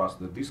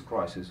that this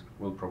crisis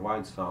will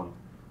provide some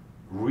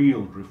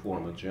real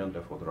reform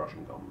agenda for the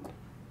Russian government.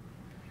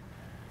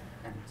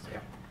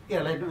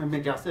 Yeah, let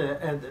me just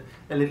add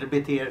a little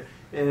bit here.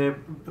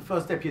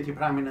 First Deputy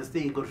Prime Minister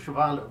Igor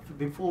Shuvalov,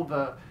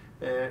 before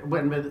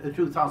when the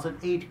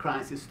 2008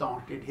 crisis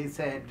started, he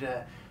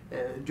said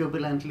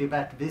jubilantly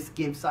that this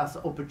gives us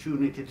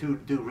opportunity to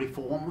do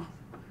reform.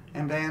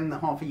 And then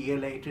half a year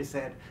later he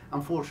said,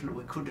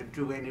 unfortunately we couldn't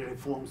do any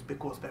reforms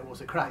because there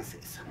was a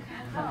crisis.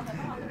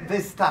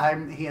 This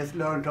time he has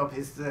learned of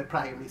his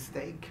prior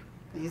mistake.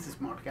 He's a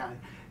smart guy.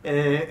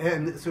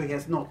 And so he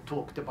has not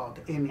talked about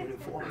any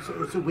reforms.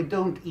 So we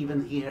don't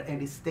even hear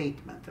any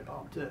statement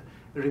about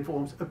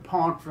reforms,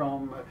 apart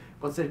from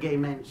what Sergey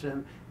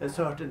mentioned, a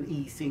certain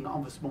easing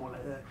of a small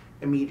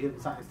and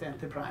medium-sized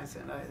enterprise.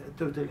 And I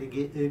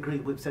totally agree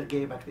with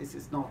Sergey, but this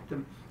is not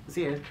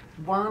serious.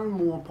 One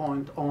more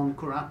point on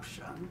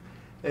corruption.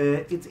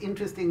 It's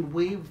interesting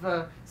with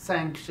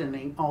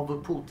sanctioning of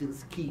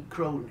Putin's key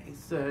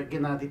cronies,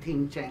 Gennady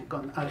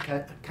Timchenko and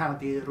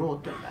Arkady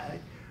Rotenberg.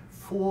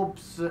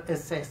 Forbes'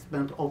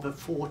 assessment of a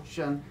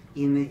fortune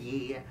in a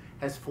year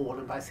has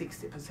fallen by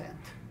 60%.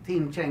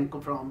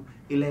 Timchenko from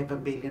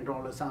 $11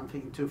 billion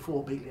something to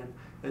 $4 billion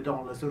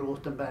dollars,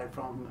 Rothenberg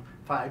from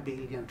 $5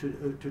 billion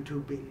to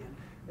 $2 billion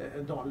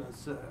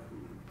dollars.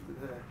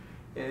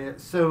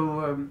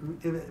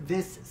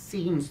 This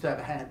seems to have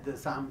had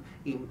some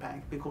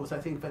impact, because I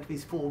think that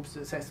these Forbes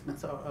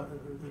assessments are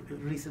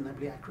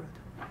reasonably accurate.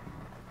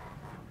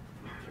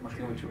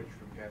 Maxime,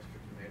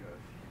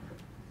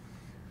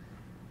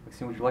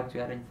 would you like to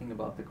add anything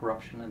about the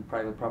corruption and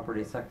private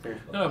property sector?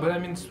 No, but I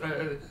mean,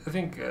 I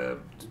think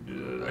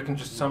I can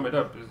just sum it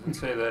up and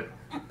say that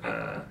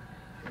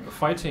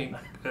fighting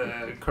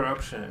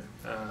corruption,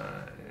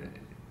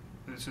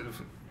 sort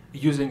of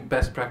using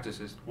best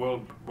practices,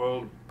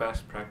 world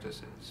best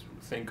practices.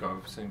 Think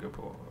of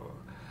Singapore or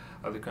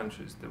other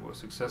countries that were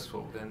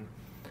successful in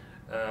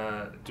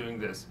doing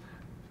this.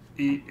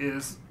 It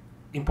is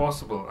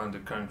impossible under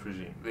current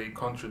regime. They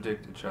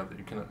contradict each other.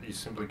 You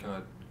simply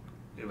cannot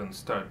even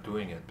start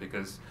doing it,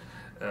 because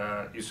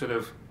you sort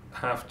of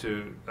have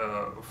to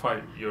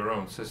fight your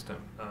own system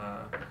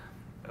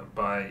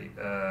by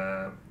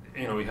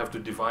you have to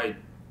divide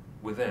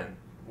within,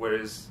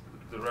 whereas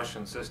the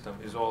Russian system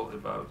is all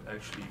about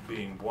actually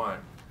being one.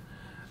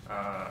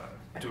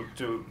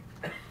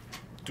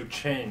 To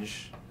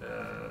change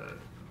the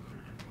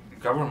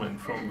government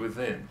from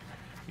within,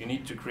 you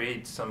need to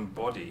create some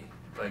body,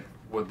 like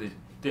what they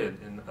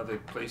did in other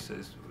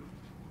places,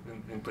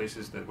 in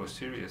places that were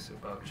serious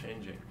about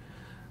changing,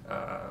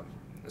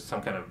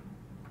 some kind of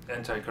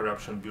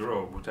anti-corruption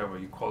bureau, whatever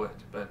you call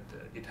it, but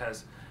it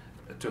has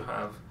to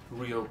have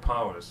real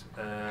powers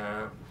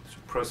to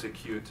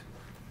prosecute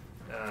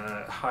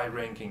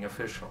high-ranking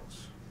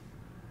officials.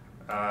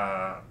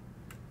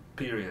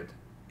 Period.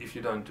 If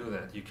you don't do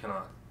that, you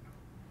cannot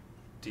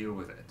deal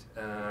with it.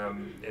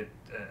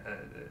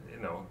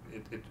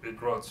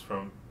 It rots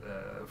from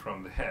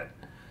the head.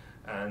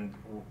 And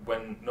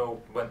when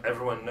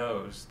everyone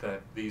knows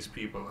that these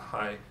people in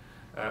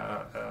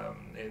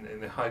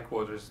the high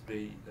quarters,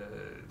 they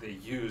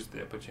use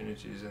the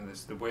opportunities, and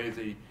it's the way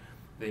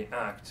they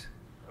act.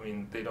 I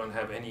mean, they don't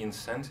have any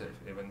incentive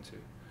even to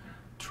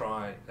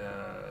try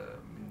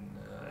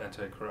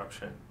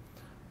anti-corruption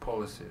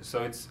policies.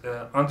 So it's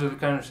under the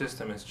current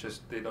system, it's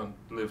just they don't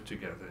live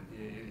together.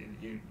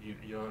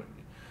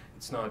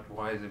 It's not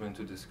wise even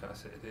to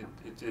discuss it.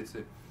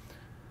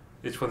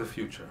 It's for the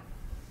future.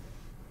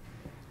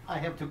 I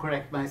have to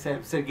correct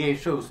myself. Sergey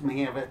shows me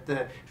here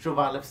that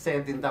Shuvalov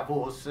said in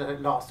Davos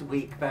last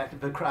week that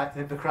the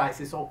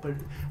crisis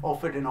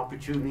offered an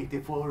opportunity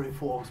for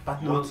reforms,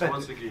 but not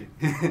once again.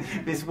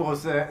 This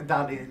was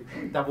done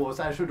in Davos.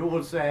 I should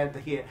also add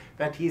here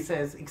that he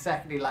says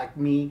exactly like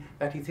me,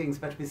 that he thinks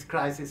that this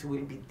crisis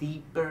will be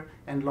deeper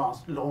and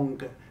last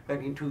longer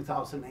than in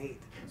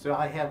 2008. So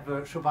I have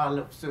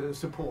Shuvalov's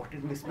support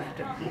in this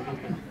matter.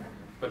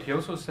 But he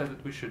also said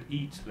that we should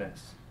eat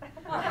less. He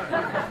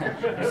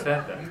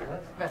said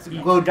that. That's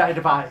good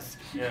advice.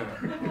 Yeah.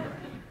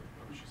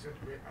 She said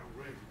we're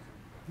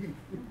ready.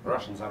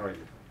 Russians are ready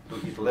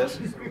to eat less.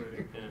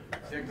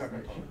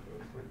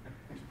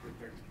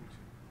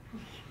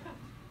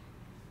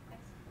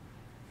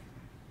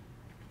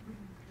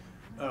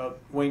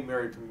 Wayne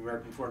Merritt from the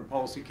American Foreign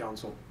Policy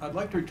Council. I'd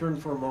like to return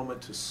for a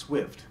moment to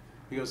SWIFT,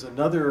 because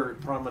another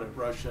prominent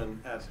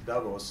Russian at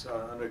Davos,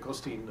 Andrei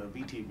Kostin,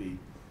 VTB,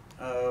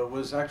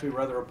 was actually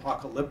rather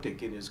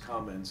apocalyptic in his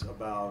comments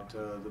about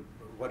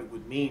what it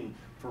would mean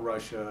for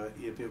Russia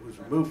if it was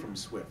removed from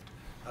SWIFT.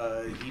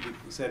 He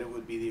said it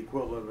would be the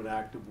equivalent of an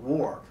act of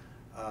war.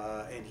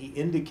 And he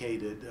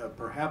indicated,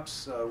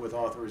 perhaps with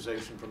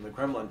authorization from the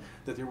Kremlin,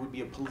 that there would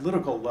be a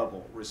political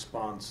level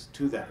response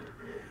to that.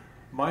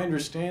 My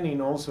understanding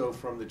also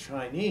from the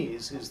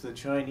Chinese is the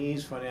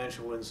Chinese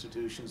financial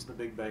institutions, the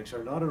big banks,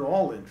 are not at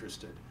all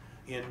interested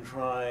in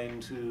trying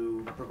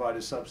to provide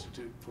a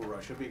substitute for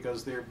Russia,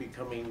 because they're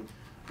becoming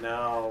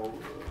now,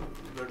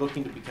 they're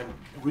looking to become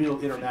real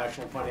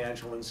international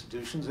financial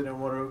institutions, and don't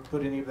want to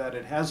put any of that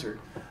at hazard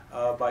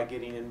by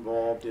getting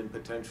involved in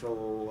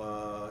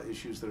potential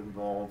issues that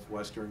involve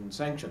Western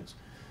sanctions.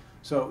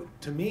 So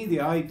to me, the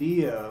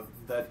idea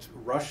that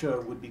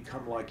Russia would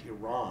become like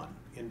Iran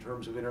in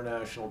terms of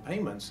international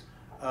payments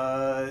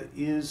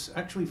is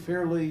actually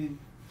fairly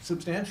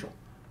substantial.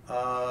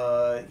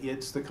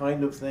 It's the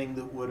kind of thing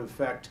that would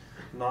affect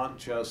not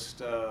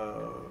just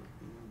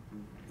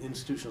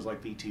institutions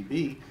like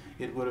VTB,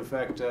 it would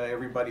affect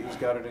everybody who's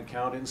got an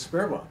account in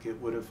Sberbank. It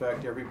would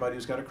affect everybody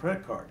who's got a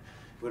credit card.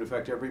 It would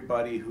affect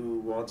everybody who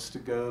wants to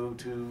go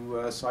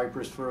to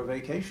Cyprus for a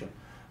vacation.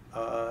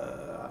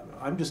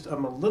 I'm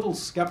a little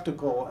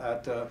skeptical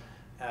at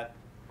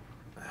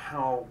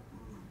how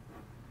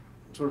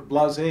sort of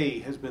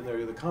blasé has been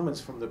the comments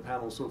from the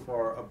panel so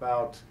far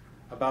about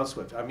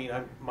SWIFT. I mean,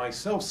 I'm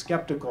myself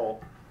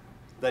skeptical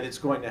that it's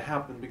going to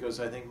happen, because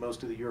I think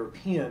most of the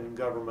European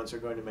governments are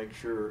going to make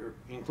sure,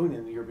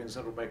 including the European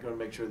Central Bank, are going to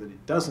make sure that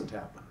it doesn't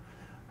happen.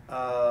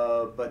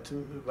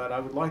 But I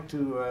would like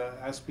to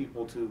ask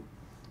people to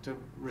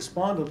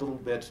respond a little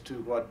bit to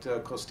what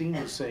Kostin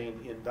was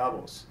saying in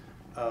Davos,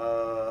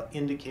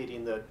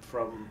 indicating that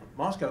from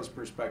Moscow's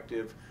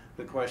perspective,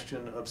 the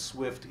question of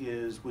SWIFT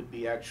would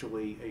be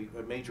actually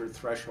a major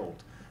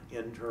threshold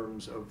in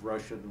terms of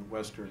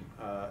Russian-Western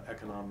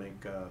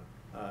economic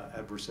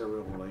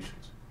adversarial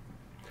relations?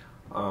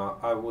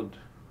 I would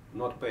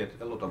not pay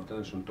a lot of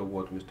attention to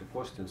what Mr.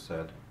 Kostin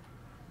said,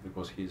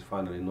 because he's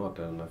finally not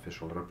an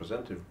official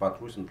representative.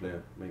 But recently,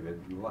 maybe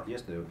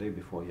yesterday or the day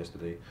before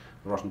yesterday,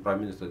 the Russian Prime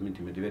Minister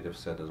Dmitry Medvedev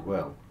said as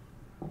well,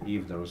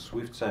 if there are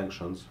SWIFT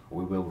sanctions,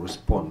 we will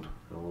respond.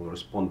 We will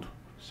respond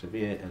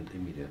severe and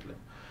immediately.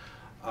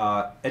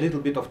 A little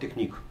bit of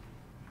technique.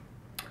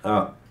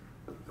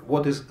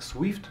 What is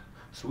SWIFT?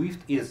 SWIFT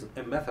is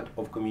a method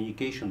of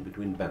communication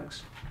between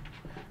banks.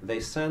 They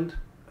send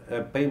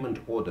payment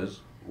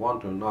orders one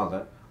to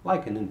another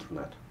like an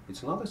internet.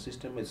 It's another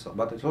system,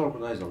 but it's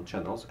organized on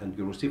channels, and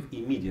you receive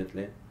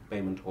immediately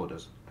payment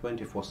orders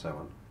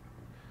 24/7.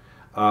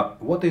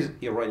 What is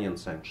Iranian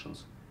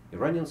sanctions?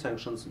 Iranian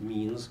sanctions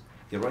means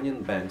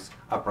Iranian banks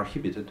are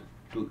prohibited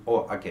to,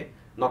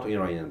 not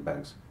Iranian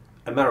banks,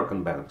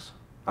 American banks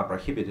are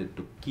prohibited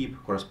to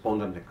keep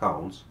correspondent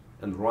accounts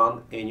and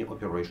run any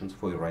operations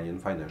for Iranian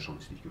financial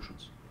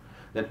institutions.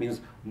 That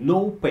means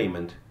no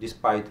payment,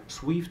 despite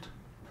SWIFT,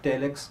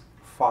 telex,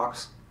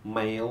 fax,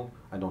 mail,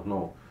 I don't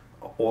know,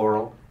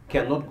 oral,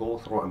 cannot go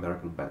through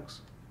American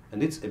banks.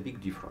 And it's a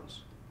big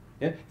difference.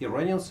 Yeah?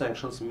 Iranian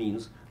sanctions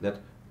means that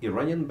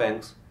Iranian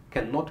banks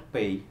cannot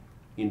pay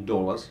in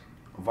dollars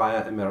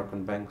via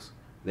American banks.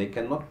 They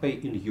cannot pay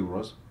in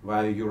euros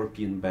via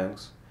European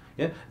banks.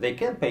 Yeah? They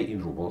can pay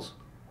in rubles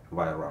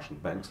via Russian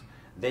banks.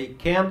 They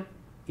can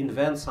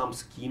invent some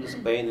schemes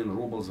paying in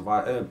rubles,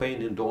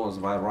 paying in dollars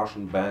via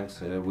Russian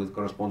banks with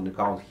corresponding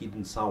account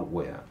hidden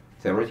somewhere.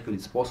 Theoretically,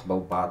 it's possible,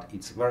 but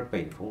it's very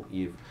painful.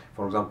 If,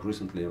 for example,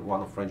 recently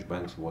one of French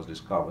banks was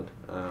discovered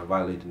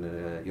violating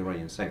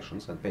Iranian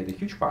sanctions and paid a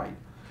huge fine.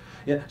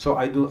 Yeah, so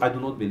I do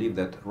not believe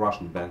that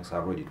Russian banks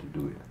are ready to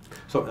do it.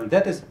 So, and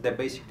that is the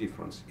basic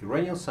difference.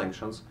 Iranian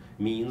sanctions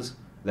means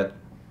that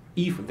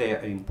if they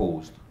are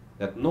imposed,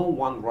 that no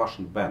one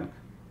Russian bank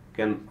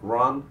can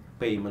run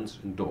payments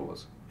in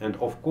dollars. And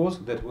of course,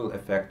 that will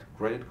affect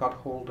credit card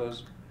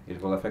holders,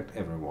 it will affect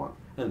everyone.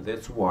 And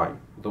that's why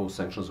those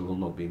sanctions will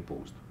not be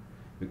imposed.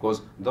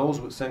 Because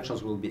those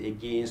sanctions will be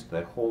against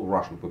the whole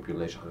Russian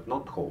population,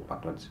 not whole,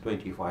 but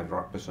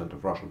 25%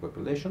 of Russian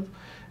population,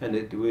 and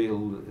it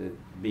will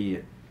be,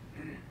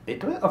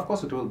 of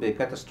course, it will be a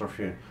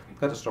catastrophe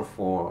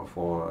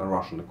for a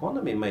Russian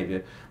economy,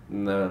 maybe,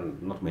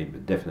 not maybe,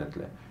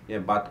 definitely. Yeah,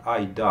 but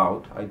I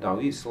doubt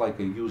it's like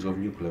a use of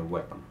nuclear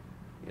weapon,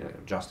 yeah,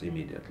 just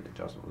immediately,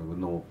 just with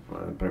no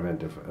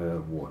preventive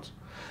wars.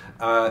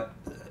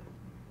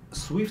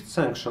 SWIFT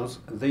sanctions,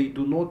 they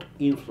do not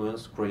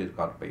influence credit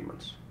card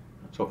payments.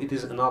 So it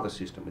is another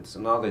system, it's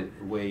another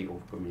way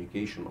of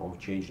communication, of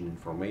changing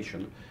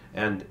information.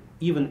 And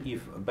even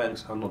if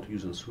banks are not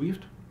using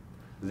SWIFT,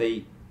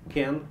 they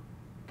can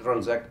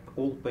transact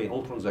all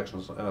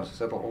transactions,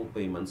 settle all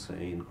payments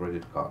in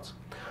credit cards.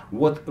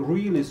 What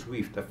really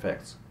SWIFT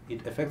affects,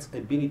 it affects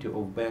ability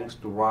of banks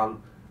to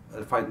run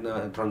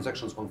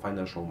transactions on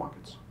financial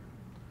markets.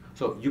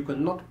 So you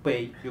cannot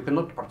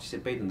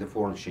participate in the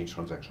foreign exchange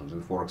transactions in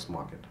the forex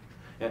market,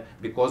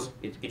 because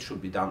it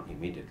should be done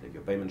immediately.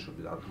 Your payment should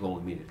be done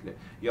immediately.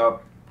 You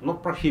are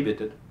not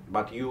prohibited,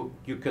 but you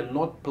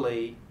cannot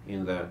play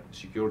in the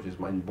securities,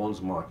 in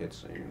bonds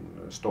markets,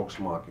 in stocks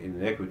market,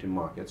 in equity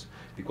markets,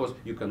 because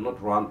you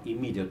cannot run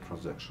immediate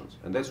transactions.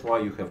 And that's why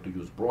you have to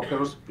use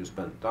brokers, you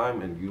spend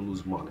time and you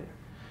lose money.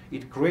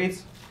 It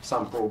creates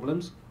some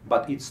problems,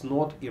 but it's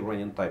not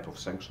Iranian type of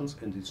sanctions,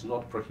 and it's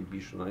not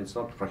prohibition. And it's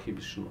not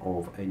prohibition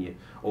of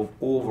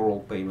overall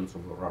payments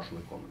of the Russian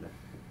economy.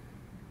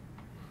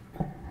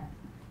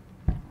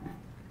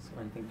 So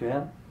anything to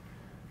add?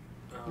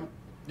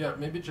 Yeah,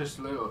 maybe just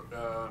a little.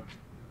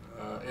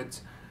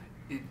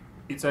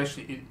 It's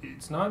actually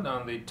it's not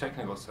on the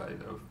technical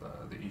side of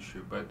the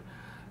issue, but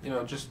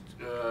just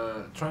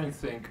try and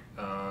think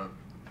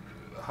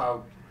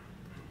how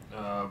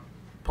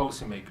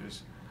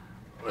policymakers,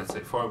 let's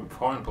say foreign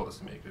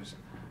policymakers,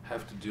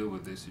 have to deal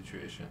with this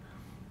situation.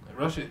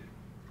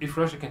 If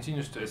Russia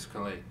continues to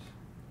escalate,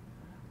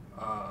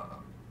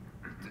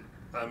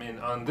 I mean,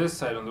 on this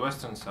side, on the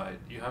Western side,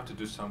 you have to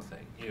do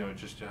something. You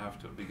have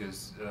to,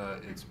 because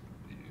it's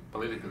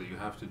politically you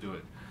have to do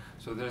it.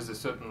 So there's a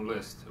certain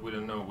list. We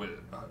don't know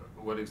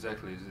what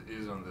exactly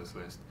is on this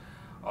list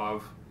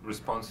of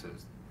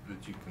responses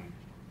that you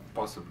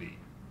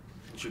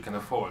can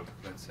afford,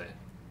 let's say,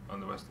 on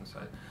the Western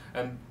side,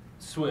 and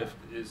SWIFT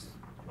is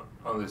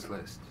on this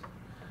list.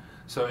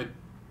 So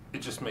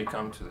it just may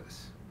come to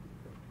this,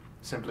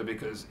 simply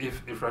because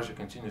if Russia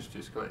continues to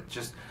escalate,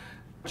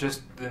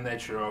 just the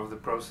nature of the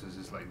process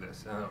is like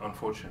this.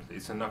 Unfortunately,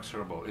 it's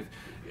inexorable.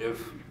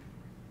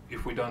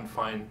 If we don't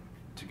find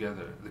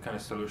together the kind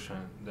of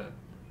solution that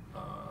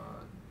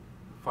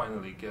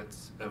finally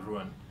gets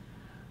everyone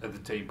at the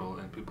table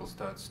and people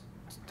start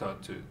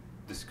to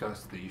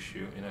discuss the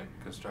issue in a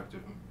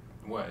constructive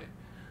way,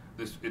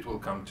 it will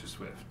come to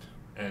SWIFT,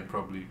 and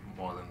probably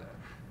more than that.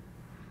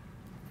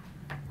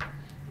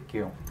 Thank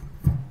you.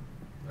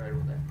 Very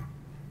well done.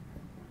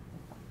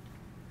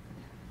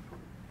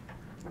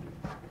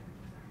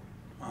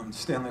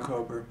 Stanley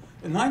Kober.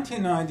 In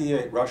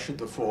 1998, Russia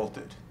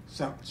defaulted.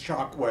 Some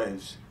shock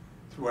waves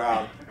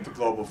throughout the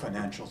global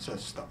financial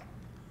system.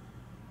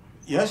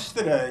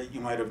 Yesterday, you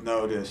might have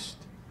noticed,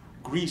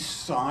 Greece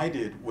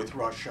sided with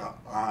Russia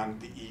on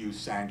the EU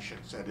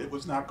sanctions, that it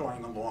was not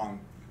going along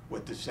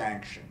with the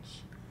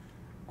sanctions.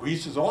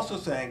 Greece is also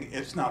saying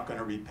it's not going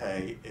to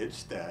repay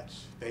its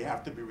debts. They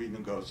have to be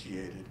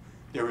renegotiated.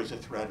 There is a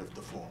threat of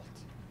default.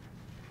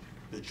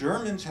 The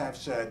Germans have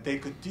said they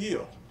could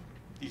deal,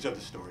 these are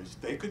the stories,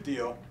 they could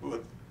deal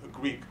with a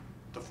Greek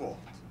default.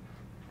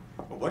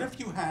 But what if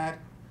you had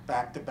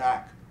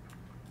back-to-back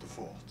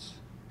defaults?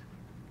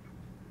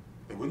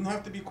 They wouldn't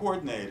have to be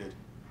coordinated,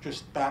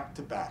 just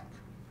back-to-back.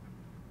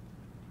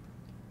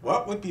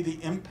 What would be the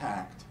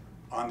impact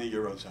on the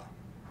Eurozone?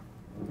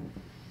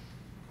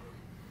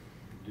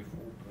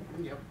 Default.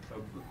 Yep.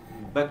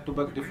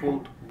 Back-to-back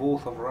default,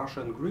 both of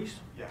Russia and Greece?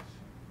 Yes.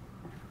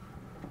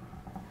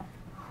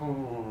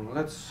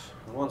 Let's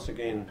once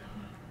again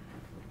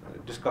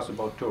discuss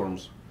about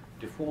terms.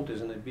 Default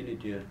is an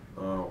ability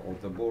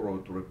of the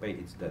borrower to repay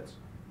its debts.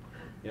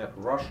 Yeah,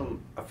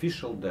 Russian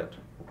official debt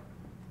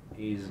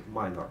is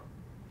minor.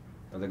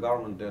 The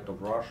government debt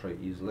of Russia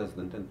is less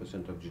than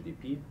 10% of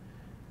GDP,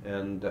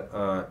 and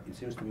it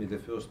seems to me the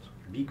first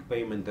big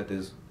payment, that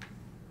is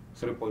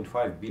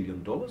 $3.5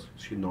 billion,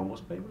 it's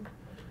enormous payment,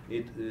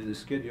 it is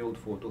scheduled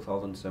for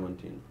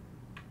 2017.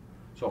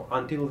 So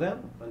until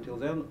then,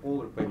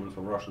 all repayments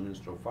of Russian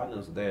Ministry of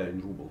Finance, they are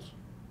in rubles.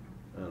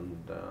 And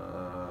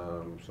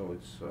so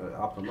it's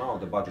up to now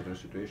the budgetary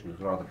situation is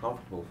rather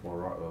comfortable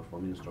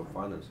for Minister of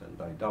Finance, and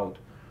I doubt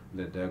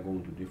that they are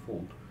going to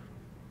default,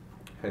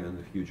 having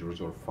the huge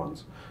reserve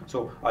funds.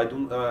 So I do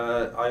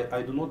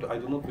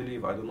not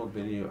believe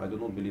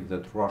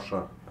that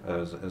Russia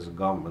as a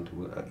government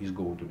is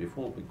going to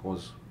default,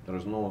 because there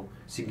is no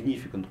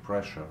significant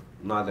pressure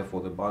neither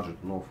for the budget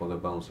nor for the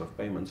balance of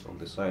payments on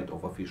the side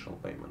of official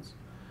payments.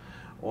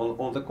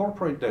 On the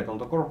corporate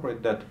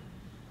debt,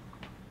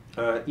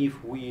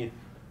 if we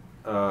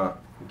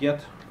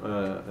get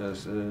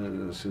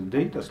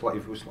data,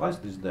 if we slice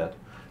this debt,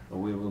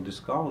 we will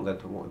discover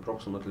that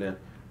approximately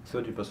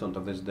 30%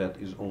 of this debt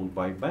is owned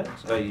by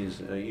banks,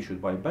 is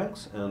issued by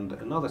banks, and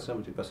another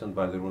 70%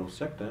 by the real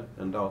sector.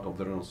 And out of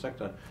the real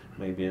sector,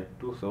 maybe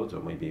 2/3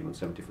 or maybe even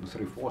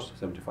 3/4,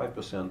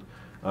 75%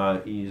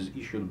 is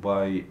issued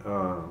by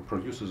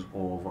producers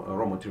of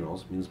raw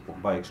materials, means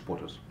by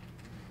exporters.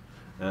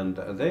 And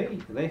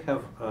they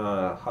have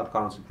hard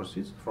currency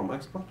proceeds from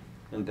export,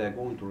 and they're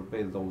going to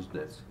repay those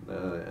debts.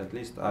 At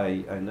least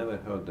I never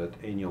heard that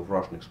any of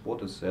Russian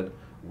exporters said,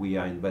 we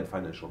are in bad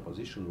financial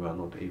position, we are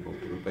not able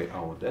to repay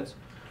our debts.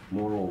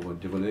 Moreover,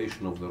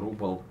 devaluation of the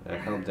ruble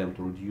helped them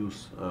to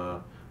reduce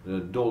the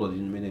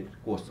dollar-denominated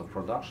costs of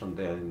production.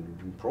 They are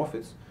in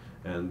profits,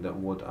 and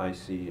what I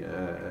see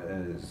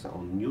as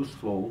on news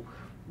flow,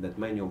 that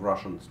many of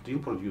Russian steel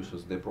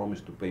producers, they promise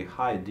to pay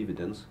higher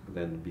dividends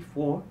than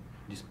before,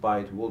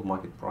 despite world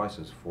market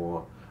prices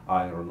for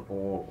iron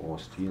ore or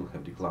steel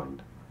have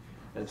declined.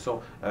 And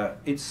so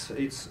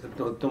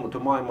to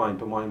my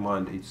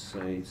mind, it's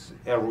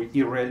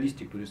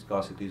irrealistic to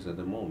discuss it is at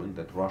the moment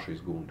that Russia is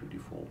going to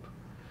default.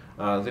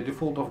 The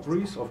default of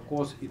Greece, of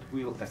course, it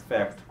will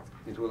affect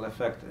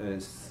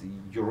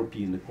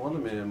European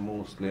economy,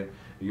 mostly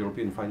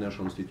European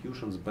financial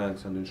institutions,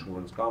 banks and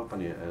insurance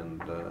company,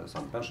 and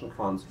some pension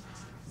funds.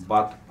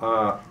 But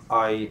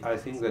I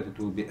think that it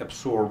will be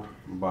absorbed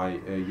by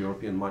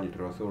European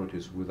monetary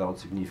authorities without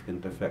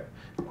significant effect,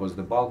 because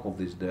the bulk of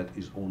this debt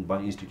is owned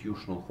by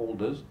institutional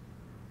holders,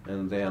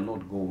 and they are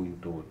not going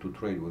to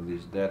trade with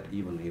this debt,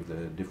 even if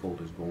the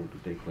default is going to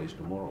take place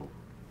tomorrow.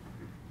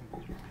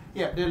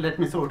 Yeah, let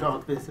me sort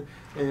out this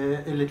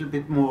a little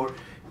bit more.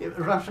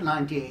 Russia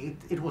 98,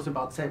 it was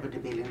about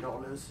 $70 billion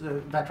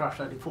that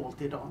Russia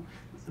defaulted on.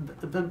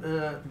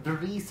 The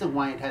reason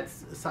why it had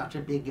such a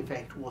big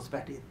effect was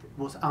that it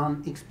was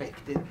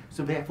unexpected,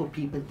 so therefore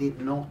people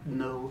did not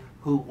know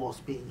who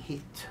was being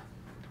hit.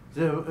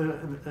 So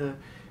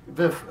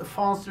the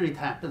faster it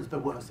happens, the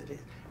worse it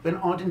is. When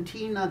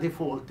Argentina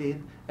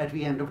defaulted at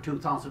the end of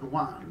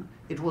 2001,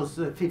 it was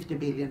 $50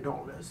 billion.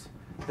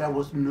 There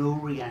was no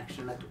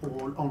reaction at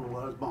all on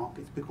world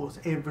markets, because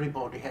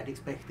everybody had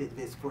expected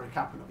this for a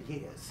couple of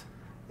years.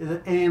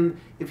 And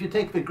if you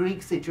take the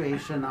Greek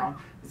situation now,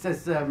 it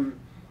says,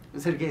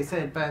 Sergey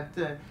said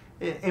that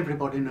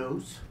everybody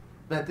knows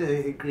that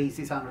Greece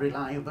is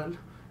unreliable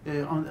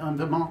on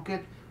the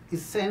market.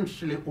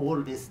 Essentially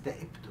all this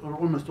debt, or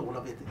almost all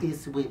of it,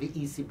 is with the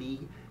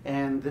ECB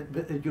and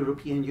the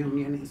European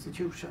Union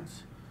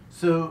institutions.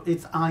 So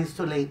it's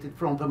isolated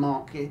from the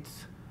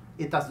markets.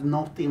 It does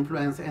not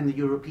influence any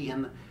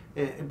European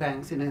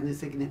banks in any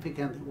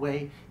significant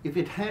way. If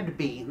it had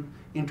been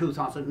in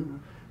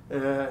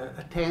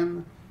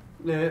 2010,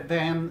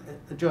 then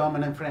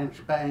German and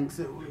French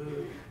banks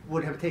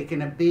would have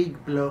taken a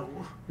big blow.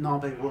 Now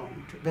they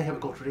won't. They have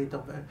got rid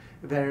of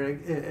their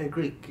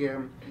Greek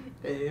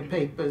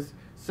papers.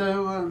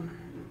 So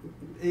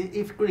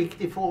if Greek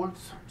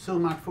defaults, so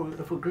much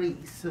for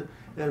Greece.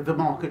 The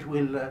market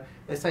will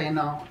say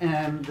no,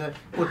 and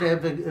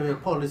whatever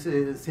policy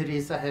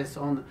Syriza has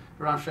on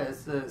Russia,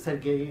 as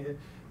Sergey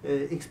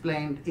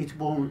explained, it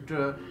won't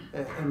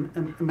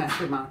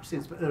matter much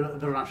since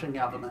the Russian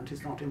government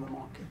is not in the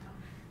market.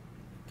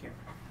 Thank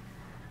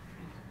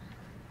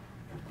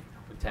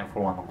you. Time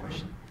for one more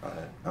question.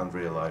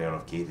 Andrei Larian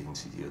of Cato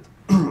Institute.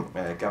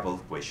 A couple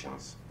of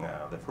questions.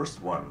 The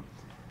first one,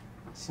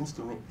 seems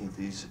to me it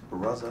is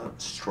rather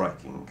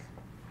striking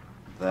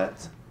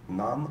that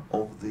none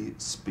of the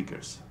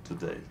speakers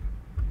today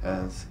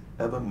has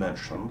ever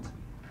mentioned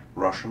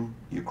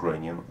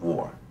Russian-Ukrainian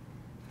war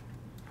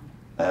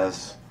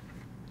as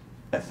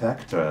a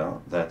factor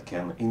that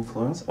can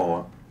influence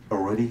or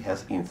already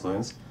has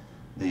influenced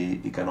the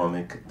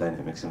economic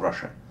dynamics in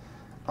Russia.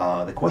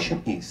 The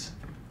question is,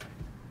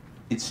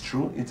 it's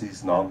true it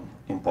is not an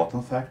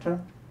important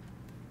factor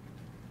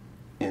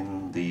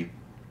in the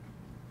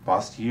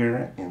past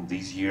year, in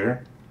this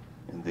year,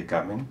 in the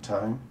coming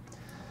time.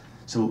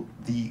 So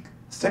the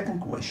second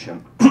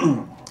question,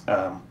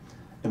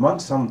 among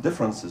some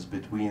differences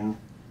between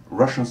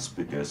Russian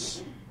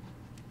speakers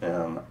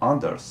and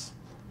others,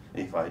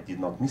 if I did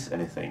not miss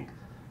anything,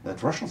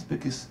 that Russian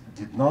speakers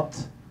did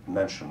not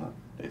mention,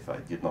 if I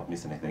did not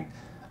miss anything,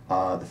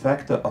 the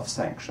factor of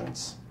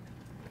sanctions.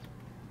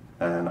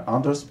 And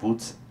others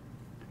put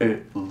a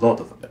lot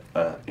of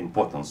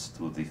importance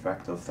to the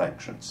factor of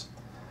sanctions.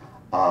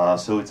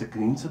 So it's a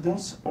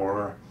coincidence,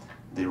 or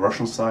the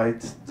Russian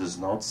side does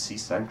not see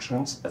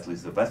sanctions, at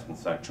least the Western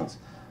sanctions,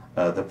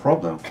 the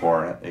problem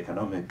for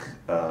economic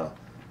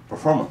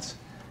performance.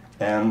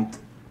 And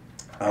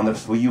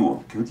Anders, for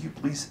you, could you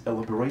please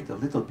elaborate a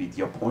little bit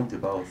your point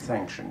about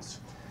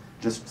sanctions?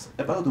 Just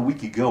about a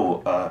week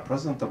ago,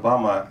 President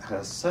Obama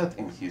has said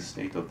in his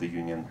State of the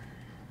Union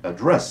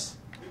address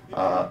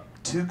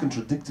two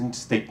contradicting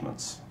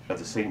statements at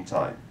the same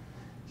time.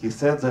 He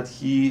said that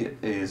he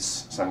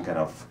is some kind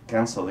of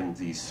canceling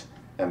these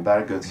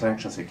embargo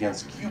sanctions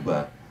against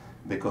Cuba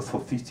because for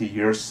 50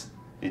 years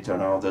it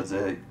turned out that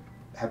they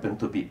happened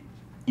to be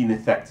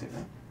ineffective.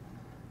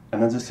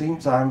 And at the same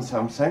time,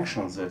 some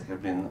sanctions that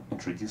have been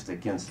introduced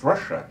against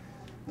Russia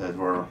that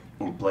were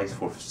in place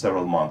for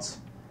several months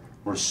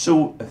were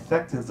so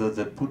effective that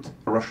they put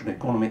the Russian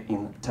economy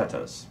in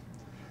tatters.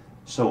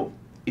 So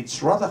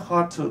it's rather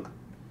hard to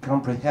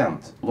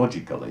comprehend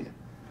logically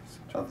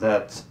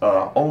that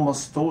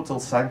almost total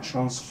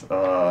sanctions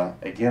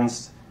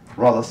against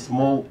rather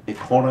small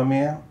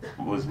economy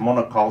with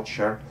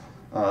monoculture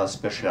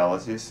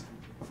specialities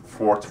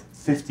for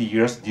 50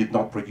 years did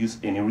not produce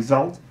any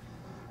result,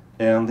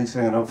 and this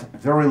kind of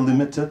very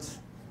limited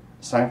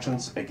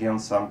sanctions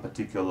against some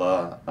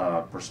particular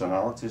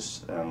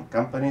personalities and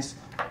companies,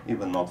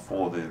 even not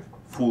for the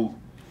full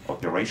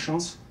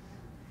operations,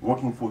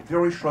 working for a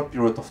very short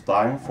period of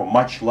time for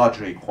much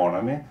larger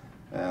economy,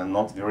 and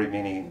not very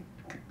many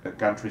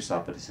countries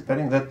are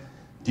participating, that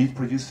did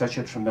produce such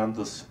a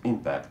tremendous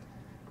impact.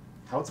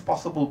 How it's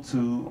possible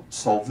to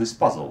solve this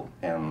puzzle,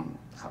 and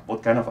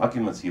what kind of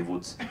arguments you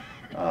would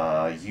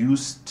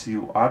use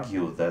to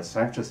argue that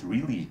sanctions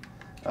really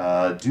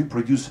do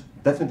produce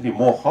definitely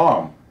more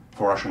harm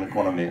for Russian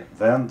economy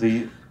than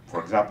the,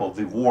 for example,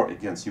 the war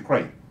against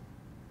Ukraine,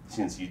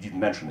 since you didn't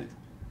mention it.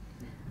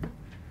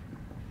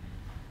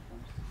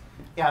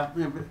 Yeah,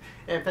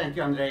 thank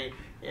you, Andrei.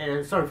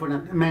 Sorry for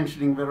not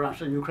mentioning the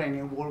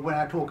Russian-Ukrainian war. When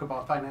I talk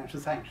about financial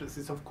sanctions,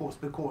 it's of course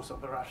because of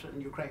the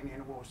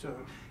Russian-Ukrainian war. So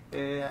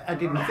I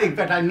didn't think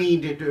that I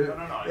needed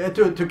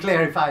to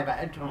clarify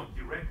that. No,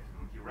 direct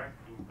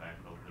impact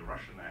of the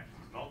Russian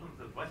actions, not of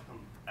the Western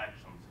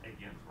actions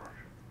against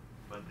Russia,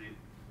 but the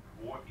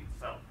war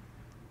itself.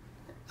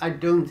 I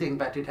don't think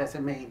that it has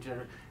a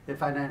major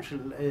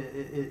financial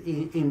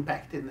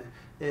impact in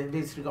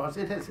this regards.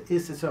 It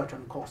is a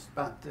certain cost,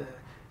 but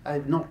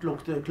I've not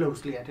looked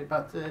closely at it.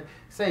 But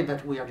say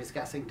that we are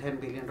discussing $10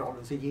 billion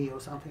a year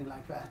or something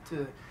like that,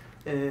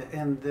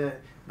 and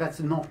that's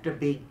not a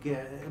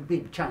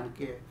big chunk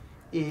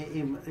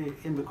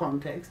in the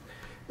context.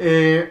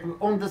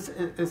 On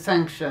the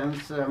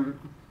sanctions,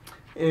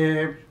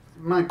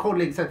 my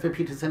colleagues at the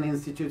Peterson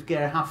Institute,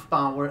 Gary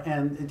Huffbauer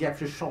and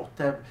Jeffrey Schott,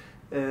 have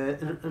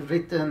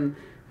written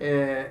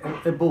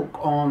a book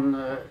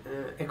on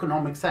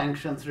economic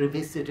sanctions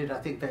revisited. I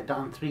think they've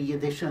done 3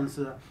 editions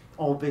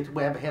of it,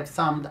 where they have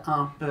summed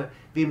up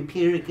the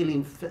empirical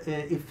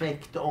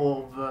effect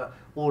of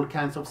all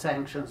kinds of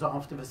sanctions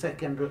after the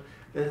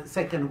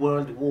Second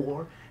World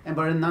War. And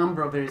there are a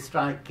number of very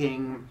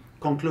striking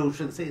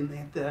conclusions in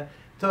it.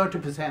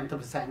 30%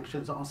 of the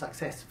sanctions are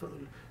successful.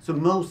 So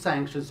most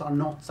sanctions are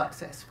not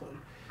successful.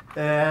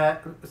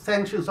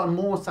 Sanctions are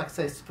more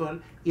successful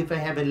if they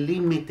have a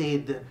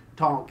limited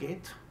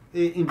target.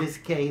 In this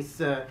case,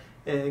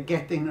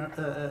 getting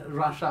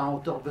Russia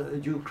out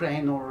of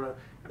Ukraine or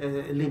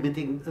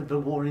limiting the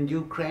war in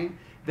Ukraine.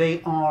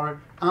 They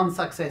are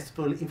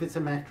unsuccessful if it's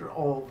a matter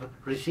of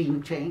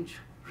regime change,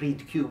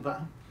 read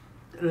Cuba,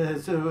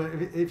 So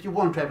if you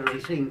want to have a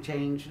regime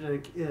change,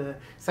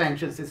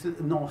 sanctions is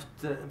not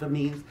the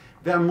means.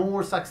 We are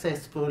more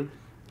successful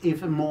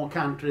if more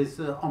countries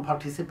are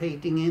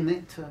participating in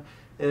it,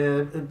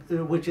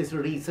 which is the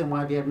reason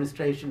why the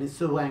administration is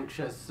so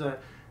anxious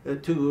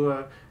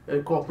to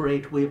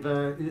cooperate with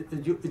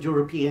the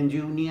European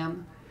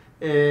Union.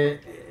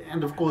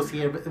 And of course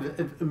here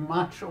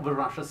much of the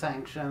Russia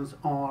sanctions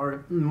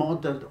are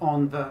modeled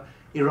on the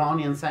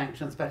Iranian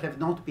sanctions that have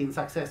not been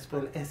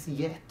successful as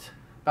yet,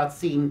 but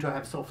seem to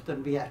have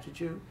softened the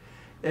attitude.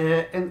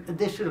 An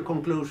additional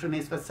conclusion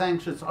is that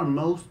sanctions are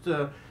most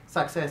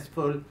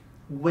successful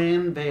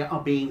when they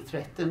are being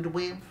threatened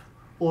with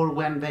or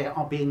when they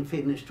are being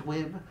finished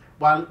with.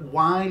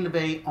 While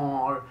they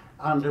are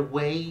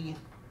underway,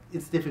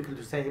 it's difficult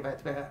to say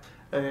that they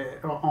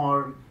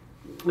are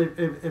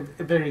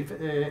very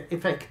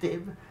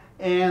effective.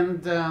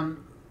 And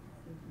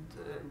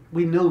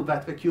we know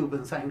that the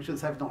Cuban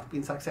sanctions have not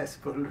been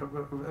successful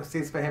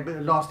since they have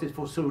lasted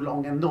for so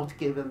long and not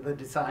given the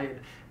desired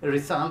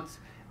results.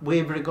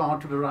 With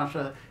regard to the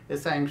Russia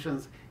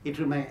sanctions, it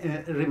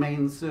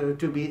remains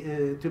to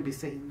be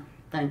seen.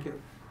 Thank you.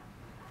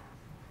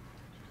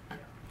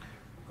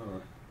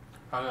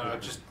 Andrei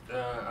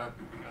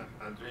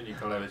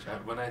Nikolaevich,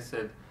 when I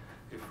said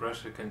if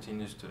Russia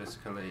continues to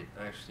escalate,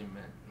 I actually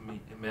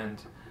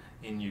meant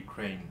in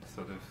Ukraine,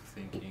 sort of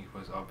thinking it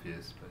was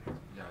obvious, but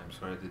yeah, I'm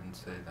sorry I didn't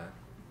say that.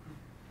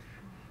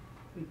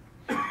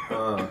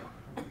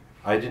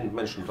 I didn't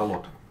mention a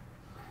lot.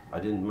 I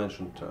didn't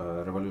mention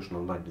revolution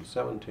of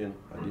 1917.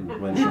 I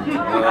didn't mention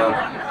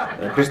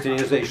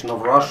Christianization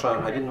of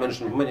Russia. I didn't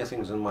mention many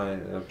things in my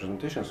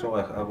presentation, so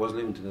I was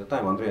limited at the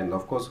time, Andrei. And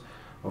of course,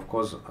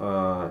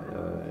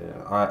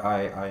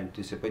 I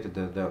anticipated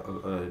that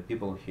the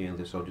people here in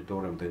this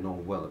auditorium, they know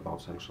well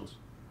about sanctions,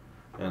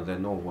 and they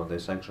know what the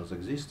sanctions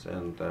exist,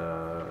 and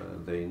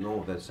they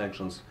know that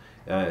sanctions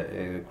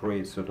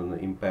create certain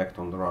impact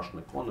on the Russian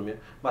economy.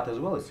 But as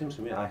well, it seems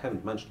to me, I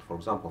haven't mentioned, for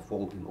example,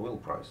 fall in oil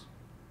price.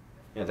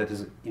 Yeah, that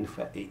is, in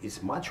fact,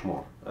 it's much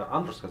more.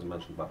 Andres has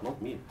mentioned, but not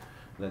me.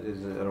 That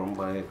is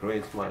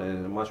creates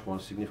much more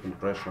significant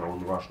pressure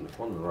on Russian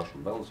economy,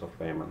 Russian balance of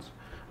payments.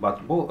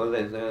 But both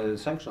the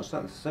sanctions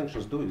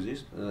do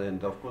exist,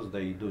 and of course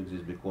they do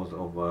exist because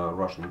of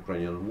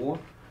Russian-Ukrainian war.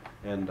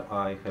 And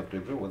I have to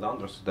agree with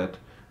Andres that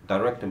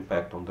direct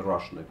impact on the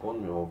Russian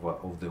economy of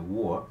the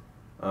war,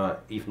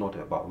 if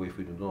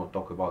we do not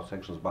talk about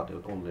sanctions, but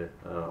only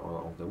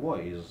of the war,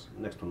 is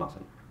next to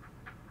nothing.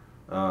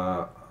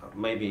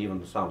 Maybe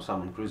even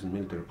some increase in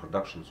military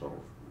productions of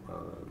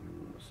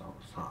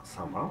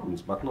some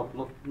arms, but not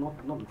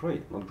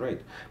great,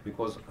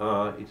 because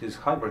it is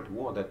hybrid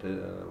war that's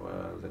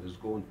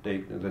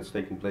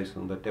taking place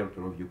on the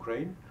territory of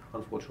Ukraine,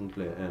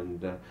 unfortunately,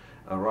 and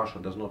Russia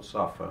does not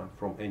suffer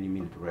from any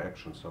military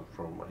actions or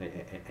from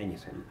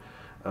anything.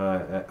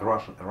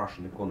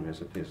 Russian economy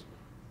as it is.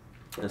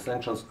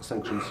 Sanctions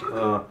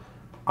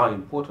are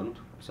important.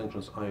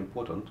 Sanctions are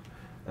important.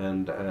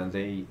 And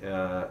they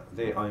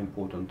are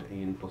important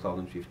in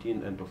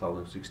 2015 and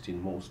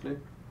 2016 mostly,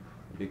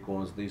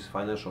 because these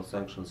financial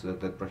sanctions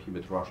that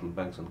prohibit Russian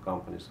banks and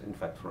companies, in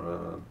fact,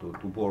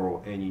 to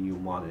borrow any new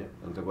money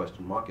in the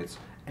Western markets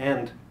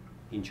and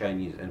in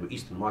Chinese and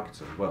Eastern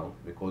markets as well,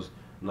 because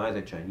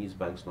neither Chinese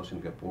banks nor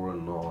Singapore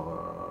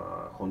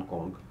nor Hong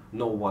Kong,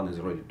 no one is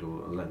ready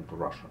to lend to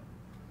Russia.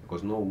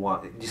 Because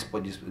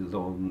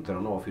though there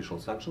are no official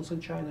sanctions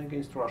in China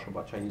against Russia,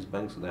 but Chinese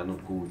banks, they are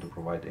not going to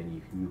provide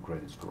any new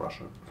credits to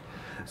Russia.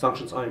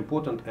 Sanctions are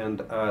important,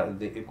 and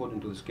according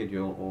to the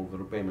schedule of the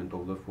repayment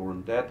of the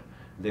foreign debt,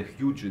 the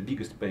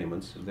biggest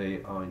payments,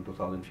 they are in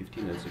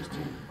 2015 and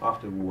 16.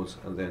 Afterwards,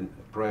 and then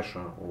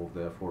pressure of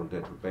the foreign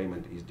debt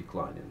repayment is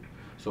declining.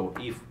 So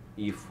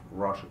if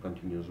Russia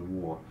continues the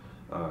war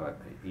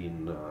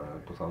in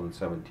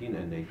 2017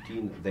 and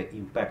 18, the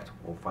impact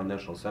of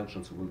financial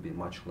sanctions will be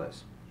much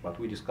less. But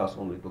we discussed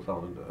only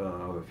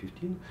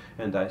 2015,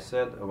 and I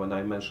said, when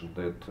I mentioned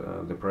that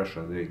the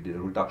pressure, the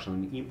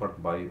reduction in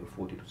import by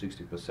 40 to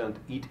 60%,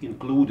 it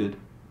included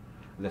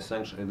the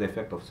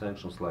effect of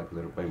sanctions like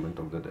the repayment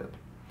of the debt.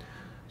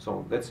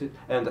 So that's it.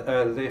 And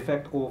the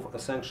effect of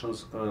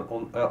sanctions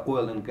on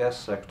oil and gas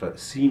sector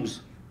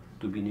seems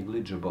to be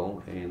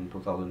negligible in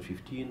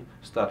 2015,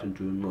 starting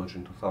to emerge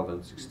in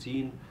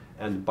 2016,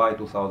 and by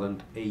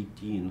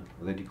 2018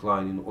 the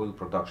decline in oil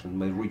production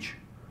may reach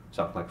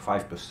something like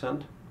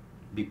 5%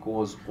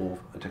 because of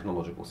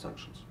technological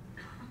sanctions.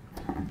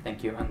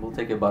 Thank you, and we'll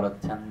take about a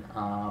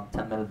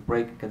 10-minute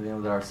break, continue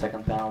with our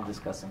second panel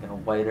discussing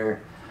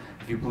wider.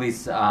 If you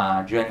please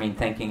join me in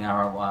thanking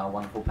our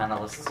wonderful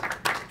panelists.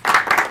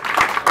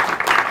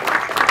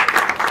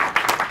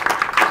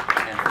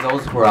 For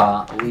those who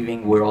are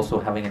leaving, we're also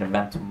having an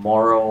event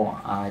tomorrow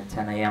at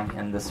 10 a.m.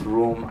 in this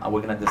room.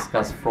 We're going to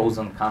discuss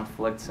frozen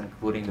conflicts,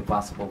 including the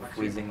possible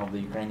freezing of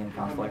the Ukrainian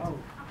conflict.